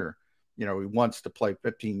Graham here. He wants to play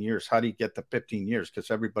 15 years. How do you get the 15 years?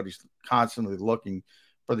 Because everybody's constantly looking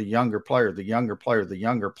for the younger player.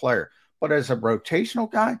 But as a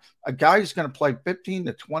rotational guy, a guy who's going to play 15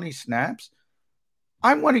 to 20 snaps,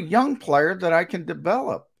 I want a young player that I can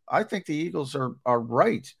develop. I think the Eagles are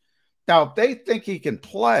right. Now, if they think he can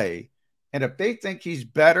play, and if they think he's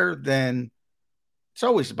better than – it's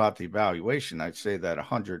always about the evaluation. I'd say that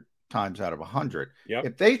 100 times out of 100. Yep.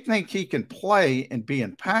 If they think he can play and be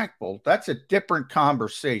impactful, that's a different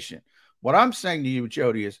conversation. What I'm saying to you,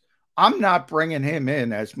 Jody, is I'm not bringing him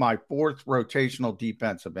in as my fourth rotational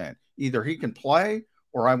defensive end. Either he can play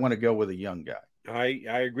or I want to go with a young guy.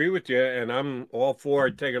 I agree with you, and I'm all for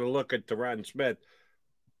taking a look at Tyron Smith,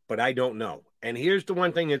 but I don't know. And here's the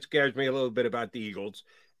one thing that scares me a little bit about the Eagles,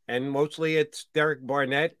 and mostly it's Derek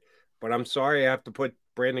Barnett, but I'm sorry I have to put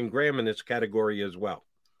Brandon Graham in this category as well.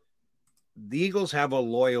 The Eagles have a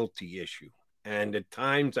loyalty issue, and at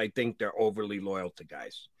times I think they're overly loyal to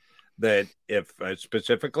guys. That if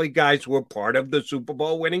specifically guys who are part of the Super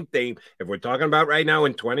Bowl winning team, if we're talking about right now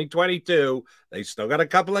in 2022, they still got a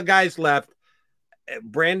couple of guys left.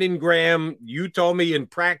 Brandon Graham, you told me in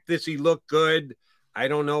practice he looked good. I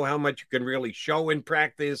don't know how much you can really show in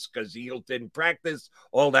practice because the Eagles didn't practice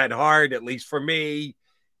all that hard, at least for me.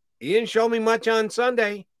 He didn't show me much on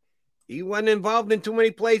Sunday. He wasn't involved in too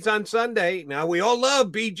many plays on Sunday. Now, we all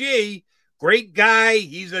love BG. Great guy.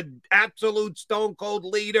 He's an absolute stone-cold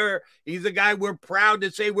leader. He's a guy we're proud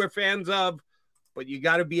to say we're fans of. But you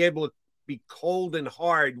got to be able to be cold and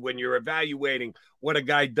hard when you're evaluating what a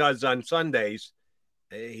guy does on Sundays.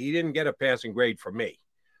 He didn't get a passing grade from me.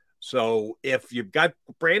 So if you've got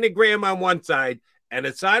Brandon Graham on one side and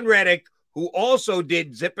Hassan Reddick, who also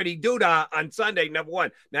did zippity-doo-dah on Sunday, number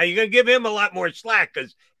one. Now, you're going to give him a lot more slack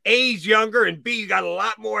because A, he's younger, and B, you got a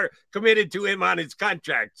lot more committed to him on his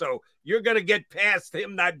contract. So you're going to get past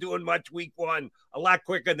him not doing much week one a lot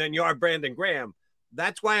quicker than you are Brandon Graham.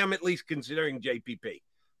 That's why I'm at least considering JPP,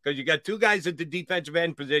 because you got two guys at the defensive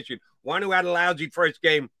end position, one who had a lousy first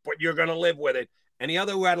game, but you're going to live with it, and the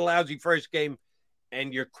other who had a lousy first game,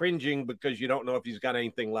 and you're cringing because you don't know if he's got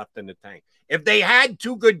anything left in the tank. If they had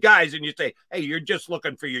two good guys and you say, hey, you're just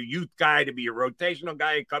looking for your youth guy to be a rotational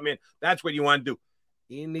guy and come in, that's what you want to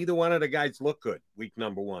do. Neither one of the guys look good week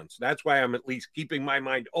number one. So that's why I'm at least keeping my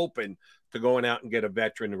mind open to going out and get a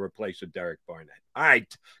veteran to replace a Derek Barnett. All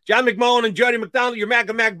right. John McMullen and Jody McDonald, your Mac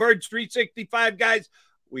and Mac Birds 365 guys.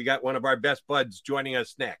 We got one of our best buds joining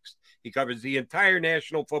us next. He covers the entire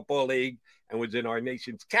National Football League and was in our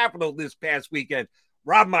nation's capital this past weekend.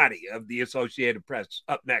 Rob Maaddi of the Associated Press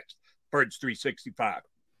up next. Birds 365.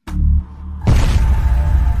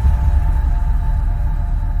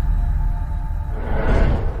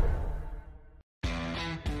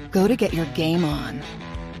 Go to get your game on.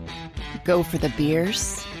 Go for the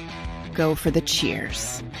beers. Go for the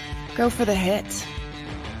cheers. Go for the hit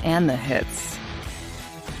and the hits.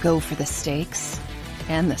 Go for the stakes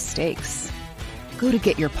and the stakes. Go to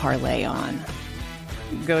get your parlay on.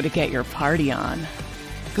 Go to get your party on.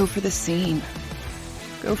 Go for the scene.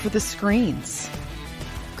 Go for the screens.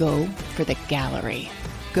 Go for the gallery.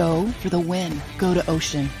 Go for the win. Go to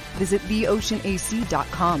Ocean. Visit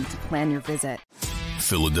theoceanac.com to plan your visit.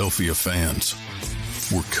 Philadelphia fans,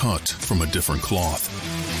 we're cut from a different cloth.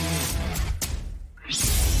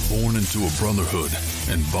 Born into a brotherhood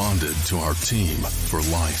and bonded to our team for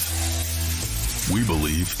life. We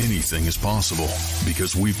believe anything is possible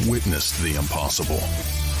because we've witnessed the impossible.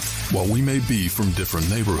 While we may be from different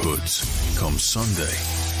neighborhoods, come Sunday,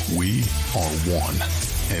 we are one,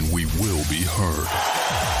 and we will be heard.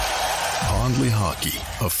 Pondley Hockey,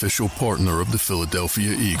 official partner of the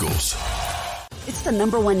Philadelphia Eagles. It's the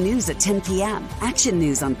 #1 news at 10 p.m. Action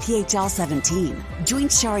News on PHL 17. Join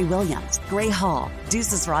Shari Williams, Gray Hall,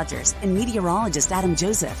 Deuces Rogers, and meteorologist Adam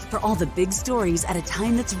Joseph for all the big stories at a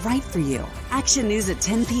time that's right for you. Action News at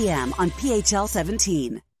 10 p.m. on PHL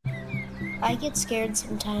 17. I get scared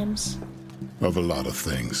sometimes. of a lot of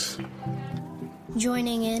things.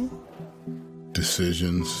 Joining in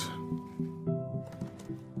Decisions,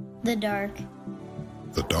 the dark.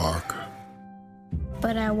 the dark.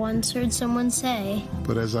 But I once heard someone say,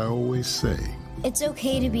 But as I always say, it's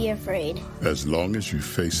okay to be afraid as long as you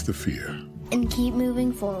face the fear. and keep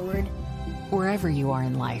moving forward. Wherever you are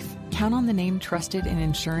in life, count on the name trusted in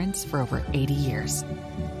insurance for over 80 years.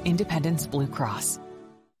 Independence Blue Cross.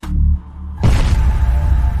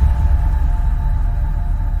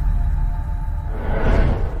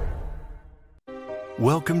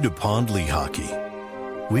 Welcome to Pond Lehocky.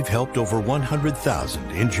 We've helped over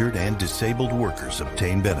 100,000 injured and disabled workers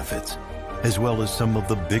obtain benefits, as well as some of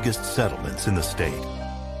the biggest settlements in the state.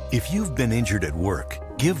 If you've been injured at work,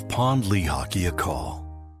 give Pond Lehocky a call.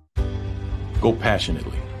 Go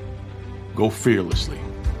passionately. Go fearlessly.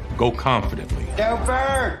 Go confidently. Go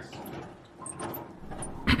Birds!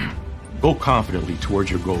 Go confidently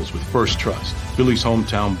towards your goals with First Trust, Philly's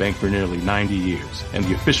hometown bank for nearly 90 years, and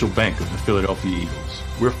the official bank of the Philadelphia Eagles.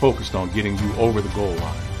 We're focused on getting you over the goal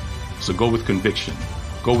line. So go with conviction,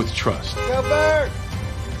 go with trust, Go Birds!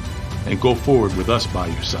 and go forward with us by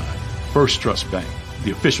your side. First Trust Bank,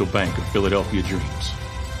 the official bank of Philadelphia Dreams.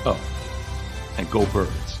 Oh, and go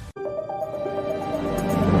Birds.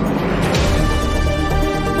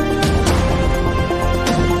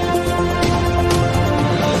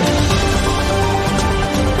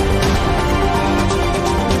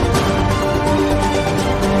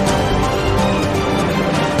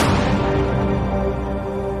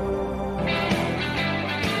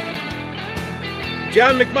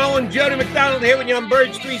 John McMullen, Jody McDonald here with you on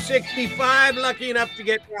Birds 365. Lucky enough to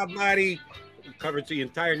get Rob Marty, who covers the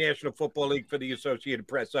entire National Football League for the Associated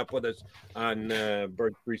Press, up with us on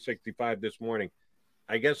Birds 365 this morning.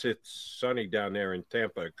 I guess it's sunny down there in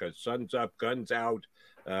Tampa because sun's up, guns out.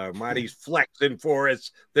 Marty's flexing for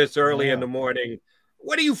us this early in the morning.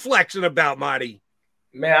 What are you flexing about, Marty?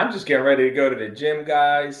 Man, I'm just getting ready to go to the gym,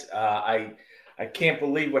 guys. I can't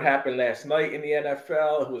believe what happened last night in the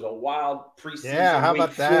NFL. It was a wild preseason how week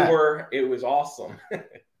about that? 4. It was awesome.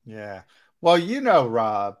 Yeah. Well,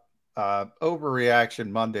 Rob, overreaction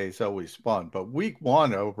Monday is always fun, but week 1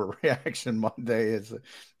 overreaction Monday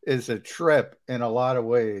is a trip in a lot of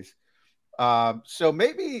ways. So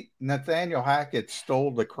maybe Nathaniel Hackett stole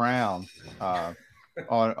the crown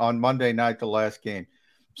on Monday night, the last game.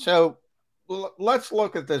 So let's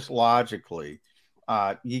look at this logically.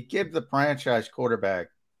 You give the franchise quarterback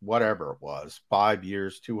whatever it was, 5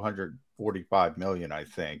 years, $245 million, I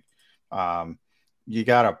think. You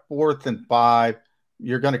got a 4th and 5.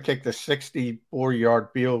 You're going to kick the 64-yard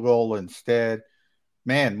field goal instead.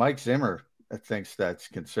 Man, Mike Zimmer thinks that's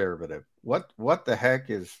conservative. What the heck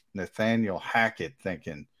is Nathaniel Hackett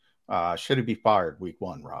thinking? Should he be fired week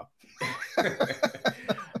 1, Rob?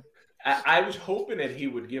 I was hoping that he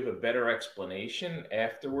would give a better explanation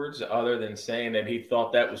afterwards, other than saying that he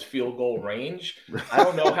thought that was field goal range. I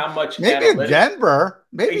don't know how much. Maybe in Denver,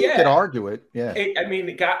 you could argue it. Yeah, I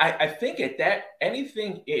mean, I think at that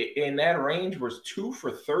anything in that range was 2 for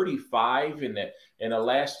 35 in the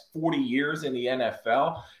last 40 years in the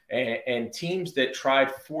NFL, and teams that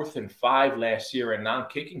tried 4th and 5 last year in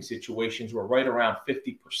non-kicking situations were right around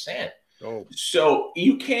 50%. Oh. So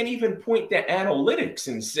you can't even point to analytics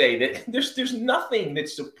and say that there's nothing that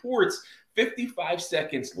supports 55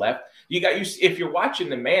 seconds left. If you're watching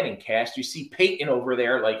the Manning cast, you see Peyton over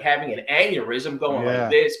there like having an aneurysm going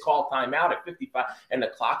like this, call timeout at 55, and the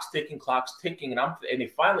clock's ticking, and they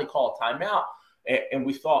finally call a timeout. And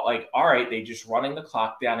we thought, like, all right, they just running the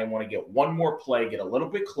clock down. They want to get one more play, get a little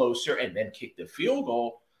bit closer, and then kick the field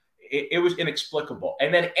goal. It was inexplicable.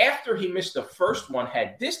 And then after he missed the first one,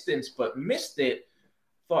 had distance but missed it,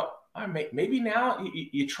 thought, all right, maybe now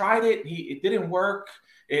you tried it. It didn't work.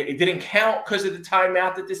 It didn't count because of the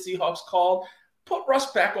timeout that the Seahawks called. Put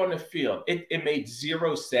Russ back on the field. It made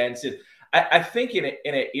zero sense. And I think in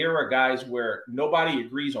an era, guys, where nobody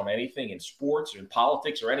agrees on anything in sports or in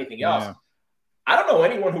politics or anything else, I don't know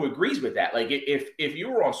anyone who agrees with that. Like if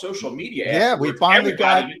you were on social media, we finally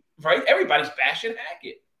got right. Everybody's bashing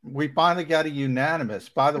Hackett. We finally got a unanimous.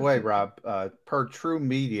 By the way, Rob, per True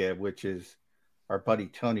Media, which is our buddy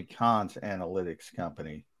Tony Khan's analytics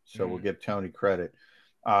company, so we'll give Tony credit.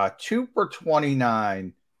 2 for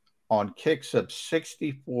 29 on kicks of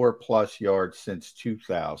 64 plus yards since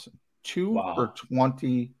 2000. 2 for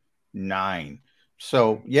 29.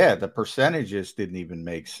 So the percentages didn't even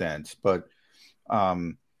make sense. But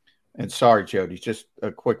and sorry, Jody, just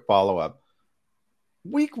a quick follow up.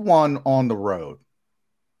 Week 1 on the road.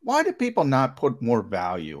 Why do people not put more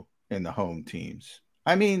value in the home teams?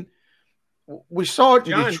 I mean, We saw it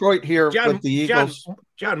in Detroit here with the Eagles.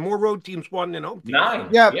 John, more road teams won than home teams. 9.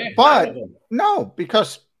 Yeah, but no,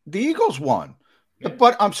 because the Eagles won. Yeah.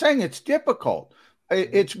 But I'm saying it's difficult.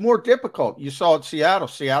 It's more difficult. You saw it in Seattle.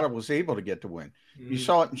 Seattle was able to get the win. You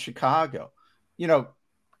saw it in Chicago. You know,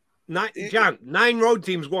 9 road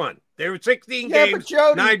teams won. There were 16 Yeah, games. but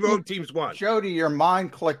Jody, 9 road teams won. Jody, your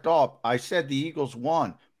mind clicked off. I said the Eagles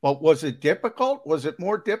won. But was it difficult? Was it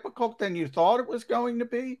more difficult than you thought it was going to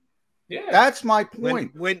be? Yeah. That's my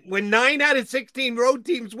point. When 9 out of 16 road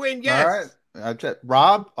teams win, yes. All right. That's it.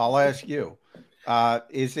 Rob, I'll ask you.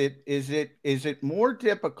 Is it more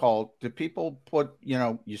difficult? Do people put,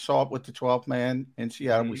 you saw it with the 12th man in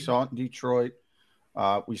Seattle. We saw it in Detroit.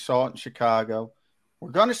 We saw it in Chicago. We're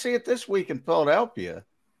going to see it this week in Philadelphia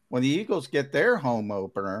when the Eagles get their home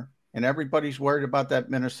opener and everybody's worried about that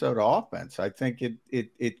Minnesota offense. I think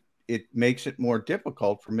it makes it more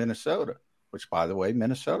difficult for Minnesota, which, by the way,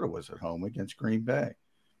 Minnesota was at home against Green Bay,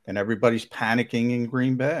 and everybody's panicking in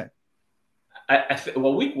Green Bay.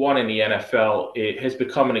 Well, week 1 in the NFL, it has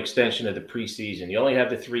become an extension of the preseason. You only have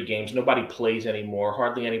the 3 games. Nobody plays anymore.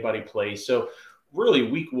 Hardly anybody plays. So really,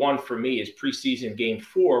 week 1 for me is preseason game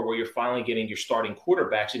 4, where you're finally getting your starting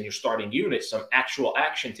quarterbacks and your starting units some actual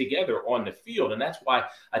action together on the field. And that's why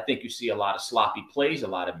I think you see a lot of sloppy plays, a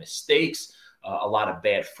lot of mistakes, a lot of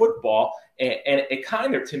bad football. And it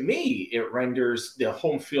kind of, to me, it renders the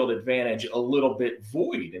home field advantage a little bit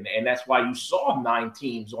void. And that's why you saw 9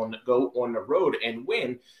 teams go on the road and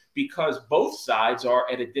win, because both sides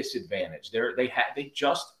are at a disadvantage. They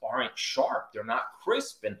just aren't sharp. They're not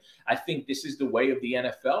crisp. And I think this is the way of the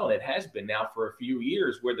NFL, and it has been now for a few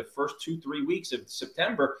years, where the first 2-3 weeks of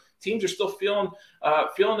September, teams are still feeling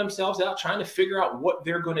themselves out, trying to figure out what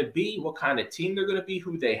they're going to be, what kind of team they're going to be,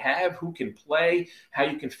 who they have, who can play, how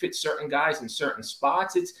you can fit certain guys in certain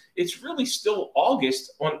spots. It's really still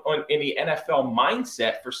August in the NFL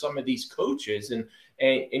mindset for some of these coaches. And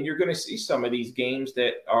you're going to see some of these games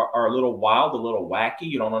that are a little wild, a little wacky.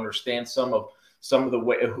 You don't understand some of the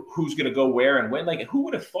way who's going to go where and when. Like, who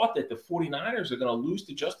would have thought that the 49ers are going to lose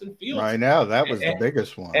to Justin Fields? I know that was the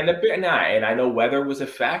biggest one. And I know weather was a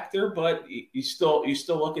factor, but you still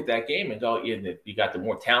look at that game and go, you got the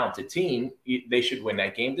more talented team. They should win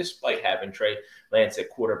that game, despite having Trey Lance at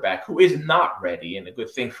quarterback, who is not ready. And a good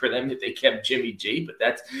thing for them that they kept Jimmy G.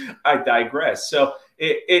 But I digress. So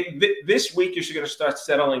this week you're going to start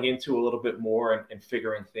settling into a little bit more and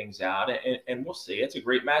figuring things out, and we'll see. It's a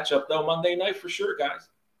great matchup though, Monday night for sure, guys.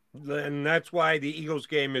 And that's why the Eagles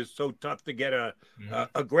game is so tough to get a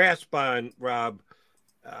grasp on, Rob.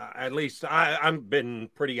 At least I've been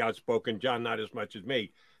pretty outspoken. John, not as much as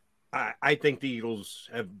me. I think the Eagles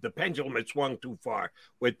the pendulum has swung too far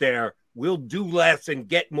with their we'll do less and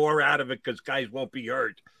get more out of it because guys won't be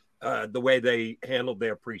hurt the way they handled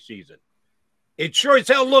their preseason. It sure as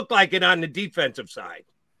hell looked like it on the defensive side.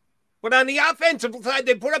 But on the offensive side,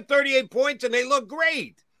 they put up 38 points and they look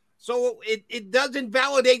great. So it doesn't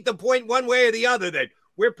validate the point one way or the other that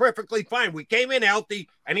we're perfectly fine. We came in healthy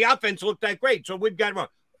and the offense looked that great. So we've got wrong.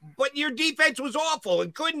 But your defense was awful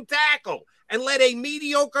and couldn't tackle and let a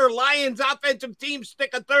mediocre Lions offensive team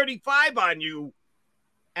stick a 35 on you.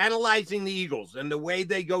 Analyzing the Eagles and the way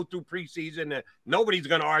they go through preseason, nobody's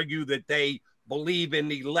going to argue that they believe in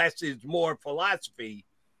the less is more philosophy.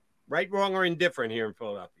 Right, wrong, or indifferent here in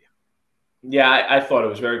Philadelphia? Yeah, I thought it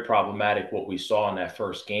was very problematic what we saw in that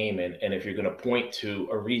first game. And if you're going to point to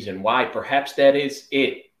a reason why, perhaps that is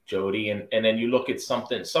it, Jody. And then you look at some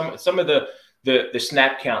of the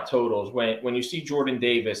snap count totals. When you see Jordan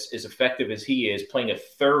Davis, as effective as he is, playing a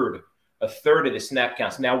third of the snap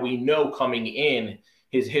counts. Now we know coming in,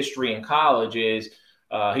 his history in college is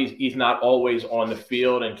he's not always on the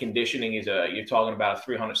field, and conditioning is you're talking about a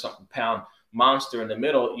 300-something pound monster in the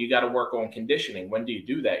middle. You got to work on conditioning. When do you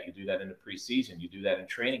do that? You do that in the preseason. You do that in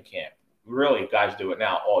training camp. Really, guys do it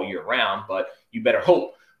now all year round, but you better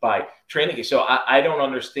hope by training camp. So I don't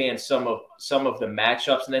understand some of the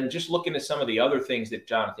matchups. And then just looking at some of the other things that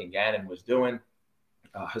Jonathan Gannon was doing,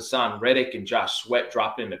 Hassan Reddick and Josh Sweat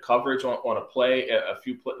dropping into coverage on a play, a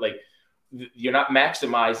few play, like you're not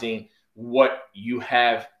maximizing what you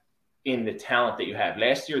have in the talent that you have.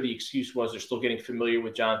 Last year, the excuse was they're still getting familiar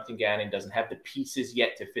with Jonathan Gannon, doesn't have the pieces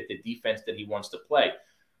yet to fit the defense that he wants to play.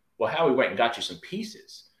 Well, Howie went and got you some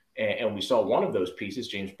pieces. And we saw one of those pieces,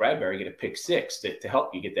 James Bradbury, get a pick six to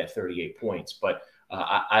help you get that 38 points. But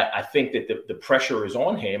I think that the pressure is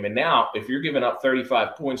on him. And now if you're giving up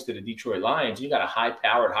 35 points to the Detroit Lions, you got a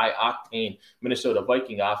high-powered, high-octane Minnesota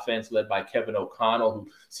Viking offense led by Kevin O'Connell, who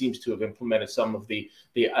seems to have implemented some of the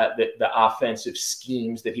offensive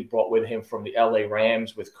schemes that he brought with him from the LA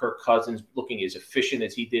Rams, with Kirk Cousins looking as efficient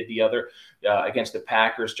as he did the other against the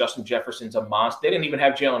Packers. Justin Jefferson's a monster. They didn't even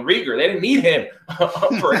have Jalen Reagor. They didn't need him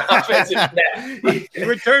for an offensive net. He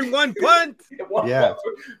returned one punt. One punt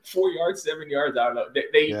for 4 yards, 7 yards. I don't know.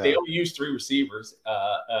 They only used 3 receivers.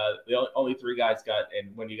 The only 3 guys got,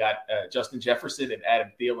 and when you got Justin Jefferson and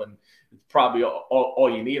Adam Thielen, probably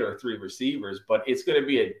all you need are 3 receivers. But it's going to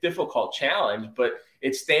be a difficult challenge. But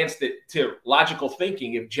it stands to logical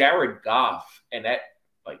thinking, if Jared Goff and that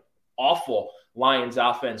awful Lions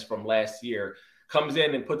offense from last year comes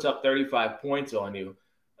in and puts up 35 points on you,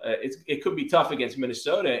 it could be tough against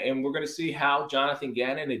Minnesota, and we're going to see how Jonathan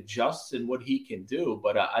Gannon adjusts and what he can do.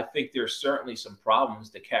 But I think there's certainly some problems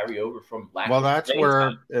to carry over from lack. Well, that's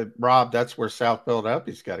where Rob. That's where South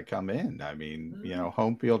Philadelphia's got to come in. I mean,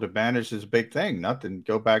 home field advantage is a big thing. Nothing.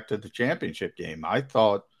 Go back to the championship game. I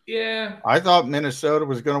thought Minnesota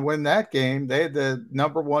was going to win that game. They had the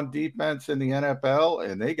 #1 defense in the NFL,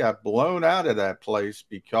 and they got blown out of that place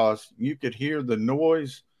because you could hear the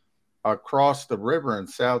noise across the river in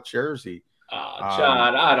South Jersey.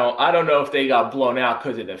 John, I don't know if they got blown out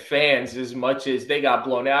because of the fans as much as they got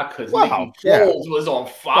blown out because Nick Foles was on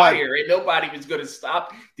fire and nobody was going to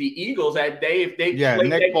stop the Eagles that day if they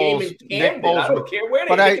played that game in Camden. I don't care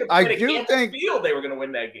where I do think field they were going to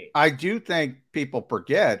win that game. I do think people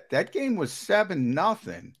forget that game was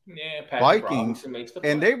 7-0. Vikings,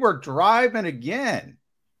 and they were driving again.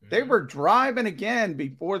 They were driving again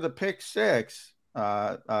before the pick six.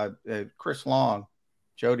 Chris Long,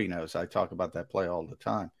 Jody knows I talk about that play all the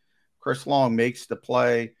time. Chris Long makes the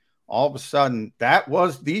play. All of a sudden, that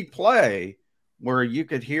was the play where you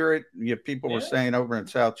could hear it. People were saying over in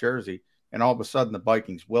South Jersey, and all of a sudden the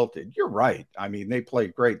Vikings wilted. You're right. I mean, they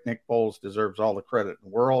played great. Nick Foles deserves all the credit in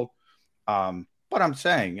the world. But I'm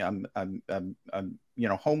saying,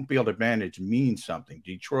 home field advantage means something.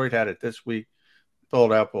 Detroit had it this week.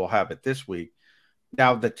 Philadelphia will have it this week.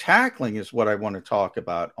 Now, the tackling is what I want to talk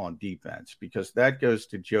about on defense, because that goes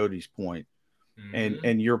to Jody's point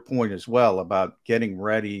and your point as well about getting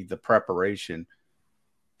ready, the preparation.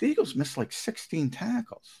 The Eagles missed like 16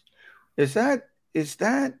 tackles. Is that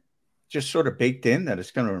just sort of baked in that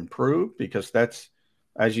it's going to improve? Because that's,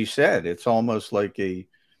 as you said, it's almost like the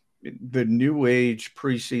new age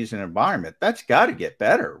preseason environment. That's got to get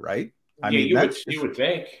better, right? You would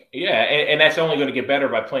think. Yeah, and that's only going to get better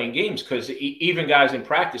by playing games, because even guys in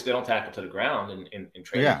practice, they don't tackle to the ground in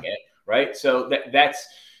training camp, right? So that's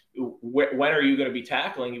when are you going to be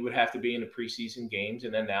tackling? You would have to be in the preseason games,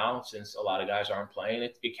 and then now, since a lot of guys aren't playing,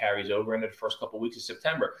 it carries over into the first couple of weeks of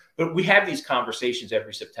September. But we have these conversations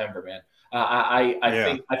every September, man.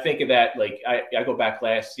 I think of that, like I go back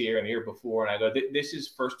last year and the year before, and I go, this is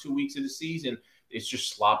first 2 weeks of the season. It's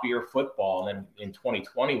just sloppier football. And then in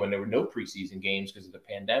 2020, when there were no preseason games because of the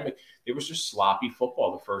pandemic, it was just sloppy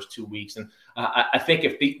football the first 2 weeks. And I think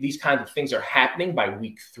if these kinds of things are happening by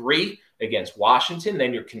week 3 against Washington,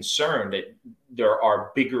 then you're concerned that there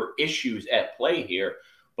are bigger issues at play here.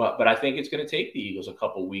 But I think it's going to take the Eagles a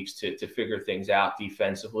couple weeks to figure things out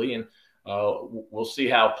defensively. And we'll see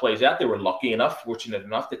how it plays out. They were fortunate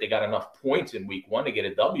enough that they got enough points in week 1 to get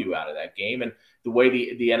a W out of that game. And the way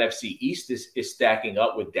the NFC East is stacking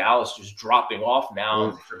up, with Dallas just dropping off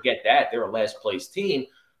now, forget that. They're a last place team.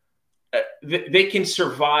 They can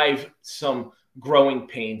survive some growing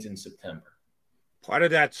pains in September. Part of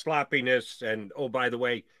that sloppiness, and oh, by the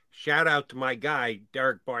way, shout out to my guy,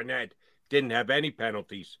 Derek Barnett, didn't have any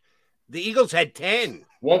penalties. The Eagles had 10.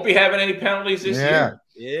 Won't be having any penalties this year.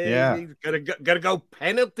 Yeah. He's gonna go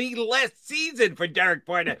penalty-less season for Derek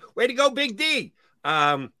Barnett. Way to go, Big D.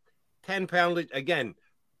 10 penalties. Again,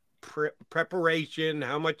 preparation,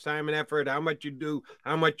 how much time and effort, how much you do,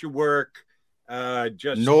 how much you work.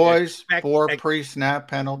 Just noise for pre-snap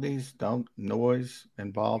penalties. Noise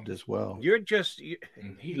involved as well. You're just you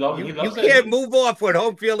can't move off what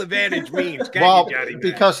home field advantage means. Can you, Johnny?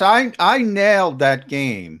 Because I nailed that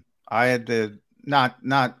game. I had to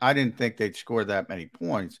I didn't think they'd score that many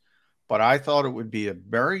points, but I thought it would be a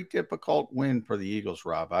very difficult win for the Eagles,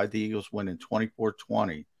 Rob. I had the Eagles winning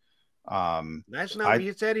 24-20. That's not what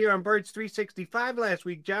you said here on Birds 365 last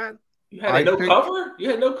week, John. You had no cover? You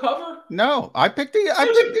had no cover? No, I picked the.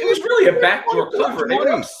 It was really a backdoor cover.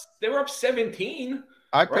 They were up 17.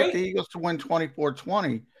 I picked the Eagles to win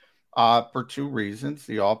 24-20 for 2 reasons: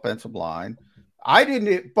 the offensive line, I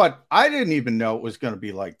didn't even know it was going to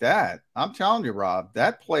be like that. I'm telling you, Rob,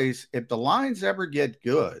 that place, if the Lions ever get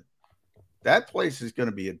good, that place is going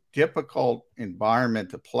to be a difficult environment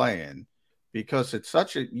to play in because it's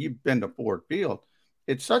you've been to Ford Field.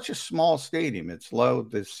 It's such a small stadium. It's low.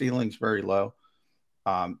 The ceiling's very low.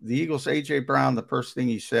 The Eagles, A.J. Brown, the first thing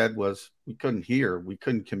he said was, we couldn't hear. We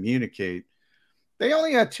couldn't communicate. They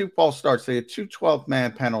only had 2 false starts. They had 2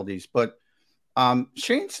 12-man penalties. But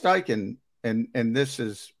Shane Steichen, and this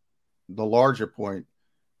is the larger point,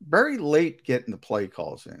 very late getting the play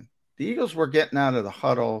calls in. The Eagles were getting out of the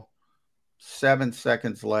huddle, 7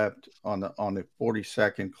 seconds left on the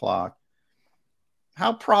 40-second clock.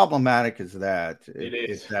 How problematic is that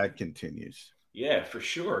if that continues? Yeah, for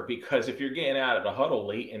sure. Because if you're getting out of the huddle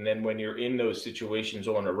late, and then when you're in those situations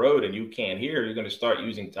on the road and you can't hear, you're going to start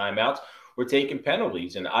using timeouts or taking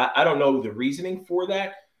penalties. And I don't know the reasoning for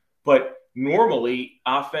that, but normally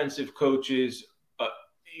offensive coaches,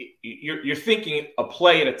 you're thinking a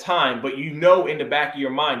play at a time, but you know in the back of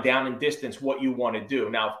your mind, down in distance, what you want to do.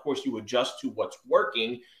 Now, of course, you adjust to what's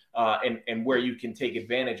working and where you can take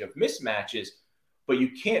advantage of mismatches, but you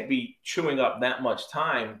can't be chewing up that much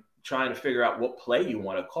time trying to figure out what play you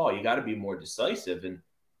want to call. You got to be more decisive. And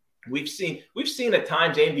we've seen at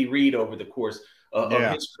times Andy Reid over the course of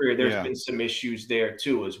his career, there's been some issues there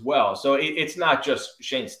too as well. So it's not just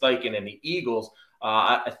Shane Steichen and the Eagles.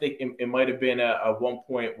 I think it might have been at one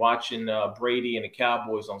point watching Brady and the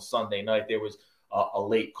Cowboys on Sunday night. There was a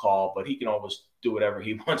late call, but he can always do whatever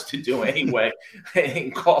he wants to do anyway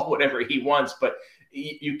and call whatever he wants. But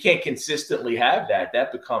you can't consistently have that.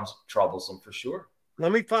 That becomes troublesome for sure.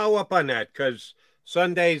 Let me follow up on that because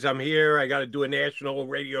Sundays I'm here. I got to do a national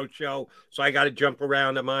radio show, so I got to jump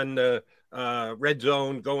around. I'm on the red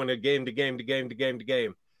zone, going to game to game to game to game to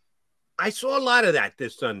game. I saw a lot of that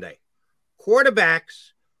this Sunday.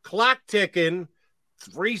 Quarterbacks, clock ticking,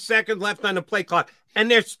 3 seconds left on the play clock, and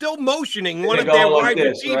they're still motioning one of their wide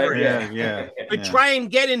receivers to try and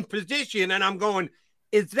get in position. And I'm going,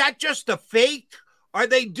 is that just a fake? Are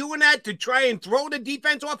they doing that to try and throw the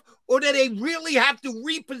defense off? Or do they really have to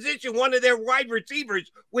reposition one of their wide receivers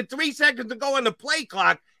with 3 seconds to go on the play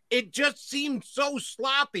clock? It just seemed so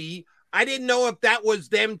sloppy. I didn't know if that was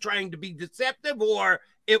them trying to be deceptive or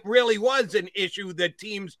it really was an issue that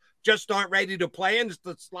teams just aren't ready to play, and it's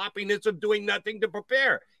the sloppiness of doing nothing to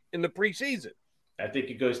prepare in the preseason. I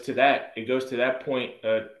think it goes to that. It goes to that point,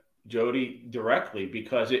 Jody, directly,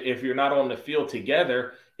 because if you're not on the field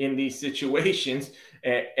together in these situations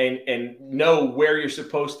and know where you're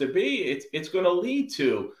supposed to be, it's going to lead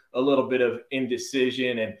to a little bit of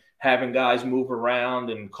indecision and having guys move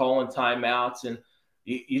around and calling timeouts. And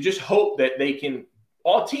you just hope that they can,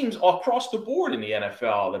 all teams all across the board in the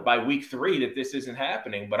NFL, that by week 3 that this isn't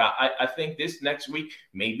happening. But I think this next week,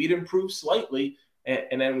 maybe it improves slightly,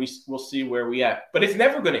 and then we'll see where we at. But it's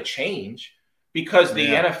never going to change because the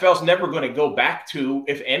NFL's never going to go back to,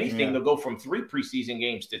 if anything, they'll go from 3 preseason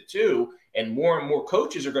games to 2, and more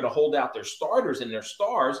coaches are going to hold out their starters and their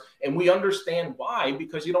stars. And we understand why,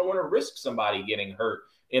 because you don't want to risk somebody getting hurt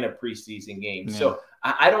in a preseason game. Yeah. So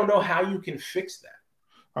I don't know how you can fix that.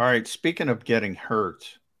 All right. Speaking of getting hurt,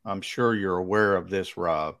 I'm sure you're aware of this,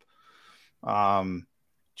 Rob.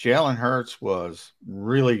 Jalen Hurts was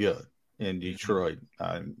really good in Detroit.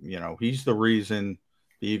 He's the reason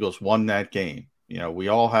the Eagles won that game. We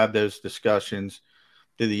all have those discussions.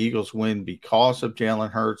 Did the Eagles win because of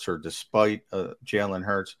Jalen Hurts or despite Jalen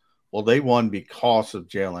Hurts? Well, they won because of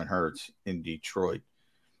Jalen Hurts in Detroit.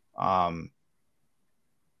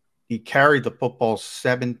 He carried the football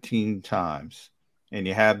 17 times. And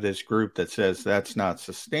you have this group that says that's not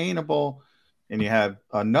sustainable. And you have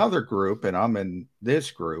another group, and I'm in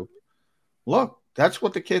this group. Look, that's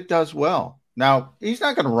what the kid does well. Now, he's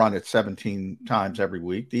not going to run it 17 times every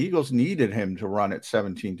week. The Eagles needed him to run it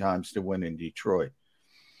 17 times to win in Detroit.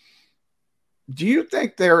 Do you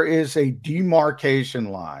think there is a demarcation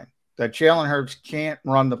line that Jalen Hurts can't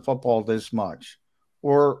run the football this much?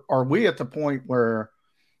 Or are we at the point where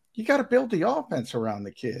you got to build the offense around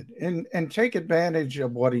the kid and take advantage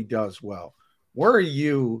of what he does well? Where are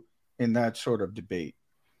you in that sort of debate?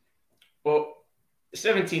 Well,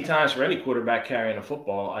 17 times for any quarterback carrying a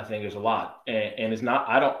football, I think, is a lot. And it's not,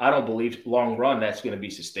 I don't believe long run that's going to be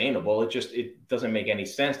sustainable. It doesn't make any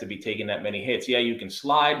sense to be taking that many hits. Yeah, you can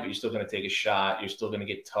slide, but you're still going to take a shot. You're still going to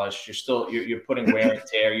get touched. You're putting wear and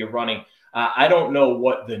tear. You're running. I don't know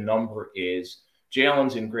what the number is.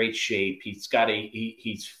 Jalen's in great shape. He's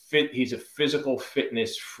fit. He's a physical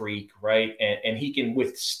fitness freak, right? And he can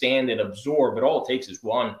withstand and absorb. But all it takes is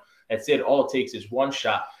one. That's it. All it takes is one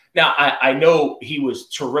shot. Now, I know he was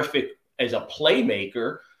terrific as a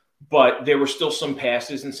playmaker, but there were still some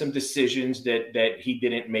passes and some decisions that he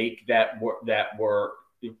didn't make that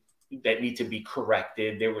need to be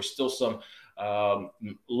corrected. There were still some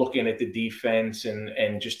looking at the defense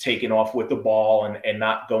and just taking off with the ball and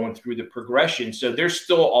not going through the progression. So there's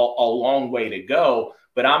still a long way to go.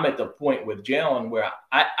 But I'm at the point with Jalen where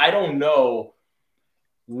I don't know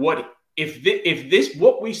what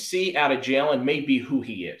what we see out of Jalen may be who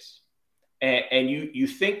he is. And you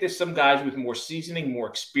think there's some guys with more seasoning, more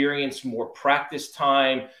experience, more practice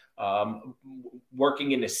time,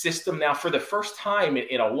 working in the system now for the first time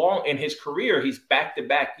in his career. He's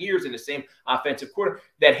back-to-back years in the same offensive quarter,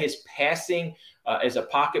 that his passing as a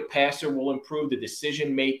pocket passer will improve, the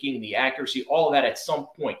decision making, the accuracy, all of that at some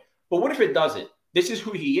point. But what if it doesn't? This is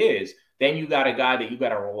who he is. Then you got a guy that you got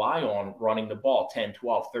to rely on running the ball 10,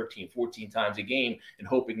 12, 13, 14 times a game and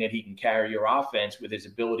hoping that he can carry your offense with his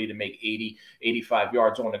ability to make 80, 85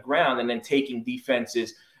 yards on the ground, and then taking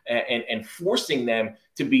defenses and forcing them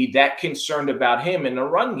to be that concerned about him in the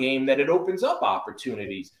run game that it opens up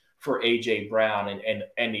opportunities for A.J. Brown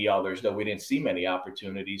and the others, though we didn't see many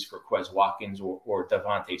opportunities for Quez Watkins or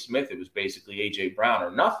Devontae Smith. It was basically A.J. Brown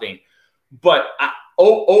or nothing. But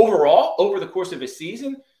overall, over the course of a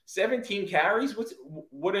season, 17 carries.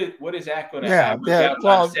 What is that going to average out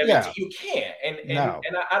on 17? Yeah. You can't. And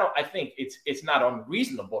I think it's not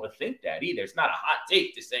unreasonable to think that either. It's not a hot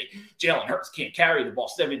take to say Jalen Hurts can't carry the ball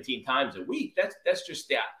 17 times a week. That's just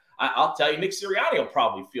that. I'll tell you, Nick Sirianni will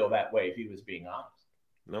probably feel that way if he was being honest.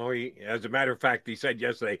 No, as a matter of fact, he said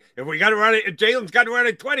yesterday, if we got to run it, if Jalen's got to run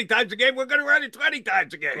it 20 times a game, we're going to run it 20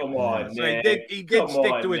 times a game. Come on, so Nick. He did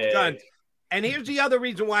stick to his guns. And here's the other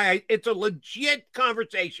reason why it's a legit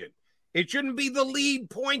conversation. It shouldn't be the lead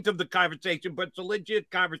point of the conversation, but it's a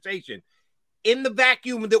legit conversation. In the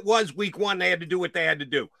vacuum that was week one, they had to do what they had to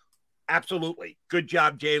do. Absolutely. Good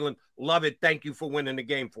job, Jalen. Love it. Thank you for winning the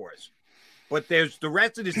game for us. But there's the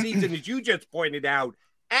rest of the season, as you just pointed out,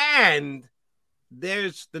 and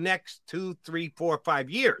there's the next 2, 3, 4, 5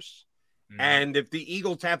 years. And if the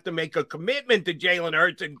Eagles have to make a commitment to Jalen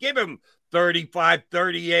Hurts and give him 35,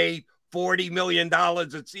 38, $40 million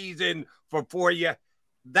a season for 4 years,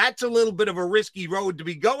 that's a little bit of a risky road to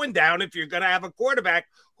be going down if you're going to have a quarterback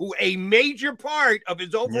who a major part of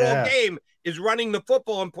his overall game is running the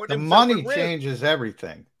football and putting the money changes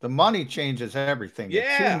everything. The money changes everything.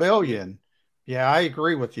 Yeah. $2 million. Yeah, I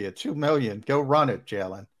agree with you. $2 million. Go run it,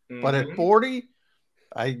 Jalen. But at 40,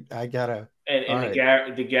 I gotta. And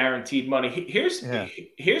the guaranteed money.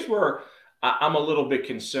 Here's where I'm a little bit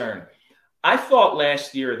concerned. I thought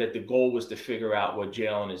last year that the goal was to figure out what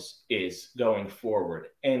Jalen is going forward.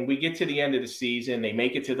 And we get to the end of the season. They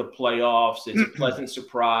make it to the playoffs. It's a pleasant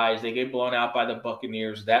surprise. They get blown out by the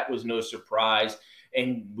Buccaneers. That was no surprise.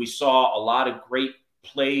 And we saw a lot of great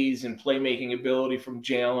plays and playmaking ability from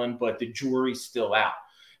Jalen, but the jury's still out.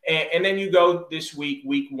 And then you go this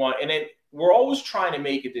week one, and then we're always trying to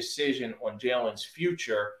make a decision on Jalen's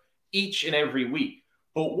future each and every week.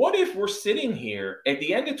 But what if we're sitting here at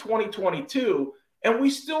the end of 2022 and we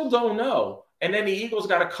still don't know? And then the Eagles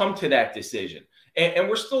got to come to that decision. And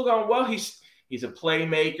we're still going, well, he's a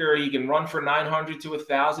playmaker. He can run for 900 to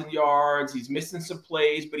 1,000 yards. He's missing some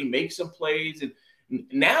plays, but he makes some plays. And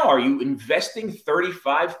now are you investing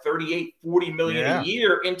 35, 38, 40 million a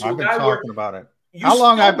year into a guy where about it? How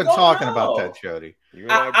long I've been talking about that, Jody?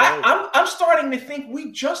 I'm starting to think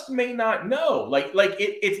we just may not know. Like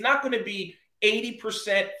it's not going to be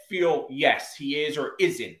 80% feel yes, he is or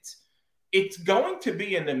isn't. It's going to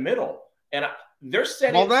be in the middle. And they're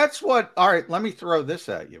setting. Well, that's what. All right, let me throw this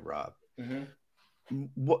at you, Rob.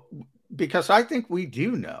 Because I think we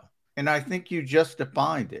do know. And I think you just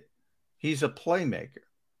defined it. He's a playmaker.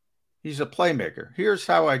 He's a playmaker. Here's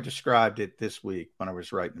how I described it this week when I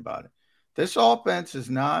was writing about it. This offense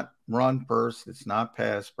is not run first. It's not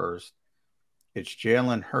pass first. It's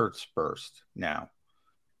Jalen Hurts first now.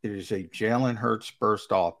 It is a Jalen Hurts first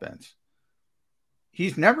offense.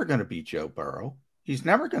 He's never going to be Joe Burrow. He's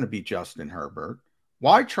never going to be Justin Herbert.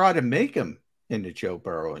 Why try to make him into Joe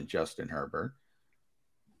Burrow and Justin Herbert?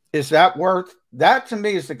 Is that worth? That to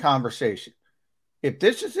me is the conversation. If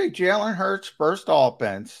this is a Jalen Hurts first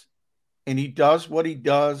offense and he does what he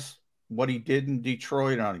did in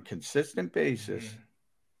Detroit on a consistent basis,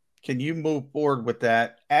 can you move forward with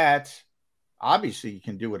that? Obviously, you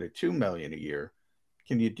can do it at $2 million a year.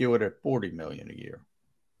 Can you do it at $40 million a year?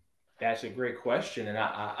 That's a great question. And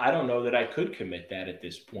I don't know that I could commit that at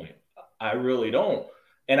this point. I really don't.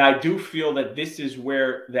 And I do feel that this is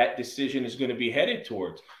where that decision is going to be headed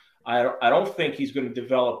towards. I don't think he's going to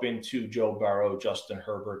develop into Joe Burrow, Justin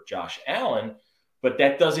Herbert, Josh Allen, but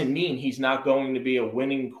that doesn't mean he's not going to be a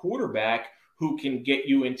winning quarterback who can get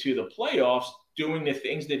you into the playoffs doing the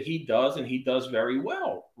things that he does, and he does very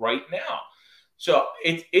well right now. So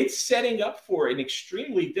it's setting up for an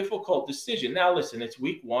extremely difficult decision. Now, listen, it's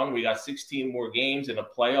week 1. We got 16 more games in the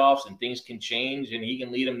playoffs, and things can change, and he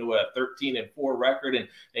can lead them to a 13-4 record, and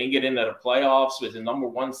they can get into the playoffs with the number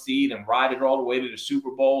 1 seed and ride it all the way to the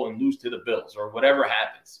Super Bowl and lose to the Bills or whatever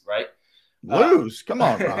happens, right? Lose? Come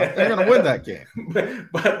on, Rob. They're going to win that game.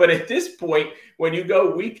 But at this point, when you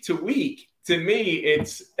go week to week, to me,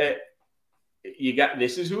 it's you got,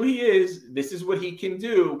 this is who he is. This is what he can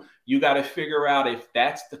do. You got to figure out if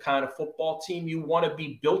that's the kind of football team you want to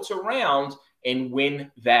be built around and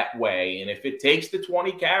win that way. And if it takes the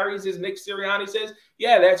 20 carries, as Nick Sirianni says,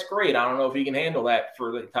 yeah, that's great. I don't know if he can handle that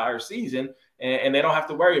for the entire season. And they don't have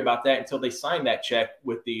to worry about that until they sign that check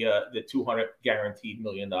with the $200 guaranteed $1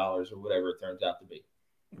 million or whatever it turns out to be.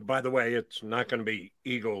 By the way, it's not going to be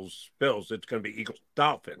Eagles-Bills. It's going to be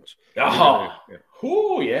Eagles-Dolphins.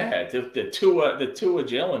 Oh, yeah. The Tua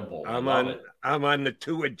Jalen Bowl. I'm on the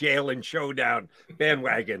Tua Jalen showdown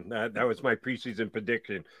bandwagon. That was my preseason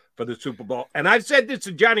prediction for the Super Bowl. And I've said this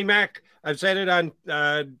to Johnny Mack. I've said it on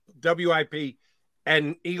WIP,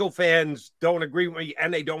 and Eagle fans don't agree with me,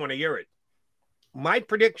 and they don't want to hear it. My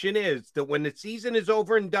prediction is that when the season is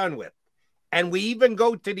over and done with, and we even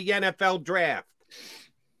go to the NFL draft,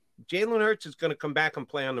 Jalen Hurts is going to come back and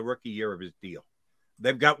play on the rookie year of his deal.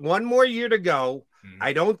 They've got 1 more year to go.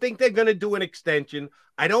 I don't think they're going to do an extension.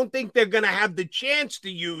 I don't think they're going to have the chance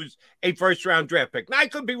to use a first-round draft pick. Now, I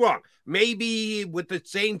could be wrong. Maybe with the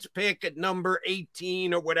Saints pick at number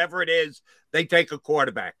 18 or whatever it is, they take a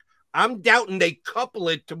quarterback. I'm doubting they couple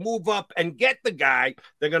it to move up and get the guy.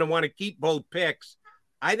 They're going to want to keep both picks.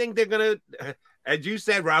 I think they're going to, as you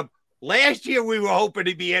said, Rob, last year we were hoping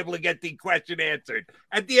to be able to get the question answered.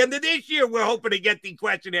 At the end of this year, we're hoping to get the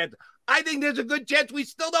question answered. I think there's a good chance we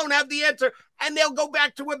still don't have the answer, and they'll go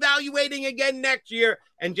back to evaluating again next year,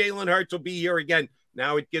 and Jalen Hurts will be here again.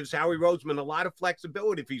 Now it gives Howie Roseman a lot of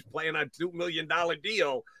flexibility if he's playing on a $2 million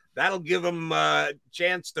deal. That'll give him a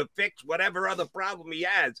chance to fix whatever other problem he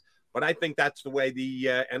has. But I think that's the way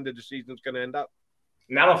the end of the season is going to end up.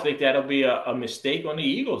 And I don't think that'll be a mistake on the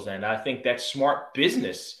Eagles' end. I think that's smart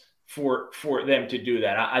business for them to do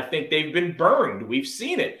that. I think they've been burned. We've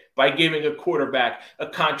seen it by giving a quarterback a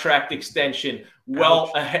contract extension well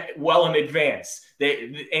in advance.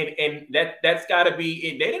 That's got to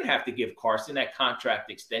be. They didn't have to give Carson that contract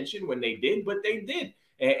extension when they did, but they did.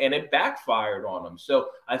 And it backfired on them. So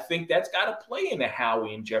I think that's got to play into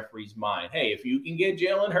Howie and Jeffrey's mind. Hey, if you can get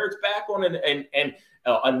Jalen Hurts back on and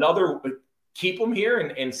another, keep him here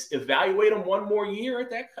and evaluate him 1 more year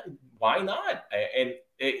at that, why not? And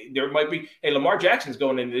there might be, hey, Lamar Jackson's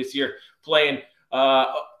going into this year playing.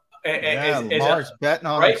 Lamar's betting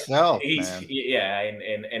on himself.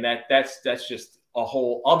 And that's just a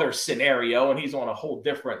whole other scenario, and he's on a whole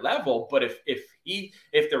different level. But if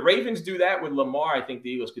the Ravens do that with Lamar, I think the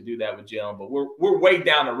Eagles could do that with Jalen. But we're way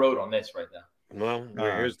down the road on this right now. Well,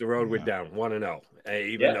 here's the road we're down 1-0.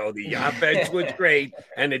 Even though the offense was great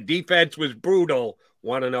and the defense was brutal,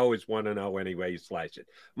 1-0 is 1-0 anyway. You slice it.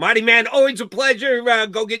 Mighty man, always a pleasure.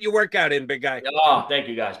 Go get your workout in, big guy. Oh, thank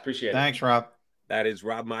you guys. Appreciate it. Thanks, Rob. That is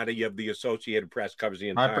Rob Maaddi of the Associated Press, covers the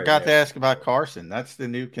entire. I forgot to ask about Carson. That's the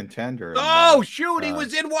new contender. Oh, shoot. He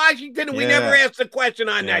was in Washington, and we never asked a question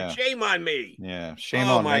on that. Shame on me. Yeah, shame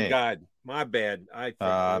on me. Oh, my God. My bad.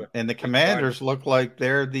 And the Commanders look like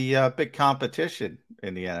they're the big competition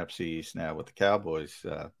in the NFC East now with the Cowboys.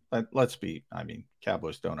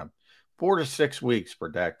 Cowboys don't have 4 to 6 weeks for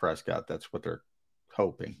Dak Prescott. That's what they're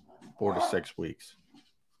hoping. 4 to 6 weeks.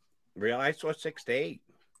 Really? I saw 6 to 8.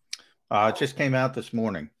 It just came out this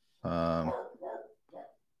morning. I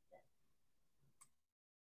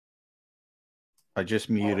just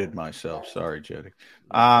muted myself. Sorry, Jody.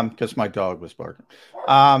 Because my dog was barking.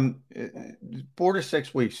 4 to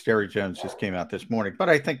 6 weeks, Jerry Jones just came out this morning. But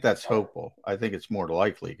I think that's hopeful. I think it's more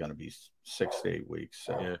likely going to be 6 to 8 weeks.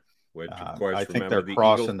 So, yeah, which, of course, I think they're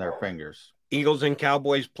crossing their fingers. Eagles and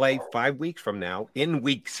Cowboys play 5 weeks from now in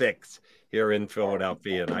week 6 here in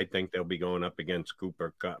Philadelphia, and I think they'll be going up against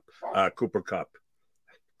Cooper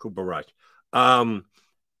Rush.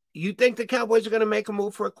 You think the Cowboys are going to make a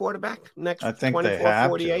move for a quarterback next 24,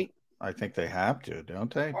 48? I think they have to,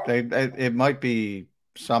 don't they? It might be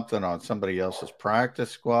something on somebody else's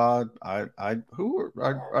practice squad. Are there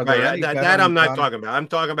that I'm not talking about. I'm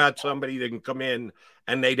talking about somebody that can come in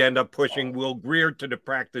and they'd end up pushing Will Grier to the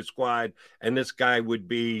practice squad, and this guy would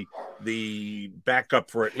be the backup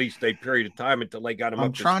for at least a period of time until they got him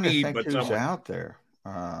up to speed. I'm trying to think who's out there.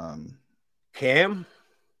 Cam?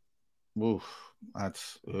 Oof.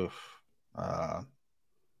 That's oof.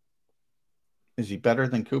 Is he better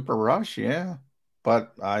than Cooper Rush? Yeah,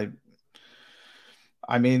 but I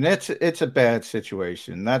mean, it's a bad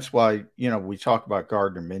situation. That's why, we talk about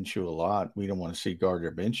Gardner Minshew a lot. We don't want to see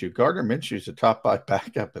Gardner Minshew. Gardner Minshew is a top 5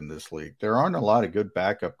 backup in this league. There aren't a lot of good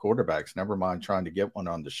backup quarterbacks, never mind trying to get one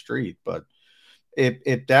on the street. But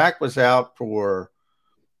if Dak was out for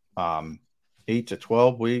 8 to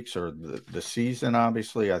 12 weeks or the season,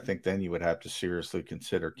 obviously, I think then you would have to seriously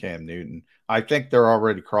consider Cam Newton. I think they're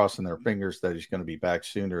already crossing their fingers that he's going to be back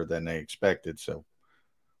sooner than they expected. So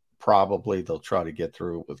probably they'll try to get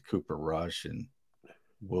through it with Cooper Rush and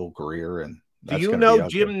Will Greer. And do you know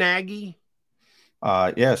Jim Nagy?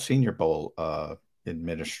 Yeah, Senior Bowl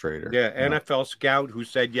administrator. Yeah, NFL scout who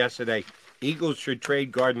said yesterday Eagles should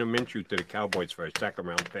trade Gardner Minshew to the Cowboys for a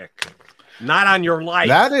second-round pick. Not on your life.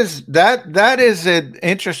 That is an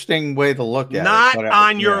interesting way to look at Not it. Not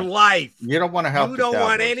on your life. You don't want to help. You don't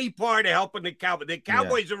want any part of helping the Cowboys. The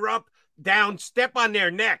Cowboys are up, down, step on their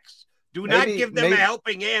necks. Do not give them a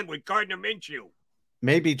helping hand with Gardner Minshew.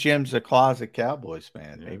 Maybe Jim's a closet Cowboys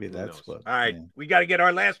fan. Maybe that's what. All right, we got to get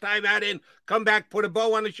our last time out in. Come back, put a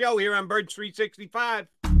bow on the show here on Birds 365.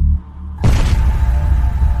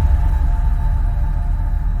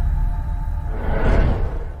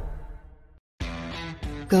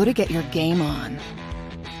 Go to get your game on.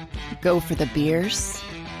 Go for the beers.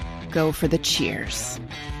 Go for the cheers.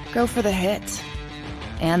 Go for the hit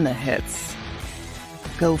and the hits.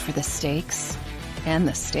 Go for the steaks and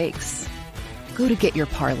the steaks. Go to get your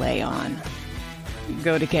parlay on.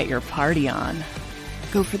 Go to get your party on.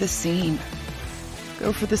 Go for the scene.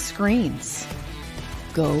 Go for the screens.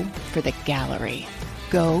 Go for the gallery.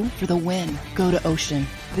 Go for the win. Go to Ocean.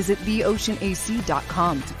 Visit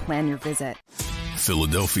theoceanac.com to plan your visit.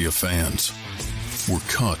 Philadelphia fans, we're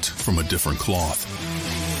cut from a different cloth.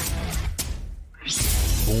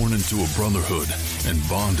 Born into a brotherhood and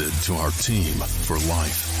bonded to our team for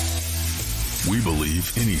life. We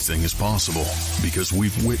believe anything is possible because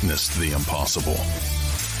we've witnessed the impossible.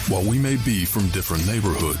 While we may be from different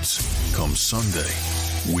neighborhoods, come Sunday,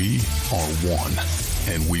 we are one,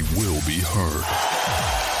 and we will be heard.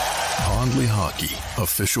 Pondley Hockey,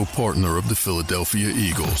 official partner of the Philadelphia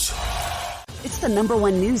Eagles. It's the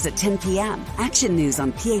 #1 news at 10 p.m. Action News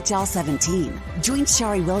on PHL 17. Join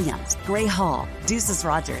Shari Williams, Gray Hall, Deuces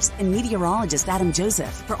Rogers, and meteorologist Adam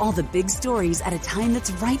Joseph for all the big stories at a time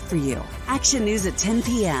that's right for you. Action News at 10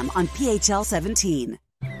 p.m. on PHL 17.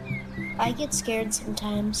 I get scared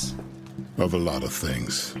sometimes. Of a lot of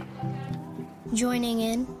things. Joining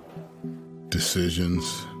in.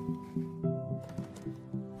 Decisions.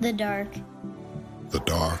 The dark. The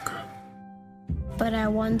dark. But I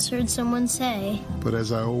once heard someone say, but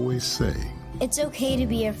as I always say, it's okay to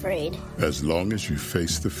be afraid. As long as you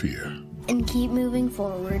face the fear. And keep moving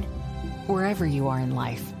forward. Wherever you are in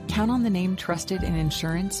life, count on the name trusted in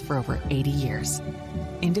insurance for over 80 years.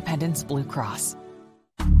 Independence Blue Cross.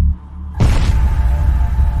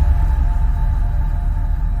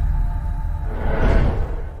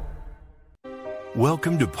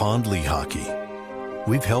 Welcome to Pondley Hockey.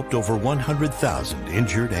 We've helped over 100,000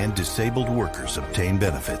 injured and disabled workers obtain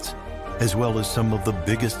benefits, as well as some of the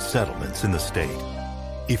biggest settlements in the state.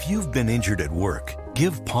 If you've been injured at work,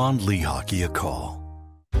 give Pondley Hockey a call.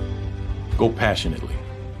 Go passionately.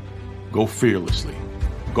 Go fearlessly.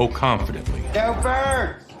 Go confidently. Go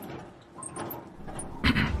Birds!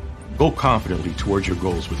 Go confidently towards your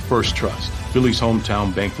goals with First Trust, Philly's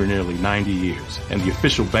hometown bank for nearly 90 years, and the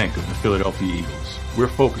official bank of the Philadelphia Eagles. We're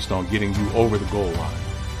focused on getting you over the goal line.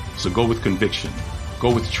 So go with conviction,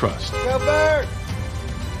 go with trust, Go Birds!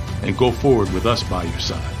 and go forward with us by your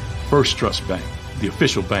side. First Trust Bank, the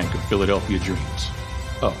official bank of Philadelphia dreams.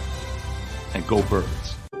 Up and go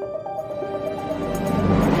Birds.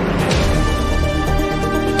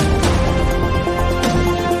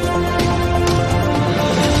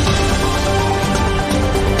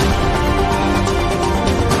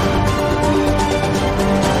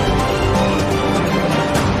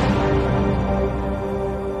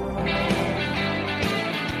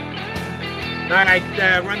 All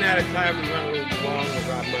right, run out of time. We went a little long with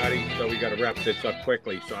Rob Marty, so we got to wrap this up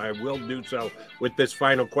quickly. So I will do so with this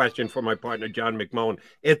final question for my partner, John McMullen.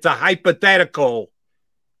 It's a hypothetical.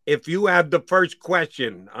 If you have the first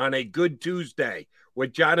question on a Good Tuesday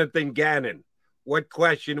with Jonathan Gannon, what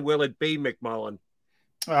question will it be, McMullen?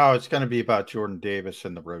 Oh, it's going to be about Jordan Davis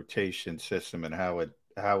and the rotation system and how it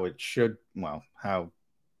should,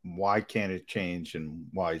 why can't it change and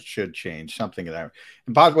why it should change, something of that.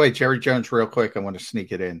 And by the way, Jerry Jones, real quick, I want to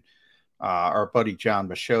sneak it in. Our buddy John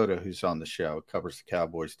Machota, who's on the show, covers the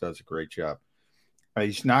Cowboys, does a great job.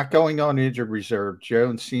 He's not going on injured reserve.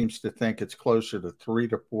 Jones seems to think it's closer to 3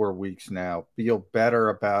 to 4 weeks now. Feel better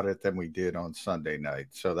about it than we did on Sunday night.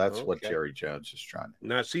 So that's what Jerry Jones is trying to do.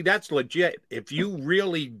 Now, see, that's legit. If you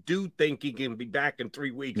really do think he can be back in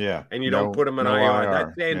 3 weeks and you don't put him on IR,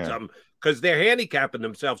 that's saying something, because they're handicapping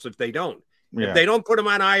themselves if they don't. Yeah. If they don't put him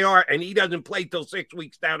on IR and he doesn't play till 6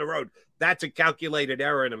 weeks down the road, that's a calculated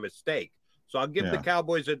error and a mistake. So I'll give the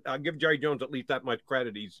Cowboys, I'll give Jerry Jones at least that much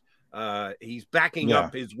credit. He's backing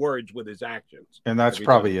up his words with his actions. And that's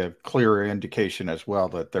probably a clear indication as well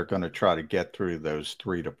that they're going to try to get through those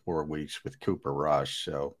 3 to 4 weeks with Cooper Rush.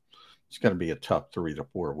 So it's going to be a tough 3 to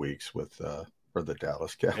 4 weeks with for the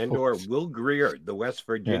Dallas Cowboys. And or Will Grier, the West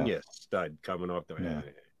Virginia stud coming off the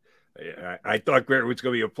I thought Grier was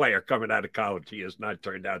going to be a player coming out of college. He has not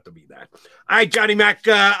turned out to be that. All right, Johnny Mac,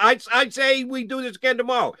 I'd say we do this again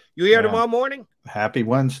tomorrow. You here tomorrow morning? Happy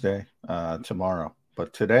Wednesday tomorrow.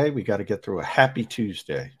 But today we got to get through a happy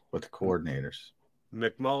Tuesday with the coordinators.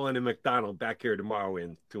 McMullen and McDonald back here tomorrow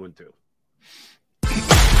in 2 and 2.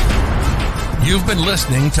 You've been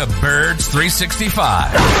listening to Birds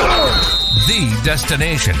 365, the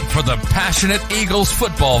destination for the passionate Eagles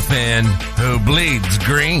football fan who bleeds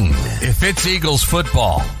green. If it's Eagles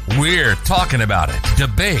football, we're talking about it.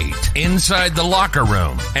 Debate, inside the locker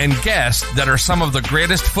room, and guests that are some of the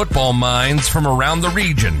greatest football minds from around the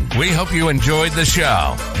region. We hope you enjoyed the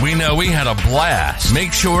show. We know we had a blast.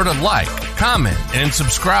 Make sure to like, comment, and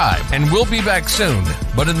subscribe, and we'll be back soon.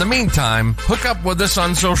 But in the meantime, hook up with us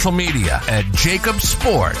on social media at Jacob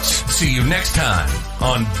Sports. See you next time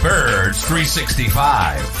on Birds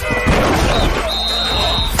 365.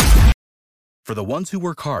 For the ones who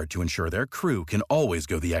work hard to ensure their crew can always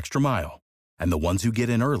go the extra mile, and the ones who get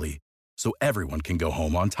in early so everyone can go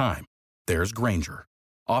home on time, there's Grainger,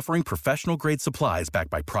 offering professional-grade supplies backed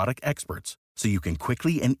by product experts so you can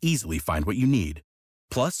quickly and easily find what you need.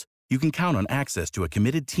 Plus, you can count on access to a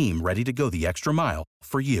committed team ready to go the extra mile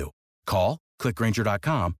for you. Call, click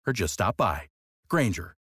Grainger.com, or just stop by.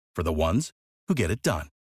 Grainger, for the ones who get it done.